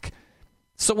quarterback.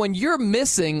 So when you're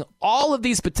missing all of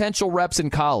these potential reps in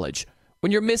college,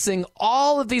 when you're missing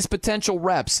all of these potential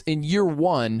reps in year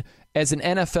 1 as an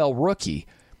NFL rookie,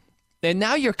 and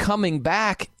now you're coming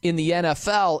back in the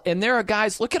NFL, and there are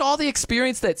guys, look at all the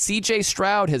experience that C.J.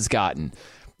 Stroud has gotten,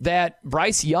 that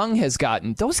Bryce Young has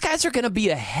gotten. Those guys are going to be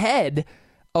ahead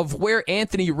of where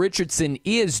Anthony Richardson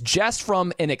is just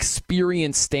from an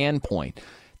experience standpoint.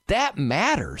 That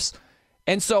matters.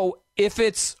 And so if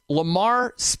it's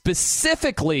Lamar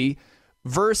specifically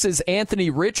versus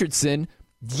Anthony Richardson,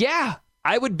 yeah,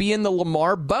 I would be in the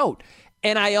Lamar boat.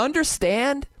 And I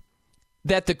understand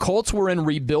that the Colts were in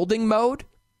rebuilding mode.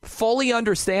 Fully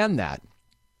understand that.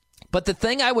 But the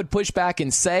thing I would push back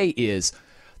and say is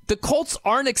the Colts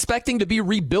aren't expecting to be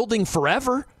rebuilding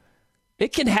forever.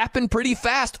 It can happen pretty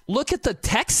fast. Look at the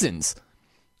Texans.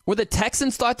 Were the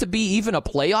Texans thought to be even a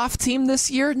playoff team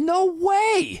this year? No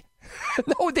way.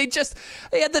 No, they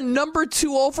had the number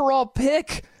 2 overall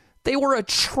pick. They were a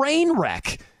train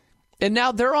wreck. And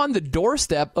now they're on the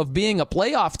doorstep of being a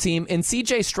playoff team, and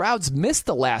C.J. Stroud's missed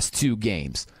the last 2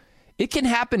 games. It can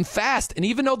happen fast, and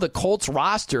even though the Colts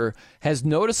roster has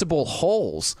noticeable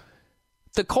holes,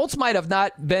 the Colts might have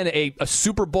not been a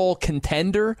Super Bowl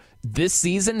contender this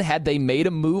season had they made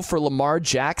a move for Lamar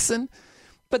Jackson,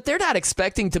 but they're not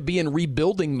expecting to be in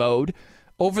rebuilding mode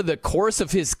over the course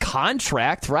of his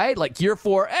contract, right? Like year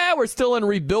 4, we're still in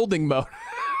rebuilding mode.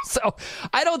 So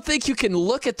I don't think you can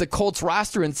look at the Colts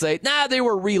roster and say, they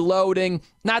were reloading,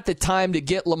 not the time to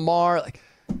get Lamar.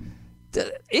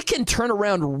 It can turn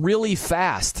around really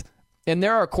fast. And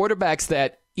there are quarterbacks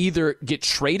that either get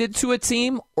traded to a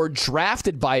team or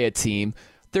drafted by a team.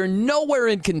 They're nowhere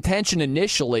in contention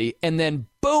initially, and then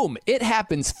boom, it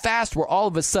happens fast where all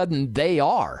of a sudden they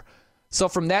are. So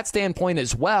from that standpoint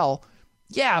as well,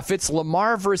 if it's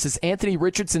Lamar versus Anthony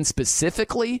Richardson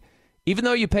specifically, even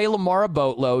though you pay Lamar a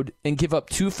boatload and give up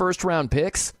 2 first-round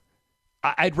picks,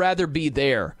 I'd rather be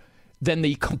there than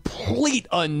the complete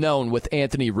unknown with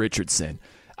Anthony Richardson.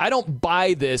 I don't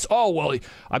buy this.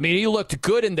 He looked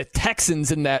good in the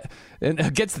Texans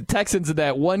against the Texans in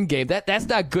that one game. That's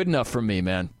not good enough for me,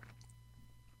 man.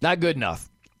 Not good enough.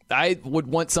 I would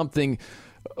want something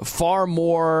far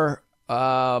more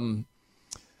like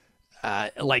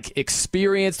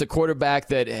experienced, a quarterback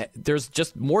that there's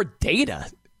just more data.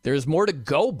 There's more to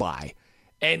go by.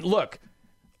 And look,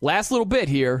 last little bit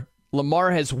here,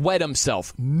 Lamar has wet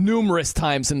himself numerous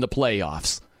times in the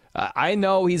playoffs. I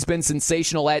know he's been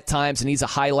sensational at times, and he's a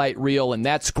highlight reel, and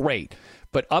that's great.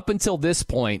 But up until this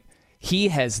point, he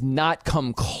has not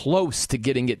come close to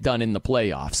getting it done in the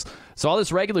playoffs. So all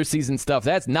this regular season stuff,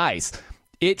 that's nice.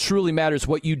 It truly matters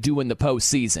what you do in the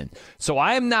postseason. So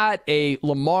I am not a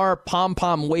Lamar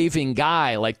pom-pom waving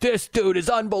guy like, this dude is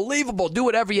unbelievable, do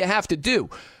whatever you have to do.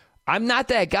 I'm not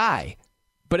that guy.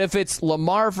 But if it's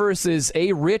Lamar versus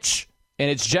A. Rich and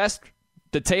it's just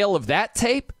the tale of that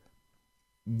tape,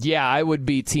 I would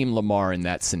be Team Lamar in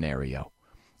that scenario.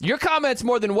 Your comments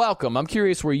more than welcome. I'm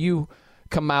curious where you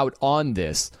come out on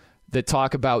this, that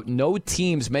talk about no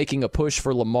teams making a push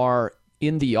for Lamar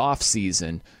in the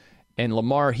offseason, and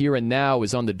Lamar here and now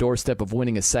is on the doorstep of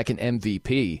winning a second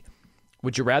MVP.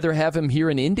 Would you rather have him here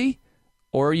in Indy,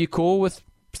 or are you cool with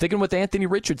sticking with Anthony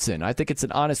Richardson? I think it's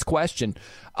an honest question.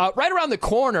 Right around the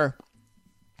corner,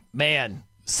 man,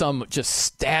 some just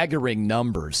staggering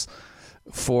numbers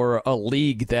for a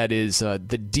league that is the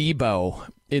Debo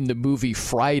in the movie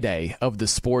Friday of the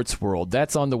sports world.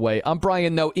 That's on the way. I'm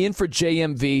Brian Noe, in for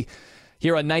JMV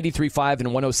here on 93.5 and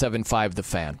 107.5 The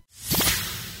Fan.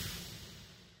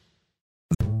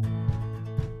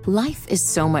 Life is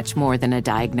so much more than a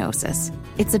diagnosis.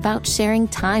 It's about sharing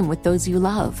time with those you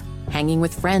love, hanging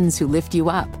with friends who lift you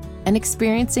up, and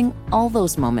experiencing all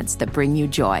those moments that bring you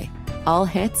joy. All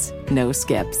hits, no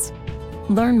skips.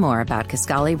 Learn more about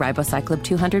Kisqali Ribociclib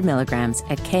 200 milligrams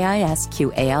at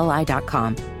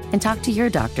KISQALI.com and talk to your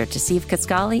doctor to see if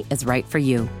Kisqali is right for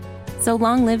you. So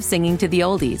long live singing to the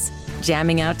oldies,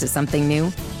 jamming out to something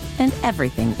new, and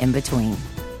everything in between.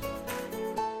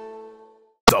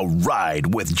 The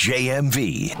Ride with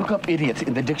JMV. Look up idiot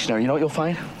in the dictionary. You know what you'll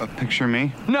find? A picture of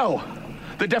me? No!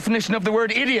 The definition of the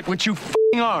word idiot, which you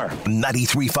f***ing are.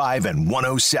 93.5 and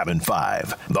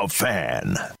 107.5. The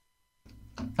Fan.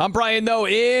 I'm Brian Noe,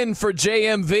 in for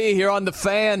JMV here on The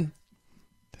Fan.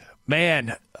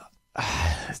 Man,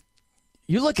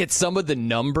 you look at some of the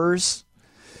numbers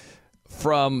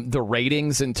from the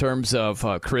ratings in terms of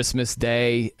Christmas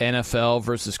Day, NFL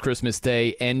versus Christmas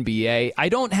Day, NBA. I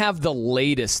don't have the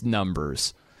latest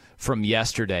numbers from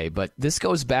yesterday, but this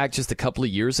goes back just a couple of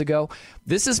years ago.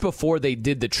 This is before they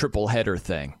did the triple header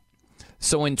thing.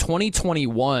 So in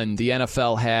 2021, the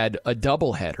NFL had a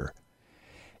doubleheader,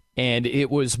 and it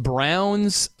was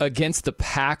Browns against the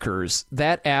Packers.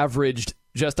 That averaged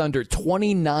just under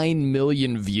 29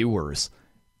 million viewers.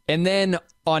 And then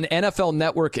on NFL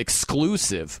Network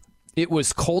exclusive, it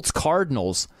was Colts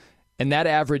Cardinals, and that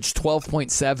averaged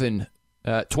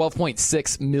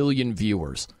 12.6 million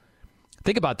viewers.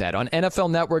 Think about that. On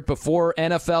NFL Network before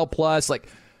NFL Plus, like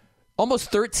almost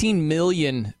 13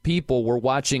 million people were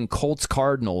watching Colts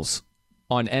Cardinals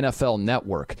on NFL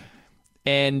Network.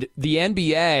 And the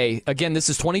NBA, again, this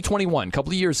is 2021, a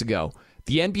couple of years ago,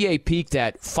 the NBA peaked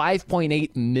at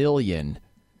 5.8 million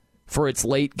for its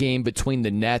late game between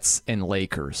the Nets and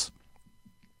Lakers.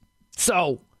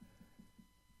 So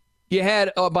you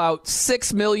had about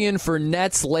 6 million for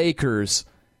Nets Lakers,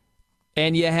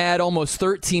 and you had almost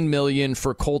 13 million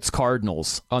for Colts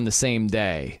Cardinals on the same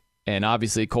day. And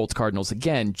obviously Colts Cardinals,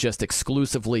 again, just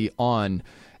exclusively on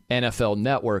NFL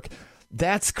Network.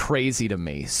 That's crazy to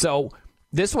me. So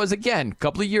this was, again, a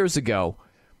couple of years ago.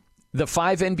 the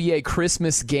 5 NBA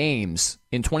Christmas games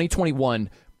in 2021,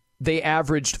 they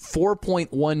averaged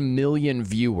 4.1 million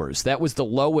viewers. That was the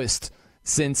lowest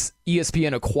since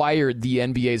ESPN acquired the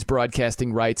NBA's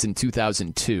broadcasting rights in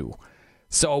 2002.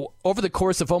 So over the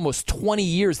course of almost 20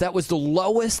 years, that was the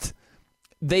lowest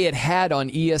they had on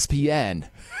ESPN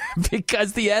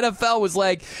because the NFL was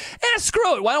like,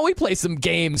 screw it. Why don't we play some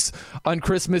games on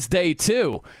Christmas Day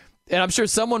too? And I'm sure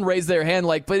someone raised their hand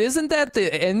like, but isn't that the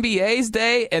NBA's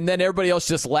day? And then everybody else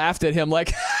just laughed at him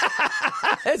like,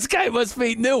 this guy must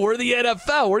be new. We're the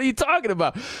NFL. What are you talking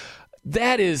about?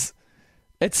 It's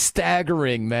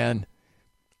staggering, man.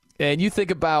 And you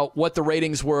think about what the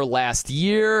ratings were last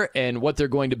year and what they're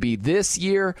going to be this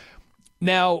year.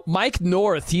 Now, Mike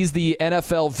North, he's the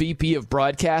NFL VP of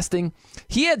broadcasting.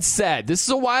 He had said, this is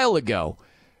a while ago,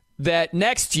 that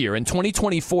next year in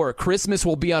 2024, Christmas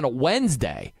will be on a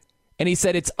Wednesday. And he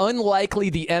said it's unlikely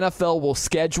the NFL will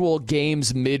schedule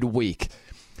games midweek.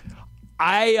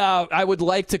 I would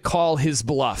like to call his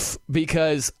bluff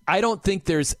because I don't think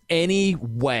there's any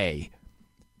way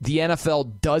the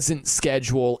NFL doesn't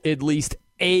schedule at least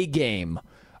a game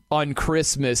on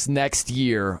Christmas next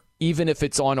year, even if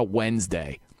it's on a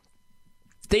Wednesday.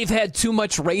 They've had too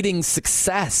much ratings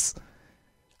success.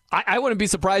 I wouldn't be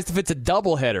surprised if it's a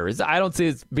doubleheader. I don't see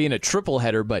it being a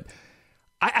tripleheader, but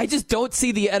I just don't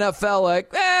see the NFL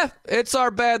like, it's our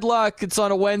bad luck. It's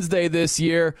on a Wednesday this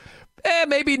year.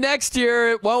 Maybe next year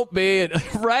it won't be,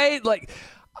 right? Like,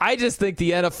 I just think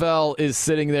the NFL is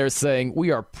sitting there saying,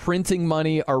 we are printing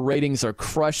money. Our ratings are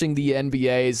crushing the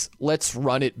NBA's. Let's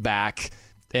run it back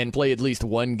and play at least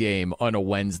one game on a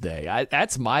Wednesday.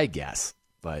 That's my guess.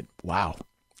 But, wow,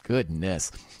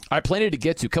 goodness. All right, plenty to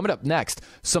get to. Coming up next,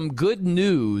 some good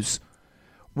news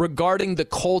regarding the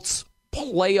Colts'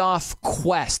 playoff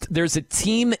quest. There's a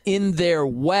team in their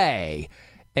way,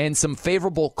 and some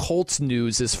favorable Colts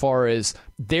news as far as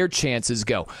their chances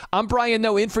go. I'm Brian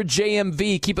Noe in for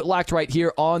JMV. Keep it locked right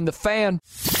here on The Fan.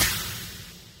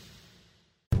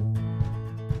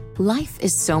 Life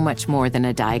is so much more than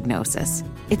a diagnosis.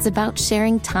 It's about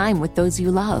sharing time with those you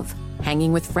love,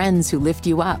 hanging with friends who lift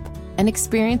you up, and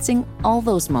experiencing all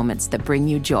those moments that bring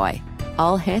you joy.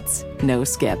 All hits, no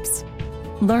skips.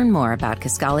 Learn more about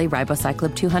Kisqali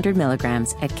Ribociclib 200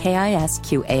 milligrams at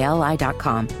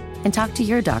KISQALI.com and talk to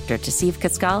your doctor to see if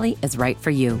Kisqali is right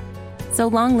for you. So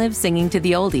long live singing to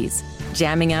the oldies,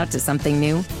 jamming out to something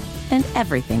new, and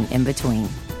everything in between.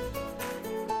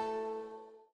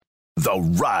 The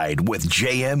Ride with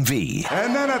JMV.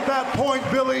 And then at that point,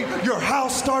 Billy, your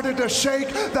house started to shake,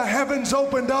 the heavens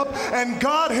opened up, and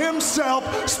God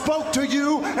himself spoke to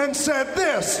you and said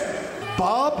this,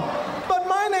 Bob, but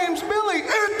my name's Billy.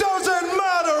 It doesn't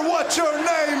matter what your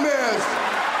name is.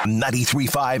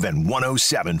 93.5 and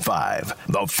 107.5.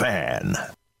 The Fan.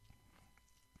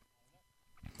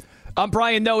 I'm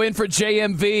Brian Noe in for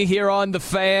JMV here on The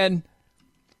Fan.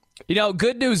 You know,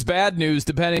 good news, bad news,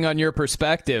 depending on your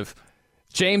perspective.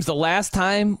 James, the last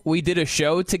time we did a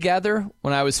show together,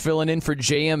 when I was filling in for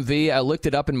JMV, I looked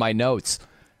it up in my notes.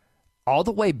 All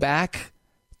the way back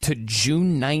to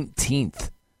June 19th.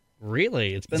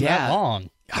 Really? It's been that long.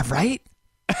 Right?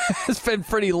 It's been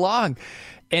pretty long.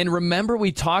 And remember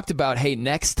we talked about, hey,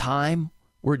 next time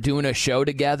we're doing a show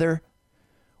together,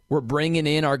 we're bringing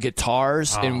in our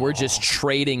guitars and we're just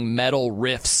trading metal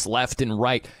riffs left and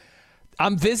right.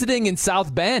 I'm visiting in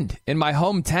South Bend, in my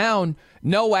hometown.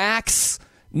 No axe,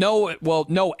 no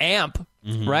amp,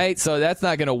 right? So that's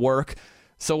not going to work.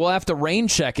 So we'll have to rain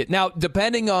check it. Now,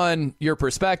 depending on your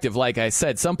perspective, like I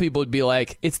said, some people would be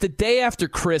like, it's the day after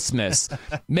Christmas.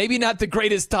 Maybe not the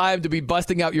greatest time to be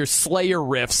busting out your Slayer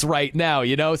riffs right now,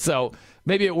 you know? So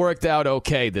maybe it worked out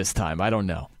okay this time. I don't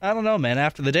know. I don't know, man.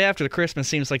 The day after the Christmas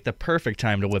seems like the perfect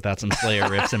time to whip out some Slayer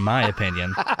riffs, in my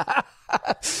opinion.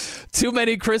 Too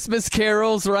many Christmas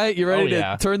carols, right? You ready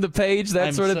to turn the page,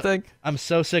 that sort of thing? I'm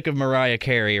so sick of Mariah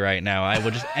Carey right now. I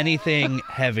would just anything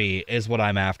heavy is what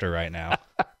I'm after right now.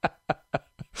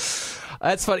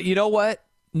 That's funny. You know what?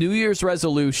 New Year's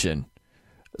resolution.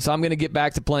 So I'm going to get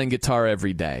back to playing guitar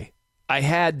every day. I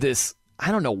had this,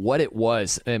 I don't know what it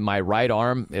was in my right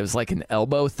arm. It was like an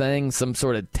elbow thing, some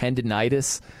sort of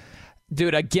tendinitis.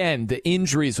 Dude, again, the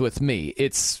injuries with me,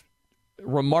 it's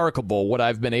remarkable what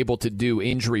I've been able to do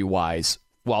injury-wise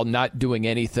while not doing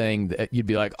anything that you'd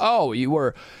be like, oh, you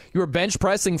were bench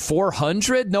pressing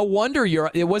 400? No wonder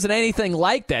it wasn't anything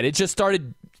like that. It just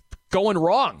started going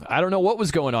wrong. I don't know what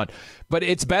was going on. But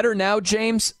it's better now,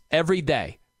 James, every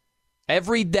day.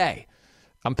 Every day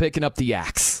I'm picking up the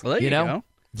axe. Well, there you go.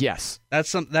 Yes. That's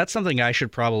something I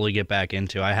should probably get back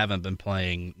into. I haven't been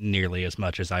playing nearly as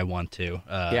much as I want to.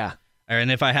 Yeah. And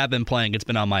if I have been playing, it's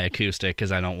been on my acoustic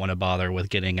because I don't want to bother with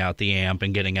getting out the amp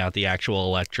and getting out the actual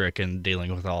electric and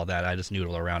dealing with all that. I just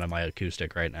noodle around on my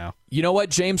acoustic right now. You know what,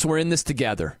 James? We're in this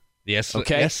together. Yes,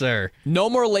 okay? Yes, sir. No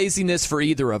more laziness for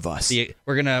either of us.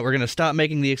 We're gonna stop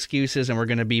making the excuses, and we're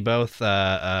gonna be both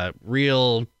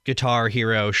real Guitar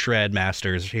Hero shred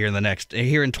masters here in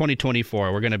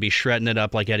 2024. We're gonna be shredding it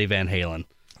up like Eddie Van Halen.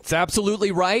 It's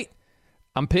absolutely right.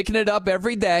 I'm picking it up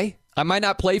every day. I might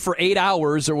not play for 8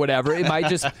 hours or whatever. It might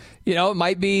just, it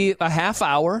might be a half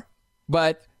hour,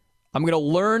 but I'm going to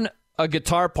learn a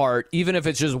guitar part, even if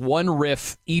it's just one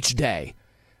riff each day.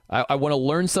 I want to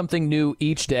learn something new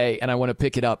each day, and I want to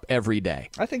pick it up every day.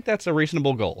 I think that's a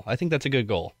reasonable goal. I think that's a good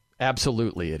goal.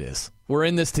 Absolutely it is. We're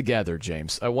in this together,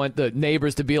 James. I want the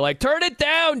neighbors to be like, turn it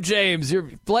down, James.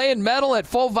 You're playing metal at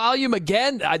full volume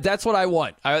again? That's what I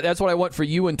want. That's what I want for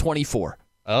you in 24.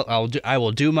 I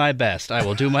will do my best. I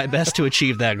will do my best to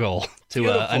achieve that goal, to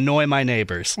annoy my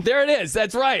neighbors. There it is.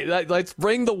 That's right. Let's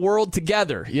bring the world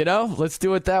together, Let's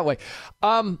do it that way.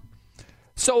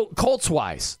 So,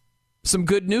 Colts-wise, some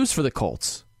good news for the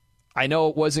Colts. I know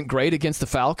it wasn't great against the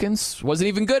Falcons. Wasn't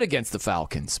even good against the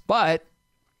Falcons. But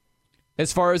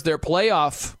as far as their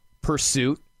playoff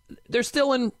pursuit, they're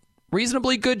still in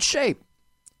reasonably good shape.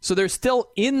 So they're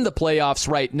still in the playoffs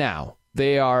right now.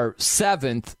 They are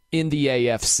 7th in the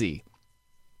AFC.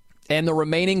 And the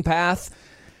remaining path,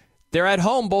 they're at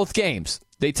home both games.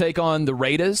 They take on the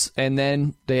Raiders, and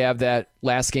then they have that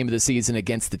last game of the season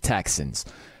against the Texans.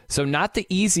 So not the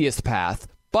easiest path,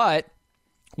 but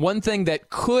one thing that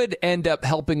could end up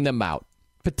helping them out,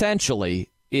 potentially,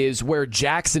 is where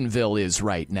Jacksonville is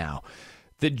right now.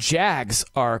 The Jags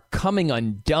are coming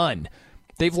undone.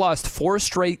 They've lost 4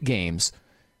 straight games,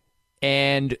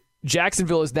 and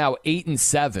Jacksonville is now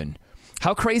 8-7.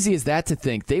 How crazy is that to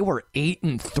think? They were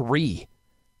 8-3.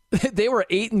 They were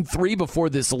 8-3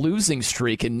 before this losing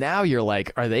streak, and now you're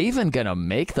like, are they even going to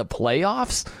make the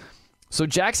playoffs? So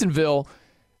Jacksonville,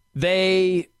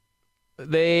 they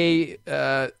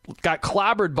got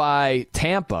clobbered by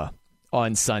Tampa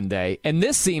on Sunday, and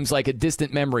this seems like a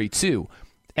distant memory too.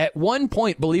 At one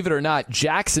point, believe it or not,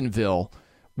 Jacksonville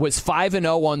was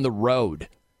 5-0 on the road.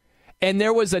 And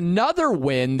there was another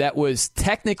win that was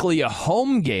technically a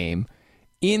home game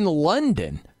in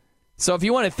London. So if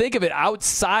you want to think of it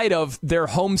outside of their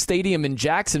home stadium in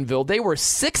Jacksonville, they were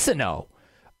 6-0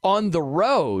 on the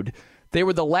road. They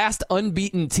were the last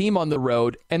unbeaten team on the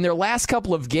road. And their last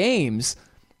couple of games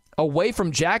away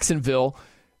from Jacksonville,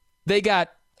 they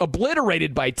got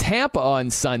obliterated by Tampa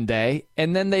on Sunday.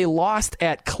 And then they lost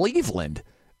at Cleveland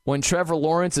when Trevor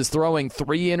Lawrence is throwing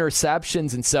 3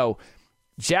 interceptions. And so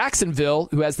Jacksonville,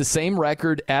 who has the same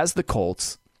record as the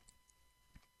Colts,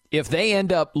 if they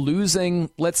end up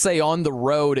losing, let's say, on the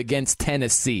road against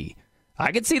Tennessee,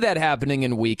 I could see that happening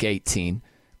in Week 18.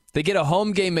 They get a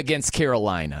home game against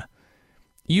Carolina.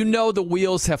 The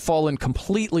wheels have fallen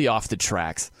completely off the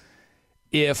tracks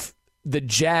if the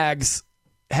Jags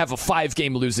have a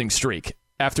 5-game losing streak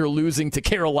after losing to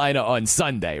Carolina on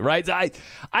Sunday, right?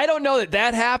 I don't know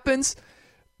that happens,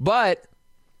 but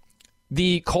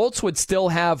the Colts would still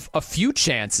have a few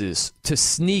chances to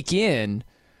sneak in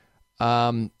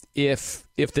if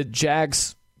the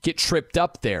Jags get tripped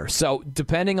up there. So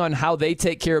depending on how they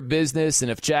take care of business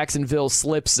and if Jacksonville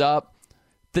slips up,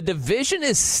 the division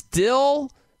is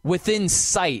still within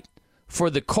sight for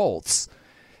the Colts.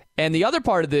 And the other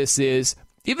part of this is,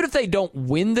 even if they don't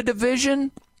win the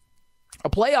division, a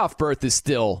playoff berth is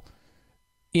still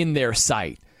in their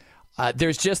sight.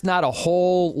 There's just not a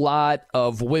whole lot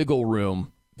of wiggle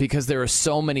room because there are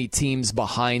so many teams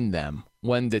behind them.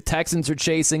 When the Texans are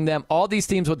chasing them, all these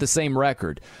teams with the same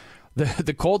record.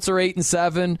 The Colts are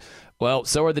 8-7. Well,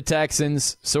 so are the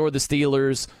Texans, so are the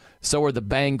Steelers, so are the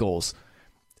Bengals.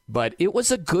 But it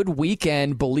was a good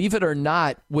weekend, believe it or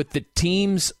not, with the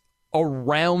teams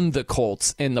around the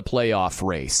Colts in the playoff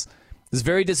race. It's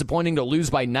very disappointing to lose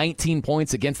by 19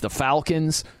 points against the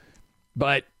Falcons.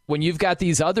 But when you've got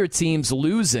these other teams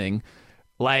losing,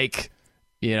 like,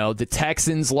 the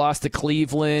Texans lost to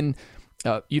Cleveland,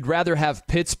 you'd rather have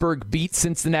Pittsburgh beat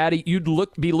Cincinnati. You'd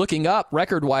be looking up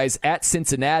record-wise at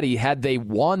Cincinnati had they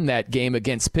won that game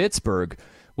against Pittsburgh.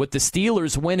 With the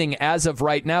Steelers winning as of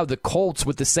right now, the Colts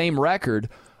with the same record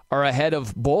are ahead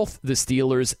of both the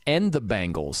Steelers and the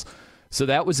Bengals. So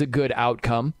that was a good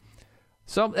outcome.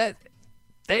 So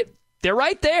they're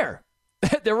right there.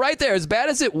 They're right there. As bad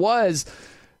as it was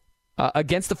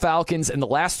against the Falcons and the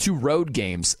last 2 road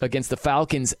games against the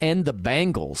Falcons and the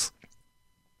Bengals,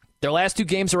 their last 2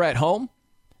 games are at home,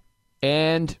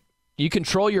 and you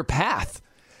control your path,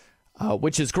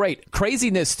 which is great.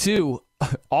 Craziness, too,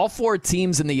 All 4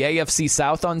 teams in the AFC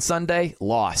South on Sunday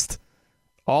lost.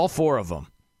 All 4 of them.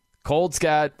 Colts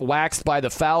got waxed by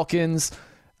the Falcons.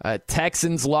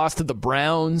 Texans lost to the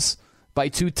Browns by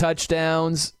 2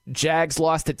 touchdowns. Jags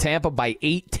lost to Tampa by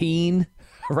 18,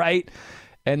 right?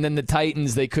 And then the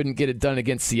Titans, they couldn't get it done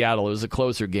against Seattle. It was a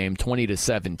closer game,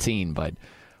 20-17. But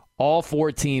all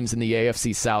 4 teams in the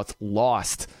AFC South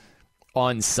lost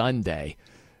on Sunday.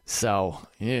 So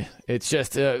it's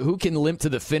just who can limp to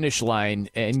the finish line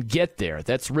and get there.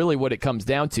 That's really what it comes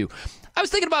down to. I was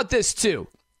thinking about this, too.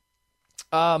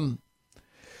 Now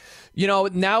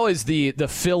is the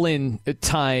fill-in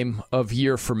time of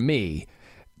year for me.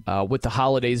 With the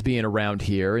holidays being around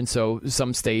here. And so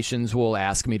some stations will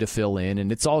ask me to fill in, and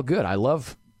it's all good. I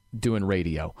love doing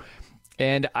radio.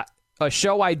 And a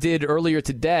show I did earlier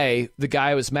today, the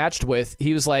guy I was matched with,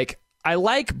 he was like, I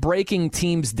like breaking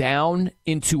teams down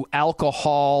into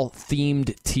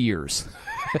alcohol-themed tiers.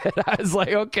 And I was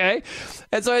like, okay.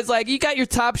 And so it's like, you got your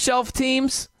top shelf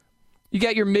teams, you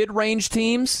got your mid-range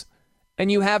teams, and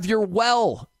you have your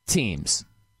well teams,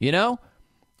 you know?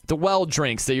 The well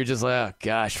drinks that you're just like, oh,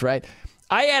 gosh, right?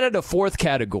 I added a 4th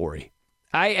category.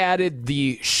 I added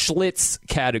the Schlitz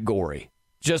category.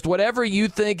 Just whatever you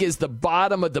think is the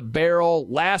bottom of the barrel,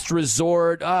 last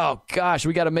resort. Oh, gosh,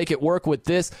 we got to make it work with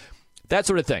this. That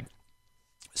sort of thing.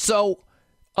 So,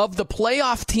 of the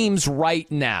playoff teams right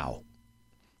now,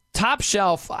 top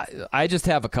shelf, I just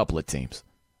have a couple of teams.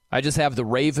 I just have the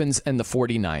Ravens and the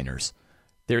 49ers.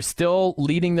 They're still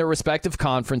leading their respective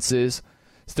conferences.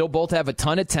 Still both have a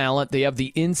ton of talent. They have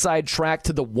the inside track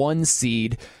to the 1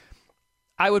 seed.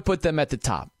 I would put them at the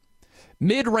top.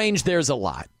 Mid-range, there's a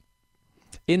lot.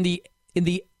 In the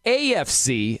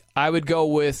AFC, I would go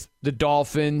with the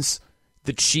Dolphins,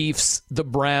 the Chiefs, the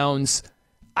Browns.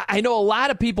 I know a lot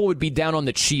of people would be down on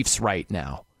the Chiefs right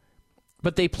now,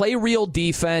 but they play real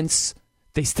defense.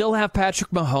 They still have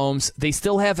Patrick Mahomes. They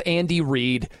still have Andy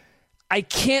Reid. I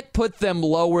can't put them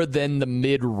lower than the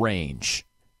mid-range,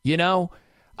 you know?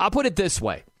 I'll put it this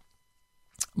way.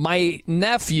 My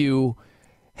nephew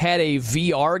had a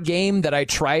VR game that I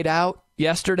tried out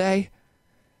yesterday.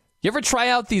 You ever try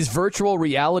out these virtual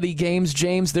reality games,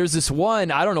 James? There's this one,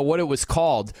 I don't know what it was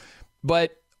called,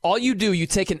 but all you do, you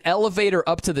take an elevator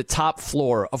up to the top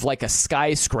floor of like a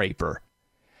skyscraper,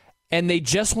 and they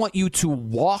just want you to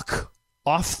walk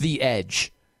off the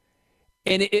edge.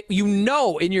 And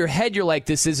in your head, you're like,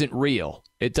 this isn't real.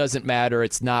 It doesn't matter.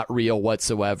 It's not real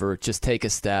whatsoever. Just take a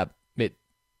step.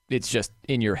 It's just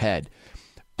in your head.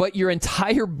 But your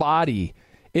entire body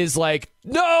is like,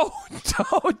 no,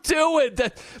 don't do it.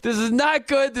 This is not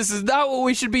good. This is not what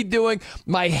we should be doing.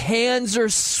 My hands are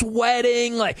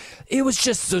sweating. Like, it was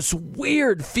just this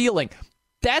weird feeling.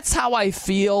 That's how I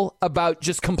feel about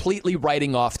just completely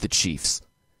writing off the Chiefs.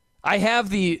 I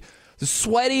have the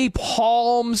sweaty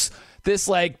palms.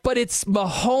 But it's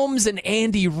Mahomes and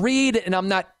Andy Reid, and I'm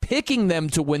not picking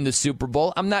them to win the Super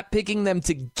Bowl. I'm not picking them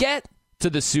to get to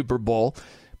the Super Bowl,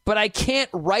 but I can't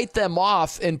write them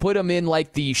off and put them in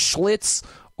like the Schlitz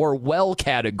or well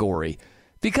category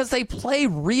because they play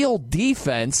real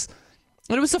defense.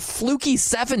 And it was a fluky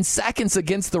 7 seconds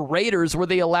against the Raiders where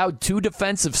they allowed 2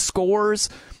 defensive scores.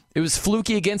 It was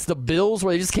fluky against the Bills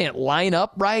where they just can't line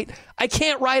up right. I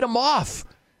can't write them off.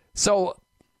 So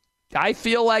I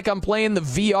feel like I'm playing the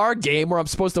VR game where I'm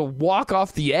supposed to walk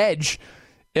off the edge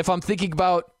if I'm thinking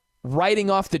about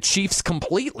writing off the Chiefs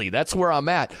completely. That's where I'm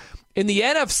at. In the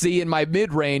NFC, in my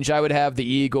mid-range, I would have the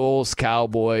Eagles,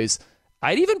 Cowboys.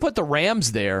 I'd even put the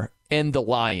Rams there and the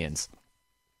Lions.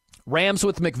 Rams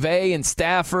with McVay and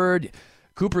Stafford,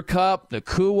 Cooper Kupp,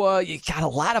 Nakua. You got a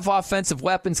lot of offensive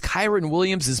weapons. Kyron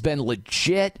Williams has been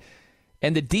legit,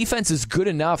 and the defense is good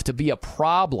enough to be a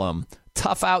problem.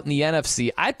 Tough out in the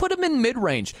NFC. I'd put them in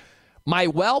mid-range.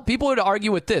 People would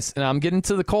argue with this, and I'm getting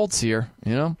to the Colts here,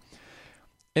 you know.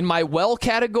 In my well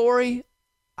category,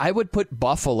 I would put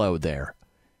Buffalo there.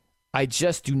 I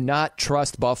just do not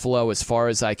trust Buffalo as far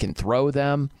as I can throw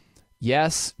them.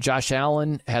 Yes, Josh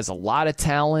Allen has a lot of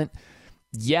talent.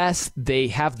 Yes, they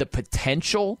have the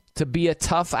potential to be a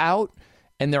tough out,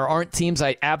 and there aren't teams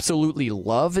I absolutely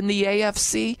love in the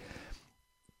AFC,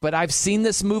 but I've seen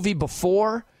this movie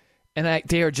before, and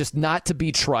they are just not to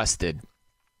be trusted.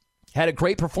 Had a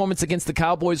great performance against the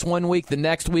Cowboys one week. The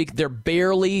next week, they're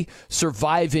barely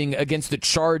surviving against the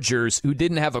Chargers, who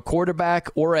didn't have a quarterback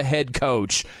or a head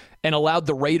coach, and allowed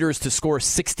the Raiders to score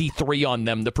 63 on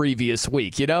them the previous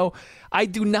week. You know, I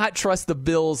do not trust the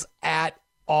Bills at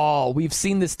all. We've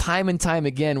seen this time and time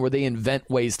again where they invent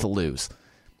ways to lose.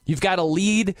 You've got a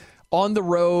lead on the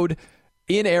road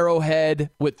in Arrowhead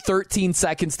with 13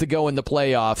 seconds to go in the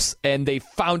playoffs, and they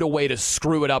found a way to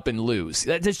screw it up and lose.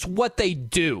 That's just what they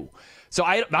do. So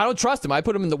I don't trust them. I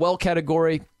put them in the well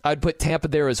category. I'd put Tampa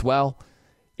there as well.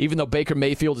 Even though Baker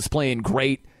Mayfield is playing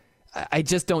great, I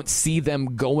just don't see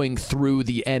them going through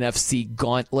the NFC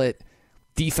gauntlet.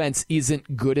 Defense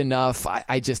isn't good enough.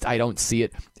 I don't see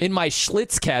it. In my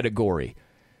Schlitz category,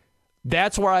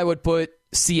 that's where I would put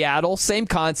Seattle. Same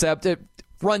concept.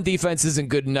 Run defense isn't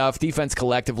good enough. Defense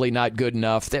collectively not good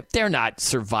enough. They're not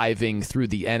surviving through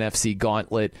the NFC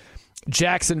gauntlet.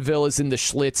 Jacksonville is in the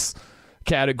Schlitz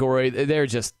category. They're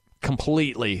just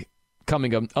completely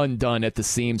coming undone at the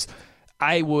seams.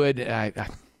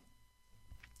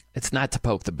 It's not to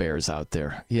poke the Bears out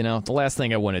there. You know, the last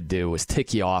thing I want to do is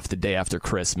tick you off the day after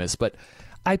Christmas, but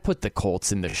I put the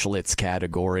Colts in the Schlitz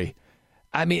category.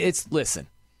 I mean, listen,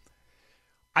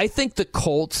 I think the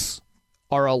Colts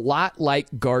are a lot like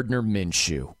Gardner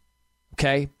Minshew,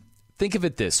 okay? Think of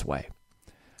it this way.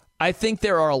 I think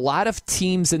there are a lot of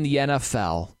teams in the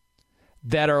NFL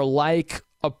that are like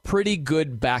a pretty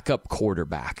good backup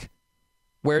quarterback,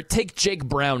 where take Jake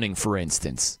Browning, for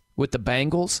instance, with the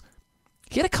Bengals.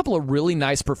 He had a couple of really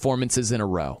nice performances in a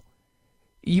row.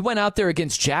 He went out there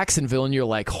against Jacksonville, and you're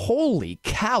like, holy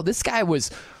cow, this guy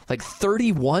was like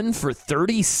 31 for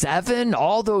 37,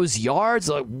 all those yards.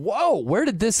 Like, whoa, where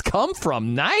did this come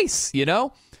from? Nice, you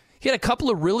know? He had a couple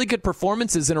of really good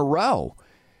performances in a row.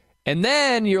 And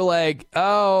then you're like,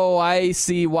 oh, I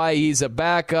see why he's a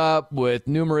backup with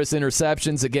numerous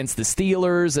interceptions against the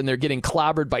Steelers, and they're getting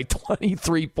clobbered by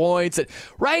 23 points.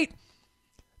 Right?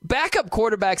 Backup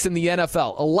quarterbacks in the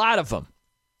NFL, a lot of them,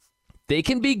 they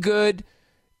can be good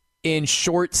in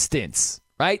short stints,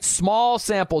 right? Small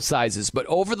sample sizes, but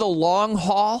over the long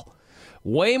haul,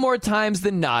 way more times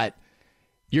than not,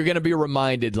 you're going to be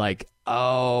reminded like,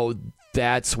 oh,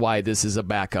 that's why this is a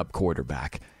backup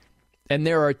quarterback. And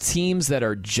there are teams that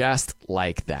are just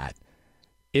like that.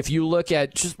 If you look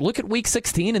at week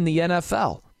 16 in the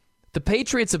NFL, the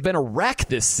Patriots have been a wreck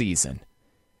this season.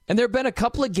 And there have been a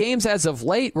couple of games as of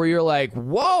late where you're like,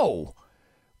 whoa,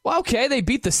 well, okay, they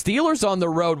beat the Steelers on the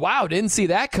road. Wow, didn't see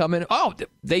that coming. Oh,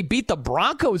 they beat the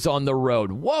Broncos on the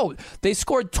road. Whoa, they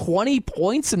scored 20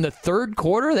 points in the third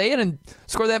quarter. They hadn't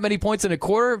scored that many points in a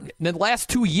quarter in the last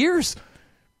 2 years.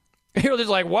 You're just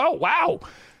like, whoa, wow.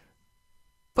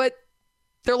 But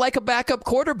they're like a backup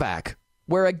quarterback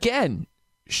where, again,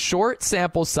 short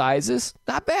sample sizes,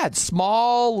 not bad.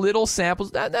 Small, little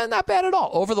samples, not bad at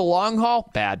all. Over the long haul,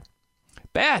 bad.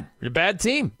 Bad. You're a bad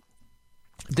team.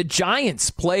 The Giants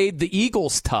played the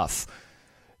Eagles tough.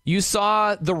 You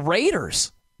saw the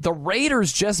Raiders. The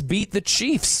Raiders just beat the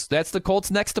Chiefs. That's the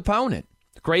Colts' next opponent.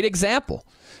 Great example.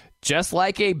 Just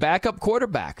like a backup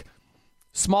quarterback.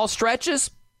 Small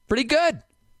stretches, pretty good.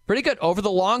 Pretty good. Over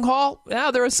the long haul,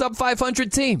 they're a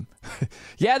sub-500 team.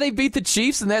 Yeah, they beat the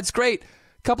Chiefs, and that's great.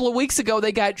 A couple of weeks ago,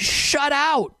 they got shut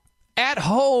out at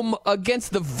home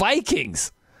against the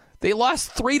Vikings. They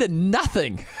lost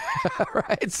 3-0.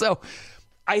 Right? So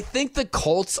I think the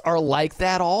Colts are like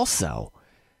that also.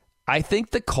 I think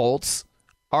the Colts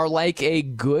are like a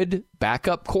good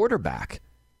backup quarterback.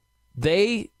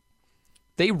 They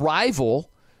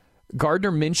rival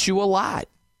Gardner Minshew a lot.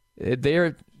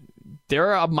 They're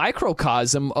a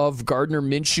microcosm of Gardner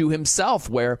Minshew himself,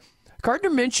 where Gardner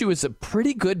Minshew is a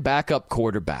pretty good backup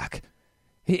quarterback.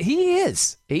 He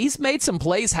is. He's made some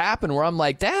plays happen where I'm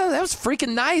like, that was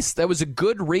freaking nice. That was a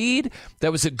good read.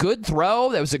 That was a good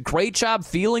throw. That was a great job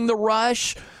feeling the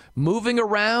rush, moving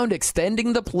around,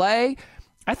 extending the play.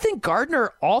 I think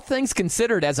Gardner, all things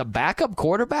considered, as a backup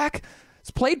quarterback,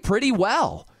 has played pretty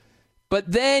well. But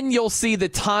then you'll see the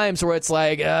times where it's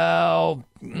like, oh,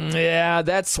 yeah,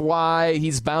 that's why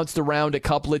he's bounced around a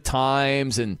couple of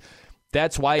times, and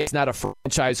that's why he's not a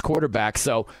franchise quarterback.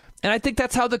 So, and I think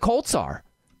that's how the Colts are.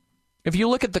 If you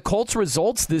look at the Colts'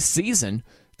 results this season,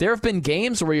 there have been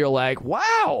games where you're like,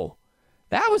 wow,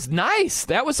 that was nice.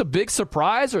 That was a big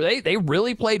surprise, or they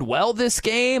really played well this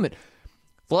game. And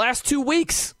the last 2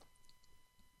 weeks,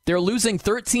 they're losing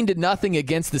 13-0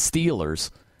 against the Steelers.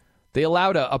 They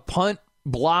allowed a punt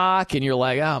block, and you're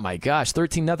like, oh my gosh,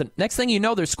 13-0. Next thing you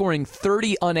know, they're scoring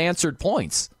 30 unanswered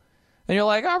points. And you're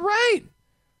like, all right,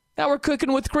 now we're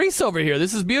cooking with grease over here.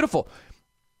 This is beautiful.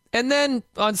 And then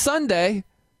on Sunday,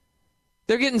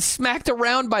 they're getting smacked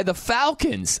around by the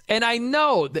Falcons. And I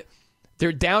know that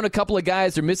they're down a couple of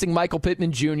guys. They're missing Michael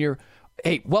Pittman Jr.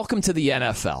 Hey, welcome to the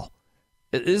NFL.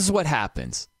 This is what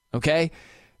happens, okay?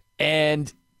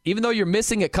 And even though you're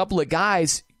missing a couple of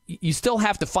guys, you still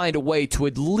have to find a way to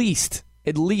at least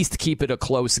keep it a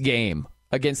close game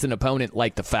against an opponent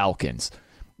like the Falcons.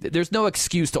 There's no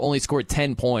excuse to only score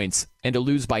 10 points and to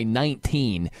lose by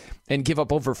 19 and give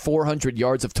up over 400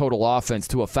 yards of total offense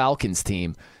to a Falcons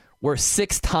team where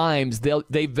 6 times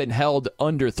they've been held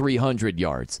under 300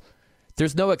 yards.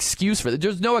 There's no excuse for that.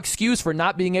 There's no excuse for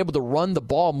not being able to run the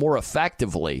ball more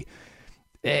effectively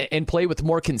and play with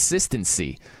more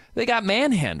consistency. They got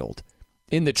manhandled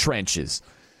in the trenches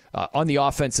on the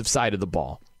offensive side of the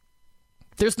ball.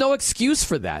 There's no excuse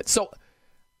for that. So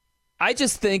I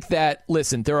just think that,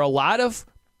 listen, there are a lot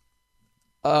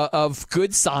of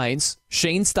good signs.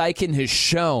 Shane Steichen has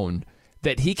shown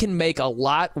that he can make a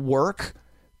lot work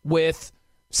with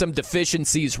some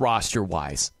deficiencies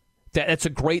roster-wise. That's a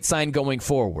great sign going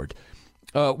forward.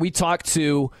 We talked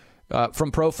to,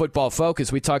 from Pro Football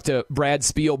Focus, we talked to Brad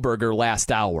Spielberger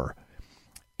last hour.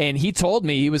 And he told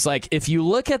me, he was like, if you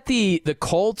look at the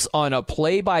Colts on a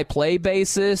play-by-play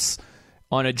basis,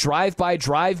 on a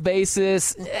drive-by-drive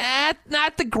basis,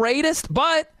 not the greatest,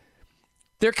 but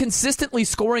they're consistently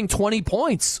scoring 20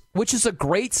 points, which is a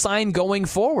great sign going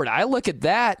forward. I look at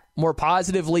that more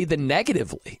positively than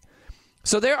negatively.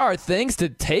 So there are things to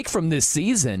take from this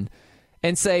season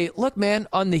and say, look, man,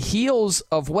 on the heels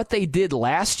of what they did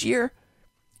last year,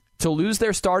 to lose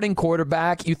their starting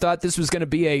quarterback, you thought this was going to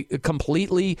be a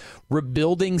completely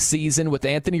rebuilding season with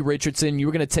Anthony Richardson. You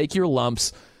were going to take your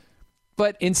lumps.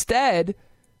 But instead,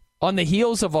 on the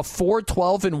heels of a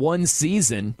 4-12-1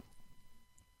 season,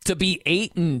 to be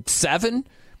 8-7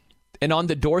 and on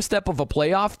the doorstep of a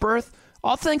playoff berth,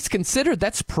 all things considered,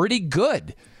 that's pretty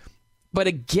good. But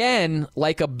again,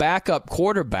 like a backup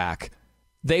quarterback,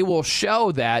 they will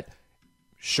show that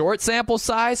short sample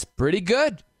size, pretty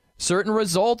good. Certain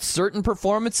results, certain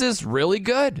performances, really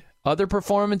good. Other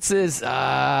performances,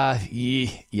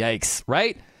 yikes,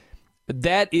 right?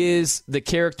 That is the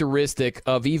characteristic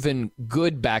of even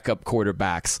good backup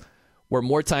quarterbacks, where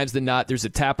more times than not, there's a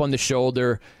tap on the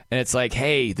shoulder, and it's like,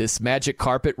 hey, this magic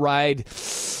carpet ride,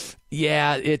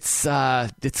 yeah, it's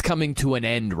coming to an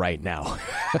end right now.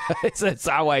 That's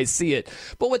how I see it.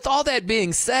 But with all that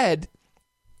being said,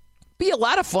 be a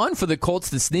lot of fun for the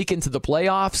Colts to sneak into the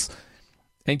playoffs.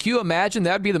 And can you imagine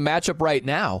that would be the matchup right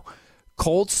now?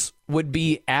 Colts would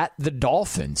be at the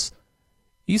Dolphins.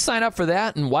 You sign up for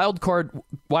that in wild card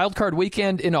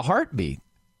weekend in a heartbeat.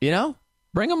 You know,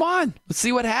 bring them on. Let's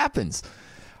see what happens.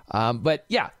 But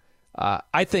yeah,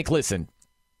 I think, listen,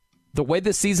 the way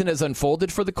this season has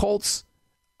unfolded for the Colts,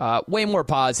 way more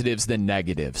positives than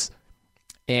negatives.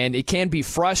 And it can be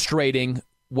frustrating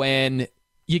when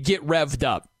you get revved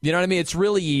up. You know what I mean? It's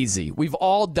really easy. We've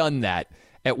all done that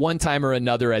at one time or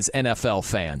another as NFL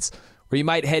fans, where you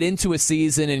might head into a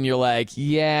season and you're like,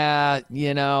 yeah,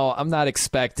 you know, I'm not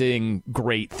expecting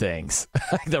great things.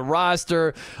 The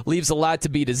roster leaves a lot to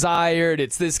be desired.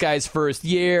 It's this guy's first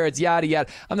year. It's yada,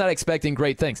 yada. I'm not expecting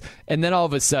great things. And then all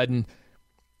of a sudden,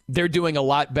 they're doing a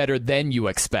lot better than you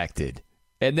expected.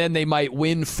 And then they might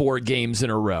win 4 games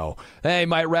in a row. They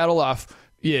might rattle off,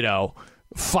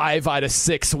 5 out of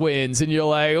 6 wins. And you're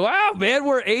like, wow, man,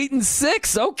 we're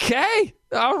 8-6. Okay.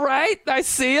 All right. I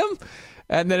see him.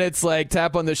 And then it's like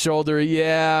tap on the shoulder.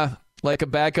 Yeah. Like a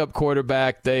backup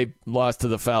quarterback, they lost to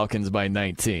the Falcons by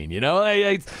 19.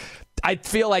 I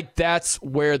feel like that's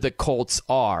where the Colts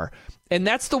are. And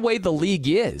that's the way the league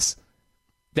is.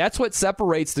 That's what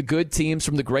separates the good teams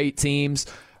from the great teams.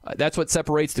 That's what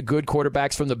separates the good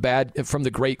quarterbacks from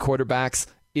the great quarterbacks,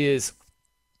 is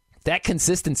that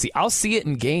consistency. I'll see it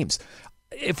in games.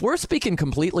 If we're speaking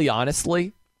completely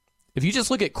honestly, if you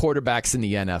just look at quarterbacks in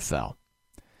the NFL,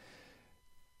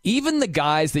 even the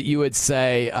guys that you would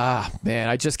say, man,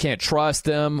 I just can't trust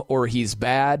him or he's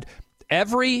bad,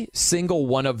 every single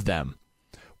one of them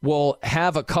will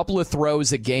have a couple of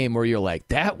throws a game where you're like,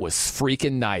 that was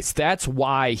freaking nice. That's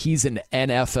why he's an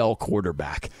NFL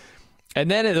quarterback. And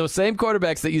then those same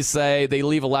quarterbacks that you say they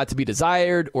leave a lot to be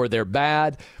desired or they're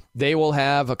bad, they will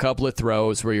have a couple of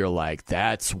throws where you're like,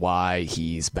 that's why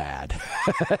he's bad.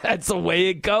 That's the way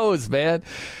it goes, man.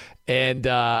 And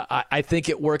I think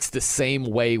it works the same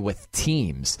way with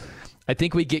teams. I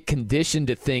think we get conditioned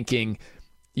to thinking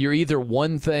you're either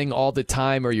one thing all the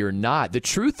time or you're not. The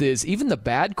truth is, even the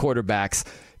bad quarterbacks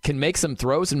can make some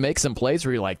throws and make some plays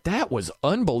where you're like, that was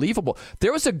unbelievable.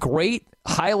 There was a great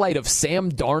highlight of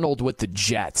Sam Darnold with the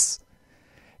Jets,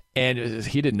 and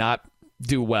he did not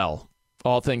do well,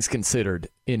 all things considered,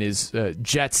 in his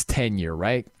Jets tenure,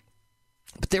 right?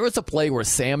 But there was a play where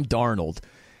Sam Darnold,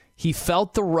 he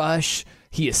felt the rush,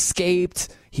 he escaped,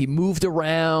 he moved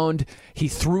around, he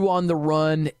threw on the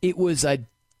run. It was a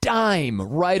dime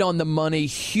right on the money,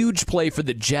 huge play for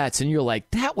the Jets. And you're like,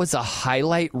 that was a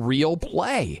highlight reel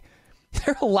play.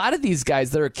 There are a lot of these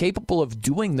guys that are capable of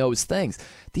doing those things.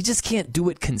 They just can't do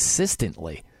it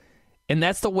consistently. And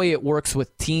that's the way it works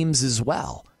with teams as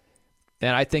well.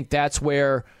 And I think that's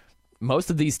where most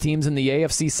of these teams in the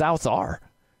AFC South are.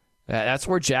 That's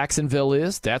where Jacksonville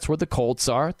is. That's where the Colts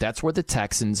are. That's where the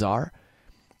Texans are.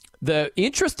 The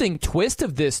interesting twist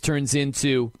of this turns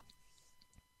into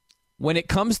when it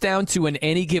comes down to an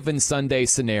any given Sunday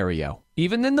scenario,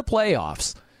 even in the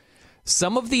playoffs,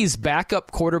 some of these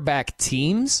backup quarterback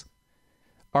teams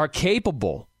are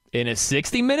capable in a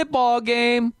 60-minute ball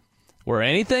game where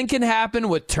anything can happen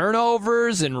with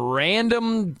turnovers and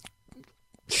random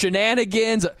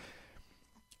shenanigans.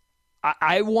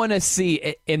 I want to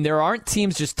see, and there aren't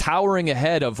teams just towering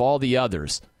ahead of all the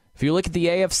others. If you look at the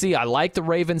AFC, I like the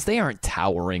Ravens. They aren't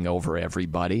towering over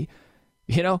everybody.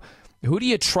 You know, who do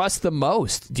you trust the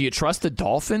most? Do you trust the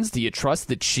Dolphins? Do you trust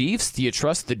the Chiefs? Do you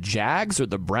trust the Jags or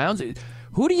the Browns?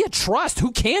 Who do you trust?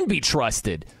 Who can be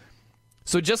trusted?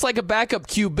 So just like a backup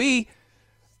QB,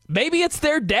 maybe it's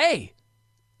their day.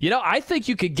 You know, I think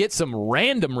you could get some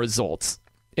random results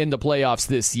in the playoffs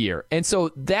this year. And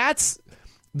so that's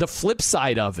the flip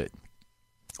side of it.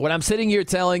 When I'm sitting here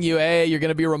telling you, hey, you're going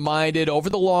to be reminded over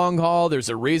the long haul, there's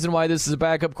a reason why this is a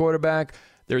backup quarterback.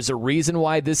 There's a reason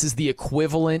why this is the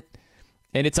equivalent,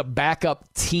 and it's a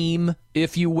backup team,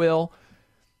 if you will.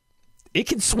 It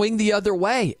can swing the other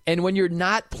way. And when you're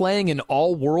not playing an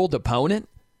all-world opponent,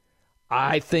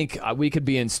 I think we could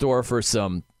be in store for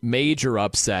some major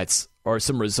upsets or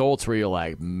some results where you're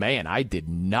like, man, I did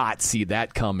not see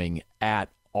that coming at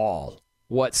all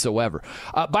whatsoever.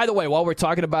 By the way, while we're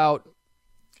talking about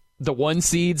the 1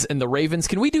 seeds and the Ravens,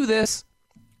 can we do this?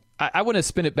 I want to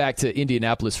spin it back to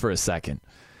Indianapolis for a second.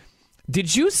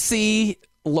 Did you see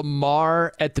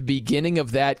Lamar at the beginning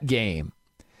of that game?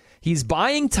 He's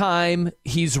buying time.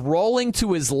 He's rolling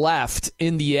to his left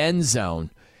in the end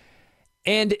zone.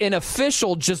 And an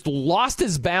official just lost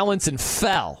his balance and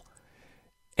fell.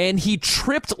 And he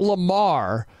tripped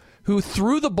Lamar, who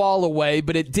threw the ball away,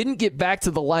 but it didn't get back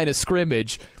to the line of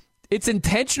scrimmage. It's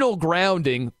intentional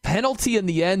grounding, penalty in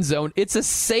the end zone. It's a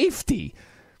safety.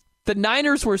 The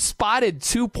Niners were spotted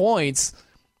 2 points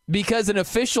because an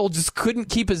official just couldn't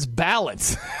keep his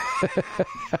balance.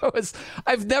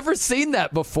 I've never seen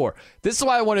that before. This is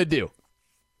what I want to do.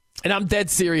 And I'm dead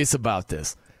serious about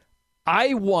this.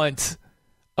 I want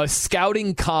a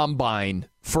scouting combine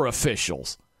for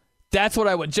officials. That's what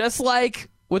I want. Just like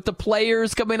with the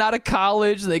players coming out of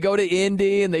college, they go to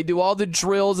Indy and they do all the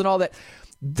drills and all that.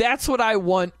 That's what I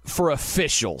want for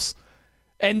officials.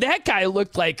 And that guy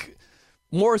looked like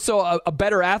more so a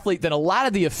better athlete than a lot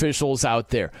of the officials out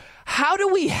there. How do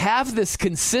we have this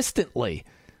consistently?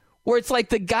 Where it's like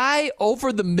the guy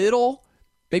over the middle,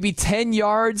 maybe 10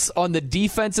 yards on the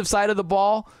defensive side of the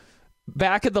ball,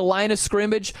 back of the line of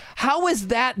scrimmage. How is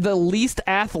that the least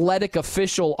athletic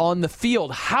official on the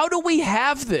field? How do we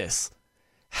have this?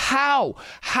 How?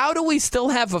 How do we still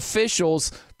have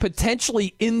officials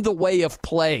potentially in the way of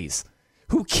plays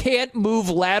who can't move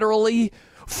laterally,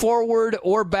 forward,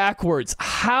 or backwards?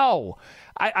 How?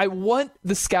 I want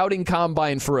the scouting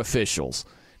combine for officials.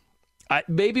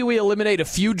 Maybe we eliminate a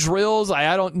few drills.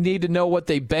 I don't need to know what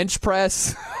they bench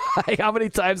press, how many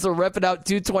times they're repping out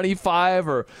 225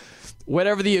 or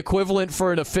whatever the equivalent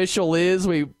for an official is.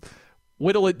 We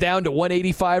whittle it down to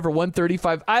 185 or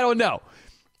 135. I don't know.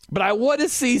 But I want to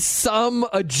see some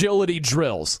agility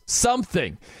drills,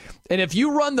 something. And if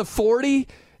you run the 40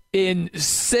 in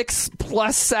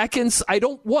 6+ seconds, I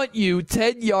don't want you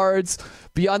 10 yards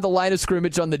beyond the line of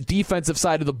scrimmage on the defensive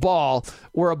side of the ball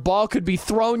where a ball could be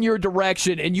thrown your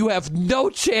direction and you have no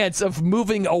chance of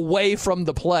moving away from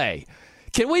the play.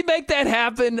 Can we make that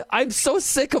happen? I'm so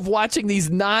sick of watching these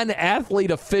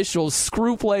non-athlete officials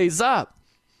screw plays up.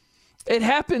 It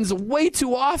happens way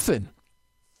too often.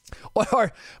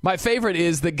 Or my favorite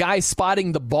is the guy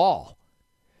spotting the ball.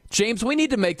 James, we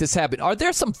need to make this happen. Are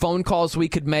there some phone calls we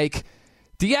could make?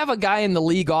 Do you have a guy in the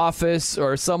league office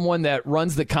or someone that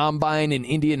runs the combine in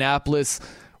Indianapolis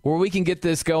where we can get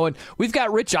this going? We've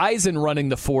got Rich Eisen running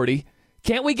the 40.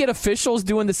 Can't we get officials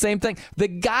doing the same thing? The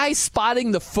guy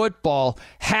spotting the football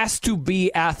has to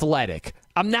be athletic.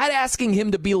 I'm not asking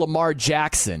him to be Lamar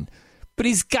Jackson, but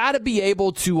he's got to be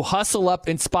able to hustle up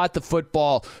and spot the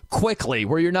football quickly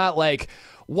where you're not like,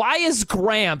 why is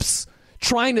Gramps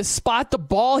trying to spot the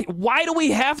ball? Why do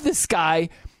we have this guy,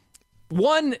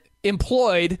 one,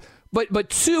 employed, but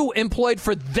two, employed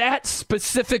for that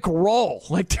specific role?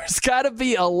 Like, there's got to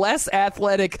be a less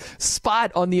athletic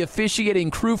spot on the officiating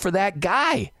crew for that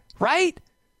guy, right?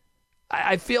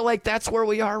 I feel like that's where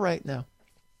we are right now.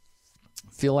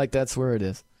 I feel like that's where it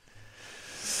is.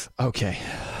 Okay.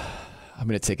 I'm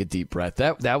going to take a deep breath.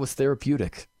 That was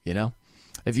therapeutic, you know?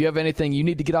 If you have anything you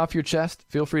need to get off your chest,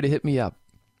 feel free to hit me up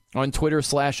on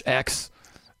Twitter/X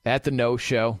at The No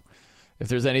Show. If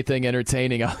there's anything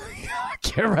entertaining, I'll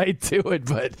get right to it.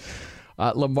 But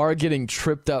Lamar getting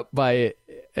tripped up by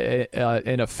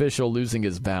an official losing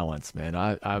his balance, man.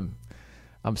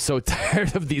 I'm so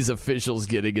tired of these officials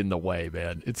getting in the way,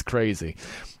 man. It's crazy.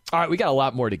 All right, we got a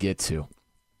lot more to get to.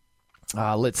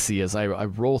 Let's see, as I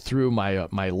roll through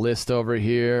my list over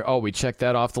here. Oh, we checked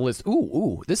that off the list.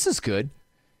 Ooh, this is good.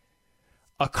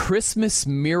 A Christmas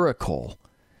miracle.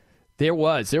 There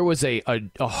was a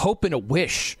hope and a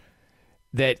wish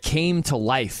that came to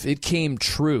life. It came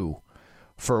true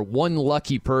for one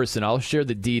lucky person. I'll share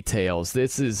the details.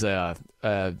 This is a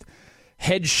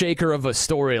head shaker of a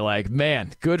story. Like,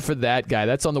 man, good for that guy.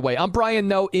 That's on the way. I'm Brian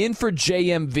Noe, in for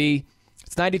JMV.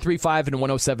 It's 93.5 and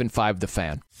 107.5 The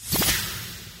Fan.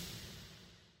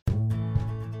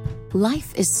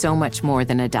 Life is so much more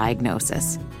than a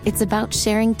diagnosis. It's about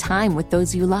sharing time with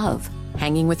those you love,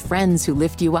 hanging with friends who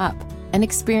lift you up, and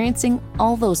experiencing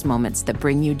all those moments that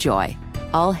bring you joy.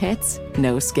 All hits,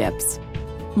 no skips.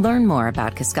 Learn more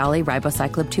about Kisqali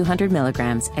Ribociclib 200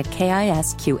 milligrams at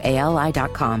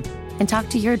KISQALI.com and talk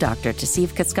to your doctor to see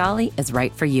if Kisqali is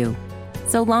right for you.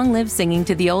 So long live singing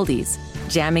to the oldies,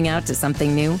 jamming out to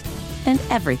something new, and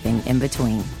everything in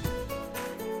between.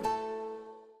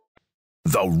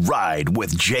 The Ride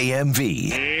with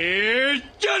JMV. Here's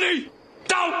Johnny!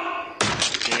 Don't!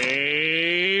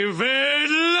 David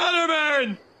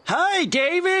Letterman! Hi,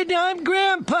 David. I'm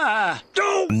Grandpa.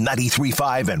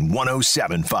 93.5 and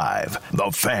 107.5.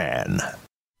 The Fan.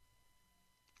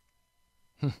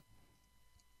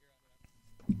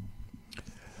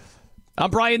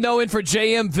 I'm Brian Noe, in for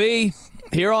JMV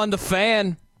here on The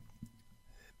Fan.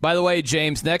 By the way,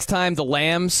 James, next time the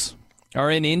Lambs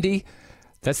are in Indy,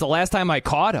 that's the last time I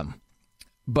caught them.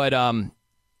 But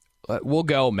we'll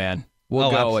go, man. We'll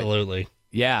go. Absolutely.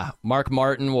 Yeah, Mark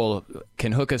Martin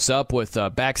can hook us up with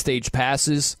backstage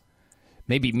passes.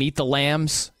 Maybe meet the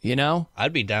Lambs, you know?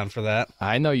 I'd be down for that.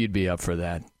 I know you'd be up for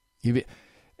that.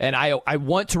 And I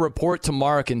want to report to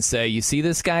Mark and say, you see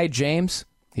this guy, James?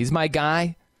 He's my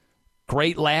guy.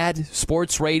 Great lad,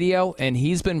 sports radio, and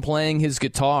he's been playing his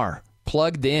guitar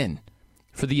plugged in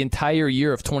for the entire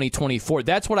year of 2024.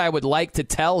 That's what I would like to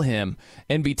tell him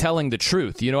and be telling the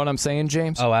truth. You know what I'm saying,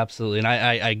 James? Oh, absolutely. And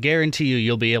I guarantee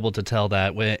you'll be able to tell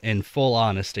that in full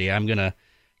honesty. I'm going to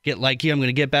get like you. I'm going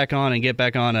to get back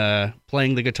on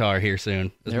playing the guitar here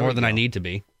soon. It's more than I need to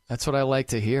be. That's what I like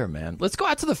to hear, man. Let's go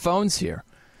out to the phones here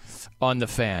on The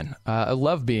Fan. I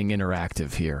love being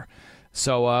interactive here.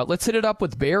 So let's hit it up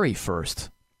with Barry first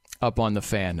up on The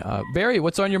Fan. Barry,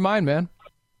 what's on your mind, man?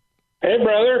 Hey,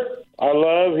 brother. I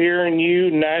love hearing you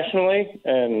nationally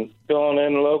and filling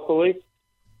in locally.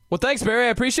 Well, thanks, Barry. I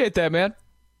appreciate that, man.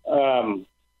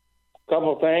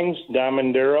 Couple things.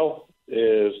 Diamond Darrell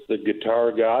is the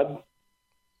guitar god.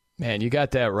 Man, you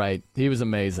got that right. He was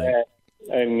amazing.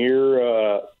 And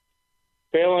you're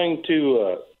failing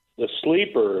to the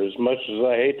sleeper, as much as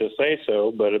I hate to say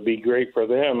so, but it'd be great for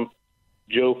them,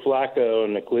 Joe Flacco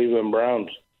and the Cleveland Browns.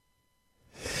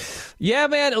 Yeah,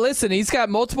 man, listen, he's got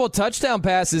multiple touchdown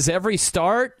passes every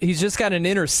start. He's just got an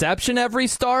interception every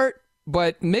start.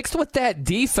 But mixed with that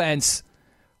defense,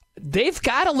 they've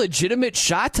got a legitimate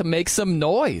shot to make some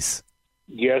noise.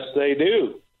 Yes, they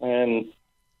do. And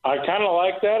I kind of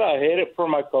like that. I hate it for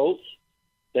my Colts.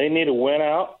 They need to win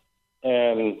out,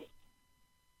 and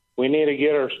we need to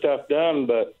get our stuff done.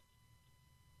 But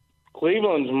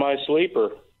Cleveland's my sleeper.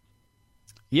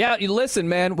 Yeah, you listen,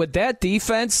 man, with that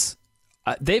defense,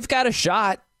 they've got a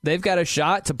shot. They've got a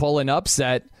shot to pull an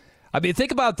upset. I mean,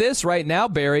 think about this right now,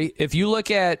 Barry. If you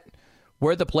look at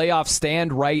where the playoffs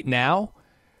stand right now,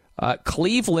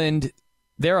 Cleveland,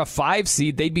 they're a 5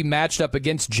 seed. They'd be matched up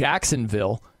against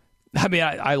Jacksonville. I mean,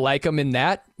 I like them in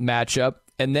that matchup.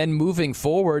 And then moving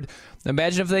forward,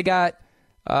 imagine if they got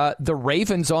the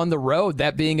Ravens on the road,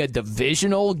 that being a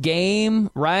divisional game,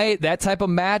 right? That type of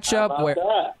matchup. Where,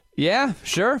 that? Yeah,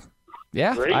 sure.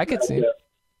 Yeah, Great I could see matchup. it.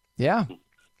 Yeah,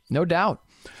 no doubt.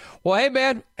 Well, hey,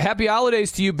 man, happy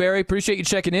holidays to you, Barry. Appreciate you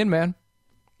checking in, man.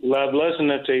 Love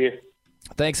listening to you.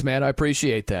 Thanks, man. I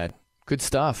appreciate that. Good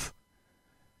stuff.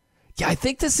 Yeah, I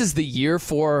think this is the year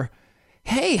for,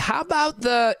 hey, how about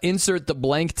the insert the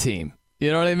blank team?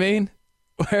 You know what I mean?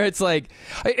 Where it's like,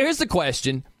 here's the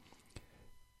question.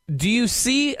 Do you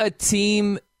see a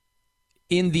team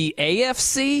in the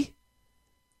AFC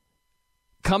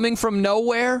coming from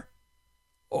nowhere?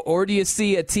 Or do you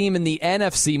see a team in the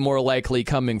NFC more likely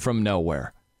coming from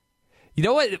nowhere? You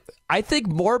know what? I think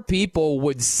more people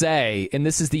would say, and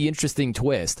this is the interesting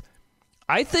twist,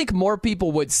 I think more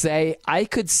people would say I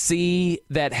could see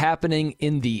that happening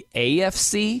in the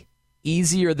AFC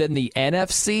easier than the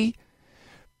NFC,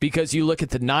 because you look at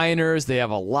the Niners, they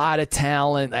have a lot of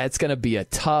talent. That's going to be a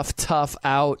tough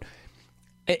out.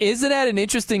 Isn't that an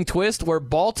interesting twist where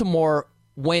Baltimore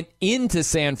went into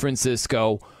San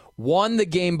Francisco, won the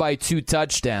game by 2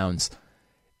 touchdowns?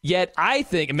 Yet I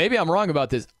think, and maybe I'm wrong about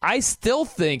this, I still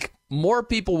think more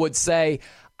people would say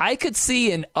I could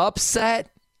see an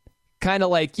upset, kind of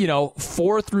like,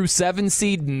 4 through 7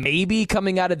 seed maybe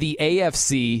coming out of the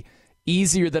AFC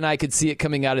easier than I could see it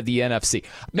coming out of the NFC.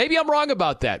 Maybe I'm wrong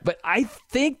about that, but I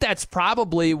think that's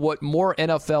probably what more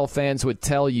NFL fans would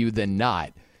tell you than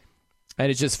not. And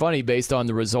it's just funny based on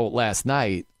the result last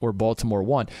night where Baltimore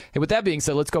won. Hey, with that being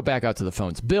said, let's go back out to the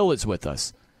phones. Bill is with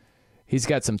us. He's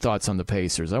got some thoughts on the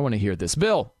Pacers. I want to hear this.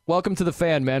 Bill, welcome to the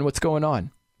Fan, man. What's going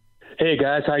on? Hey,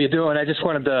 guys. How you doing? I just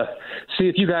wanted to see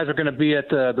if you guys are going to be at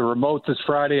the remote this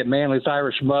Friday at Manly's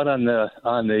Irish Mud on the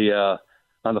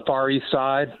far east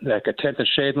side, like a 10th of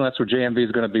Shaden. That's where JMV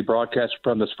is going to be broadcast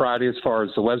from this Friday as far as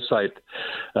the website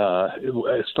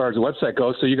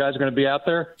goes. So you guys are going to be out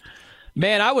there?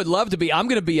 Man, I would love to be. I'm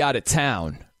going to be out of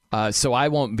town, so I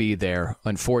won't be there,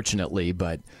 unfortunately.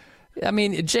 But, I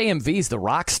mean, JMV's the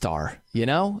rock star,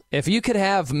 If you could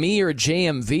have me or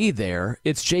JMV there,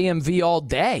 it's JMV all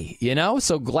day,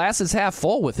 So glass is half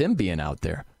full with him being out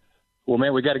there. Well,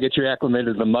 man, we got to get you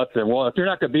acclimated to the mud then. Well, if you're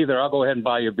not going to be there, I'll go ahead and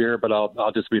buy you a beer, but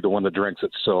I'll just be the one that drinks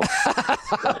it. So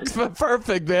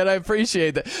perfect, man. I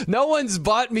appreciate that. No one's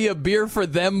bought me a beer for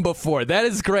them before. That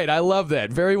is great. I love that.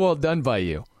 Very well done by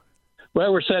you.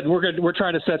 Well, we're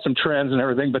trying to set some trends and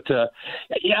everything, but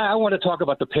I want to talk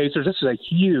about the Pacers. This is a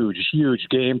huge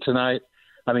game tonight.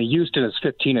 I mean, Houston is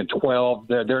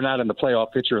 15-12. They're not in the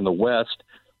playoff picture in the West.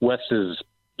 West is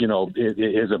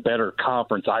a better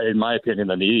conference, in my opinion,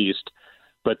 than the East.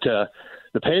 But the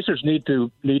Pacers need to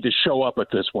show up at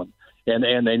this one,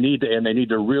 and they need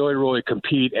to really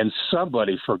compete. And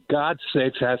somebody, for God's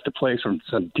sakes, has to play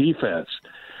some defense.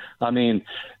 I mean,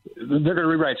 they're going to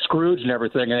rewrite Scrooge and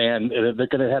everything, and they're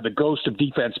going to have the ghost of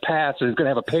defense pass, and it's going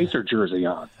to have a Pacer jersey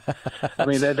on. I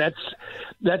mean,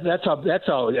 that's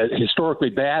how historically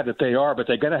bad that they are. But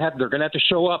they're going to have to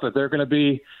show up if they're going to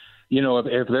be,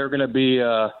 if they're going to be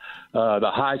the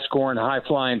high scoring, high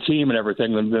flying team and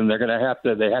everything. Then they're going to have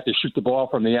to shoot the ball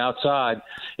from the outside.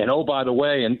 And oh, by the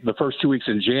way, in the first 2 weeks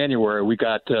in January, we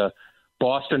got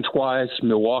Boston twice,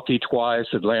 Milwaukee twice,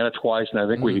 Atlanta twice, and I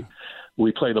think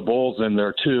we play the Bulls in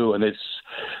there too, and it's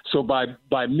so by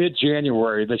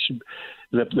mid-January they should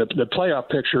the playoff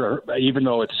picture, even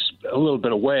though it's a little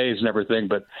bit of ways and everything,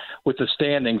 but with the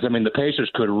standings, I mean the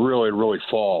Pacers could really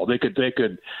fall. They could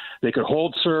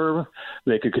hold serve,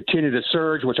 they could continue to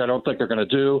surge, which I don't think they're going to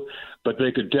do, but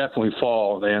they could definitely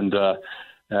fall. And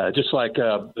just like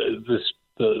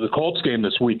the Colts game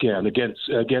this weekend against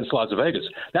Las Vegas.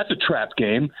 That's a trap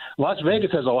game. Las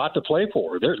Vegas has a lot to play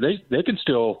for. They can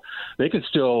still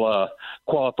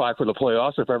qualify for the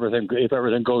playoffs if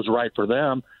everything goes right for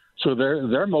them. So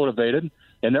they're motivated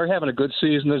and they're having a good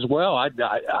season as well.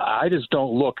 I just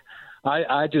don't look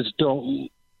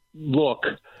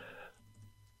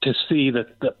to see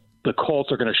that the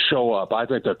Colts are going to show up. I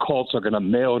think the Colts are going to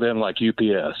mail it in like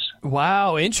UPS.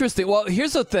 Wow, interesting. Well,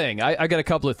 here's the thing. I got a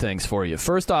couple of things for you.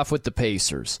 First off, with the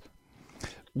Pacers,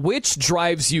 which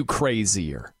drives you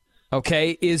crazier?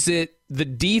 Okay, is it the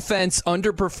defense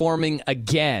underperforming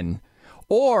again,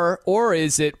 or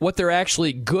is it what they're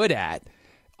actually good at,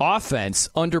 offense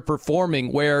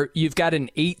underperforming, where you've got an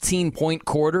 18-point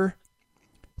quarter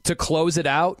to close it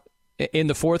out in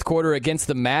the fourth quarter against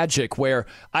the Magic, where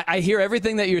I hear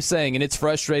everything that you're saying, and it's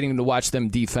frustrating to watch them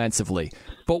defensively.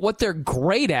 But what they're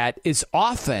great at is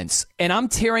offense, and I'm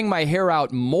tearing my hair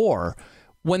out more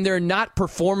when they're not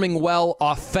performing well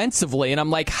offensively. And I'm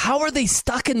like, how are they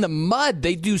stuck in the mud?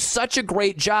 They do such a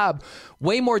great job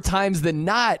way more times than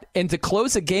not. And to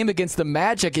close a game against the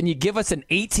Magic and you give us an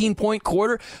 18-point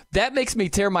quarter, that makes me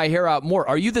tear my hair out more.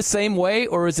 Are you the same way,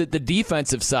 or is it the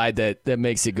defensive side that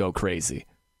makes you go crazy?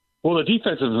 Well, the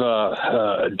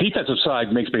defensive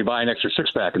side makes me buy an extra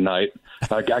six-pack a night.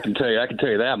 I can tell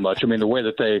you that much. I mean, the way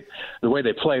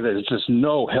they play, there's just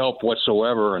no help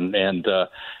whatsoever, and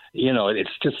it's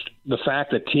just the fact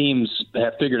that teams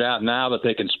have figured out now that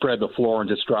they can spread the floor and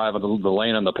just drive the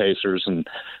lane on the Pacers, and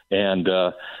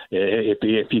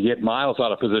if you get Miles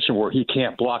out of position where he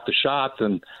can't block the shot,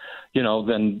 then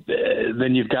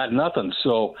you've got nothing.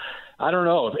 So I don't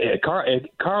know.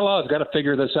 Carlisle's got to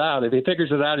figure this out. If he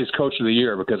figures it out, he's coach of the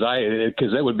year, because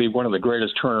that would be one of the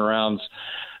greatest turnarounds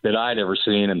that I'd ever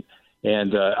seen.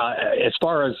 And as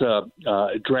far as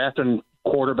drafting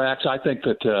quarterbacks, I think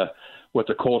that what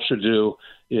the Colts should do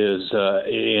is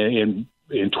in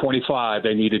 25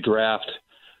 they need to draft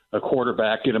a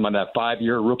quarterback, get him on that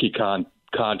 5-year rookie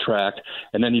contract,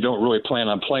 and then you don't really plan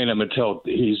on playing him until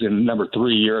he's in number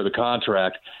 3 year of the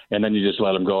contract, and then you just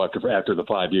let him go after the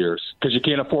 5 years, because you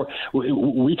can't afford.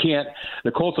 We can't.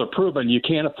 The Colts have proven you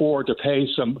can't afford to pay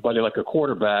somebody like a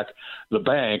quarterback the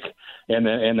bank, and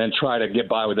then try to get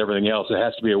by with everything else. It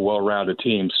has to be a well-rounded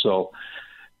team. So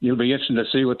it'll be interesting to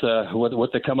see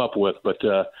what they come up with, but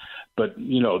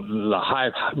you know,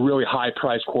 the really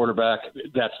high-priced quarterback,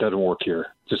 that doesn't work here.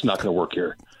 It's just not going to work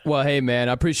here. Well, hey, man,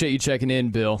 I appreciate you checking in,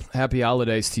 Bill. Happy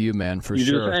holidays to you, man, for sure.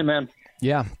 You do the same, man.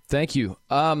 Yeah, thank you.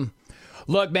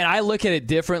 Look, man, I look at it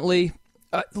differently.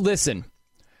 Listen,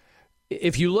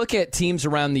 if you look at teams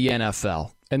around the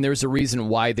NFL, and there's a reason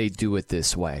why they do it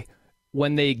this way,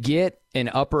 when they get an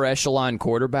upper echelon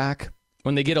quarterback,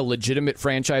 when they get a legitimate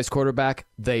franchise quarterback,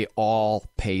 they all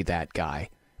pay that guy,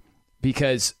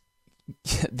 because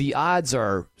the odds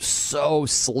are so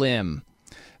slim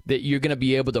that you're going to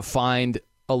be able to find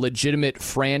a legitimate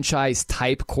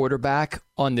franchise-type quarterback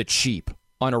on the cheap,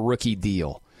 on a rookie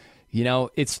deal. You know,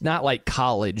 it's not like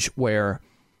college where,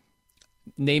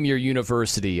 name your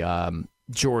university,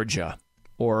 Georgia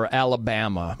or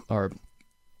Alabama or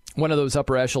one of those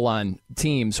upper echelon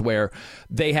teams where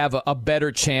they have a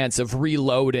better chance of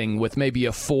reloading with maybe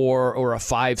a 4 or a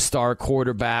 5-star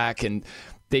quarterback, and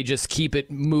they just keep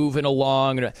it moving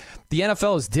along. The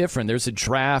NFL is different. There's a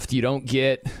draft. You don't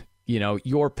get, you know,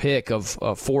 your pick of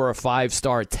a 4 or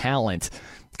 5-star talent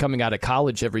coming out of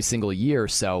college every single year.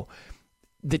 So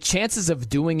the chances of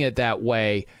doing it that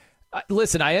way,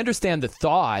 listen, I understand the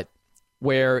thought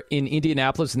where in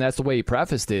Indianapolis, and that's the way he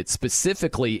prefaced it,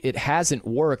 specifically, it hasn't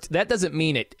worked. That doesn't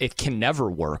mean it can never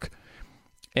work.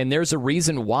 And there's a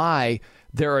reason why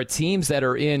there are teams that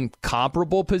are in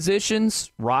comparable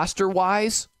positions,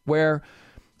 roster-wise, where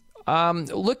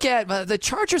look at the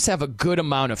Chargers have a good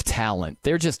amount of talent.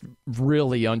 They're just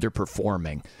really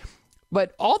underperforming.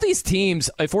 But all these teams,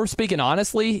 if we're speaking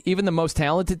honestly, even the most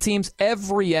talented teams,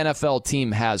 every NFL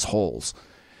team has holes.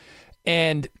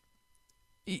 And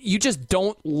you just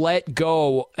don't let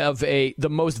go of the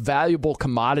most valuable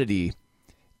commodity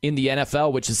in the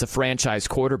NFL, which is a franchise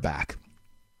quarterback.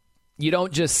 You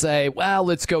don't just say, well,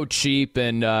 let's go cheap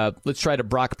and let's try to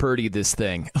Brock Purdy this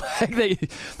thing.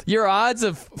 Your odds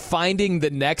of finding the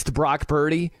next Brock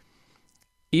Purdy,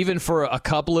 even for a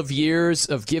couple of years,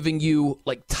 of giving you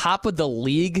like top of the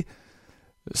league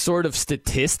sort of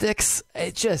statistics,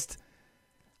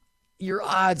 your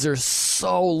odds are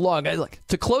so long.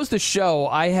 To close the show,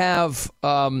 I have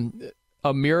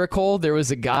a miracle. There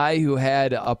was a guy who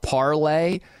had a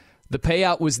parlay. The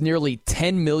payout was nearly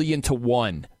 10 million to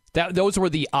 1. Those were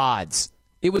the odds.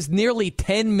 It was nearly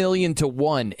 10 million to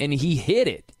 1, and he hit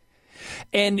it.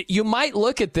 And you might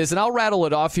look at this, and I'll rattle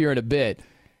it off here in a bit,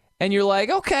 and you're like,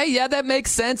 okay, yeah, that makes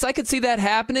sense. I could see that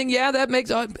happening. Yeah,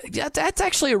 that's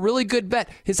actually a really good bet.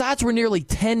 His odds were nearly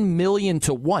 10 million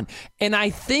to 1. And I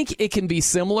think it can be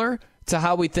similar to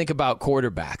how we think about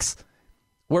quarterbacks,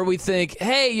 where we think,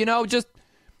 hey, you know, just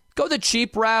go the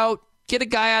cheap route, get a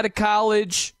guy out of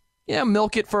college,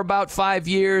 milk it for about 5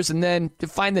 years, and then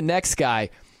find the next guy.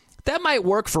 That might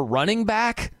work for running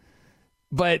back,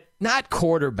 but not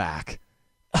quarterback.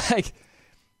 Like,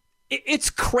 it's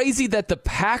crazy that the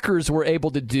Packers were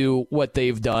able to do what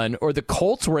they've done, or the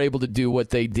Colts were able to do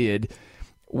what they did,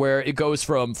 where it goes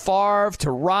from Favre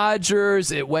to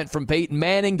Rodgers. It went from Peyton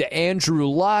Manning to Andrew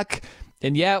Luck.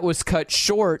 And yeah, it was cut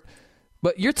short,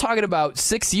 but you're talking about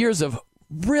 6 years of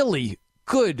really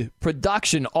good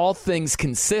production, all things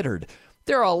considered.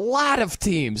 There are a lot of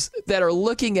teams that are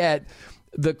looking at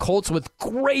the Colts with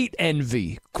great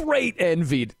envy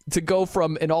to go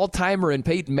from an all-timer in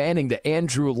Peyton Manning to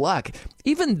Andrew Luck.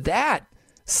 Even that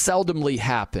seldomly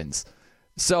happens.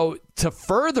 So to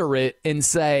further it and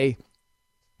say,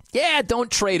 yeah,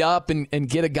 don't trade up and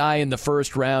get a guy in the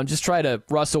first round. Just try to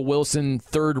Russell Wilson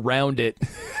third round it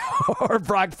or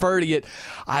Brock Purdy it.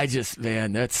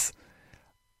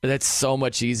 That's so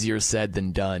much easier said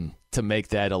than done to make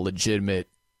that a legitimate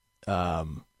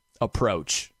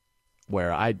approach.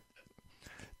 Where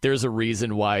there's a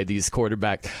reason why these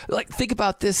quarterbacks, think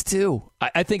about this too.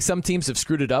 I think some teams have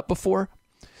screwed it up before,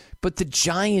 but the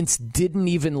Giants didn't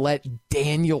even let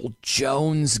Daniel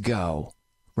Jones go,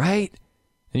 right?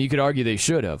 And you could argue they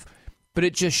should have, but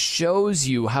it just shows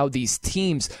you how these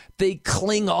teams, they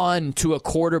cling on to a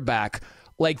quarterback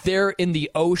like they're in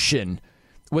the ocean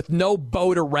with no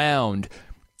boat around,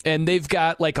 and they've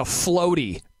got like a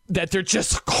floaty that they're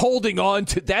just holding on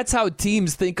to. That's how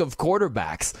teams think of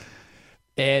quarterbacks.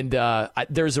 And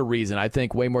there's a reason. I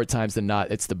think way more times than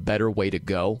not, it's the better way to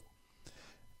go.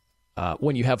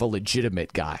 when you have a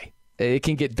legitimate guy. It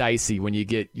can get dicey when you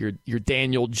get your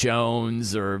Daniel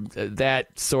Jones or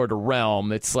that sort of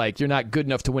realm. It's like you're not good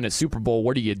enough to win a Super Bowl.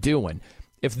 What are you doing?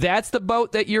 If that's the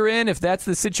boat that you're in, if that's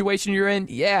the situation you're in,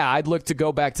 yeah, I'd look to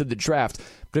go back to the draft.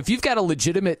 But if you've got a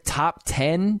legitimate top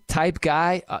 10 type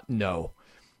guy, no,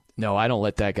 I don't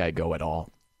let that guy go at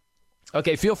all.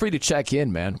 Okay, feel free to check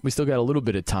in, man. We still got a little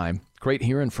bit of time. Great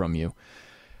hearing from you.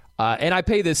 And I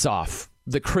pay this off.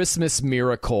 The Christmas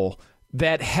miracle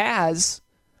that has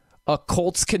a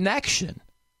Colts connection.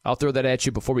 I'll throw that at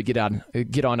you before we get on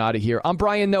out of here. I'm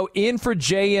Brian Noe, in for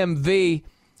JMV.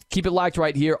 Keep it locked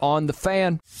right here on The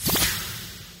Fan.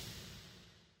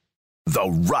 The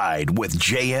Ride with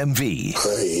JMV.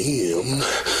 I am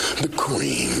the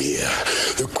cream,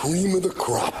 the cream of the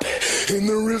crop. And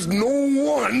there is no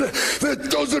one that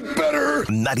does it better.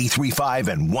 93.5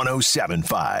 and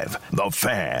 107.5. The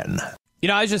Fan.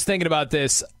 I was just thinking about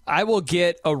this. I will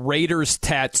get a Raiders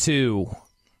tattoo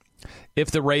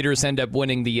if the Raiders end up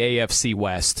winning the AFC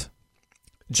West.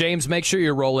 James, make sure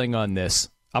you're rolling on this.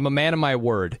 I'm a man of my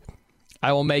word.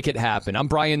 I will make it happen. I'm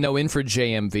Brian Noe, in for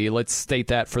JMV. Let's state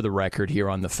that for the record here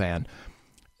on The Fan.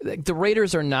 The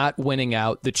Raiders are not winning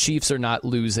out. The Chiefs are not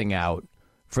losing out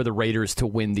for the Raiders to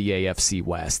win the AFC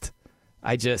West.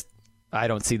 I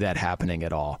don't see that happening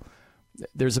at all.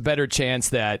 There's a better chance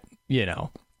that,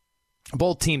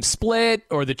 both teams split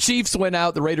or the Chiefs win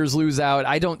out, the Raiders lose out.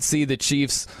 I don't see the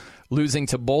Chiefs losing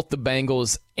to both the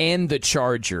Bengals and the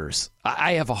Chargers.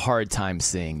 I have a hard time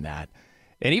seeing that.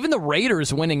 And even the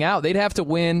Raiders winning out, they'd have to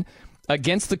win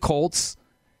against the Colts,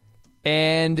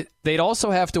 and they'd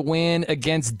also have to win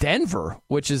against Denver,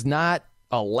 which is not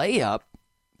a layup.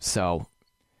 So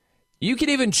you can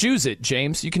even choose it,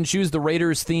 James. You can choose the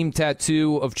Raiders-themed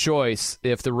tattoo of choice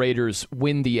if the Raiders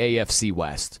win the AFC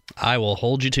West. I will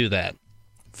hold you to that.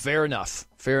 Fair enough.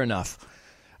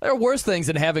 There are worse things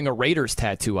than having a Raiders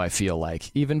tattoo, I feel like.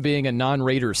 Even being a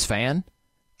non-Raiders fan.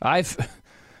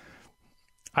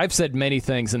 I've said many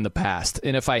things in the past,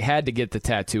 and if I had to get the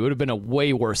tattoo, it would have been a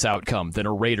way worse outcome than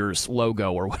a Raiders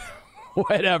logo or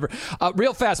whatever.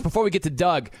 Real fast, before we get to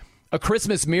Doug, a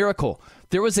Christmas miracle.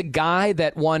 There was a guy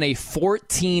that won a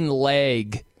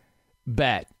 14-leg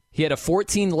bet. He had a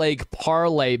 14-leg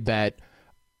parlay bet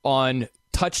on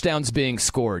touchdowns being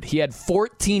scored. He had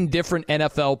 14 different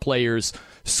NFL players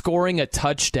scoring a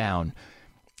touchdown.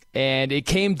 And it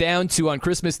came down to, on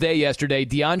Christmas Day yesterday,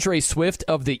 DeAndre Swift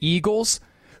of the Eagles,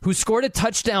 who scored a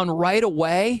touchdown right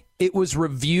away. It was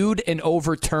reviewed and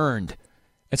overturned.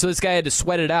 And so this guy had to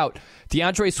sweat it out.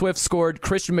 DeAndre Swift scored.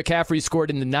 Christian McCaffrey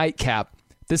scored in the nightcap.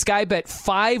 This guy bet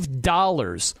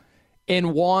 $5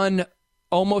 and won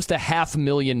almost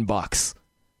 $500,000.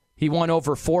 He won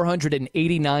over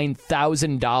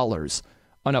 $489,000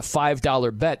 on a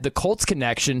 $5 bet. The Colts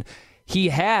connection, he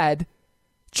had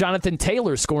Jonathan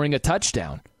Taylor scoring a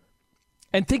touchdown.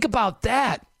 And think about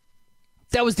that.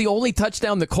 That was the only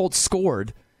touchdown the Colts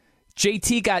scored.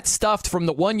 JT got stuffed from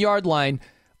the 1-yard line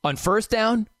on first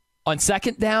down, on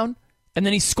second down, and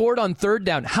then he scored on third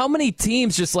down. How many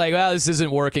teams just like, this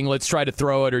isn't working, let's try to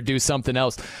throw it or do something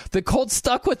else? The Colts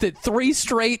stuck with it 3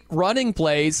 straight running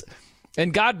plays,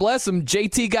 and God bless him,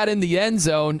 JT got in the end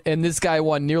zone, and this guy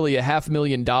won nearly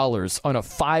 $500,000 on a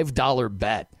 $5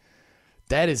 bet.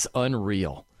 That is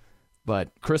unreal. But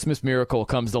Christmas miracle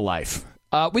comes to life.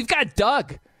 We've got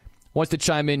Doug wants to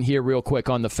chime in here real quick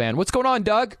on The Fan. What's going on,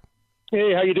 Doug?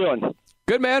 Hey, how you doing?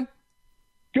 Good, man.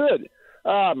 Good.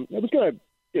 I was going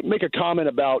to make a comment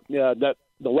about that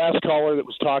the last caller that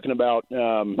was talking about,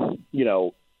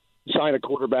 sign a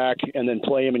quarterback and then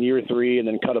play him in year 3 and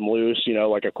then cut him loose,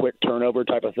 like a quick turnover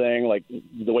type of thing, like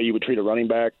the way you would treat a running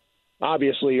back.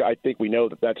 Obviously, I think we know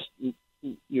that's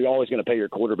you're always going to pay your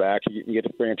quarterback. You can get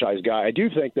the franchise guy. I do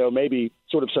think, though, maybe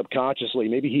sort of subconsciously,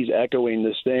 maybe he's echoing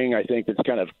this thing I think that's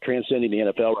kind of transcending the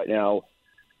NFL right now.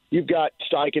 You've got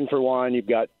Steichen for one. You've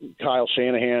got Kyle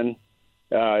Shanahan,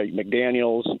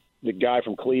 McDaniels, the guy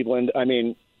from Cleveland. I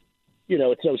mean,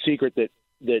 it's no secret that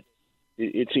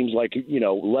it seems like,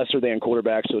 lesser than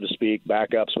quarterbacks, so to speak,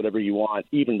 backups, whatever you want,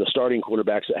 even the starting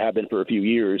quarterbacks that have been for a few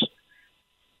years,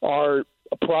 are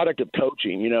a product of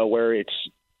coaching, where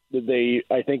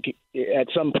I think at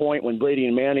some point when Brady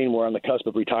and Manning were on the cusp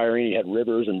of retiring, you had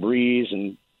Rivers and Breeze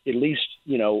and at least,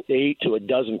 8 to a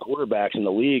dozen quarterbacks in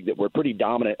the league that were pretty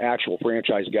dominant actual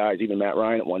franchise guys, even Matt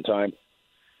Ryan at one time.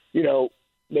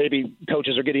 Maybe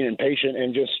coaches are getting impatient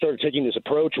and just start taking this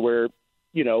approach where,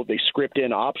 they script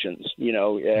in options.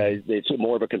 It's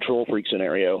more of a control freak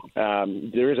scenario.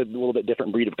 There is a little bit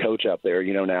different breed of coach out there,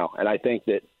 now. And I think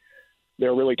that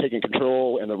they're really taking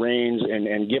control and the reins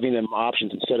and giving them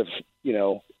options instead of,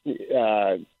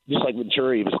 just like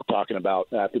Venturi was talking about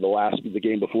after the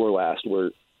game before last,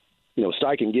 where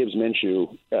Steichen gives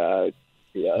Minshew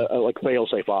like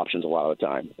fail-safe options a lot of the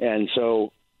time, and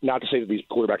so not to say that these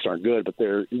quarterbacks aren't good, but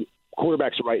they're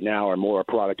quarterbacks right now are more a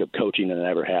product of coaching than it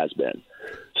ever has been.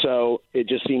 So it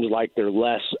just seems like they're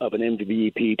less of an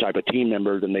MVP type of team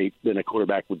member than a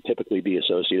quarterback would typically be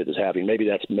associated as having. Maybe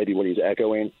that's what he's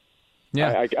echoing.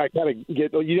 Yeah, I kind of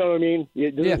get, you know what I mean?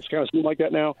 It kind of seem like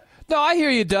that now. No, I hear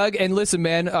you, Doug. And listen,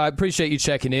 man, I appreciate you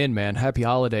checking in, man. Happy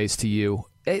holidays to you.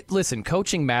 Listen,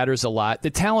 coaching matters a lot. The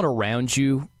talent around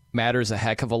you matters a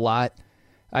heck of a lot.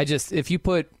 If you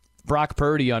put Brock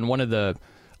Purdy on one of the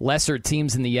lesser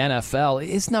teams in the NFL,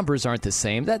 his numbers aren't the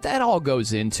same. That all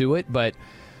goes into it. But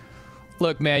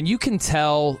look, man, you can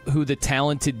tell who the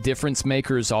talented difference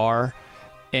makers are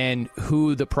and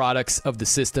who the products of the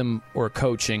system or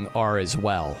coaching are as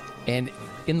well. And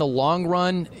in the long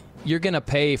run, you're going to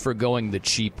pay for going the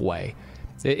cheap way.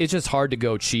 It's just hard to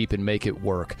go cheap and make it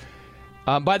work.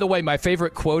 By the way, my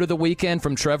favorite quote of the weekend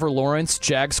from Trevor Lawrence,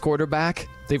 Jags quarterback.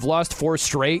 They've lost 4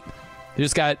 straight. They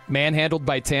just got manhandled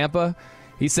by Tampa.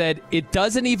 He said, "It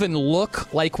doesn't even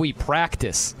look like we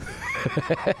practice."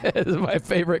 This is my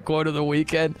favorite quote of the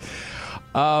weekend.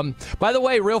 By the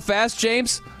way, real fast,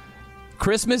 James,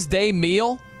 Christmas Day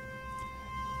meal,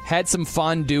 had some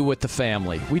fondue with the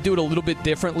family. We do it a little bit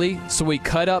differently. So we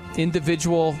cut up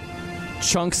individual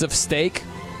chunks of steak.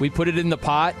 We put it in the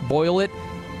pot, boil it,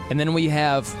 and then we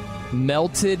have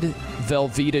melted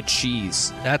Velveeta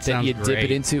cheese that you great. dip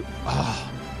it into.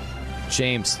 Oh,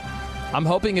 James, I'm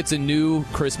hoping it's a new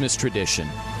Christmas tradition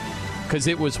because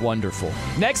it was wonderful.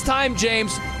 Next time,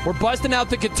 James, we're busting out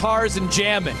the guitars and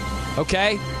jamming,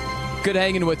 okay? Good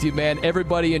hanging with you, man.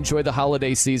 Everybody enjoy the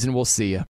holiday season. We'll see you.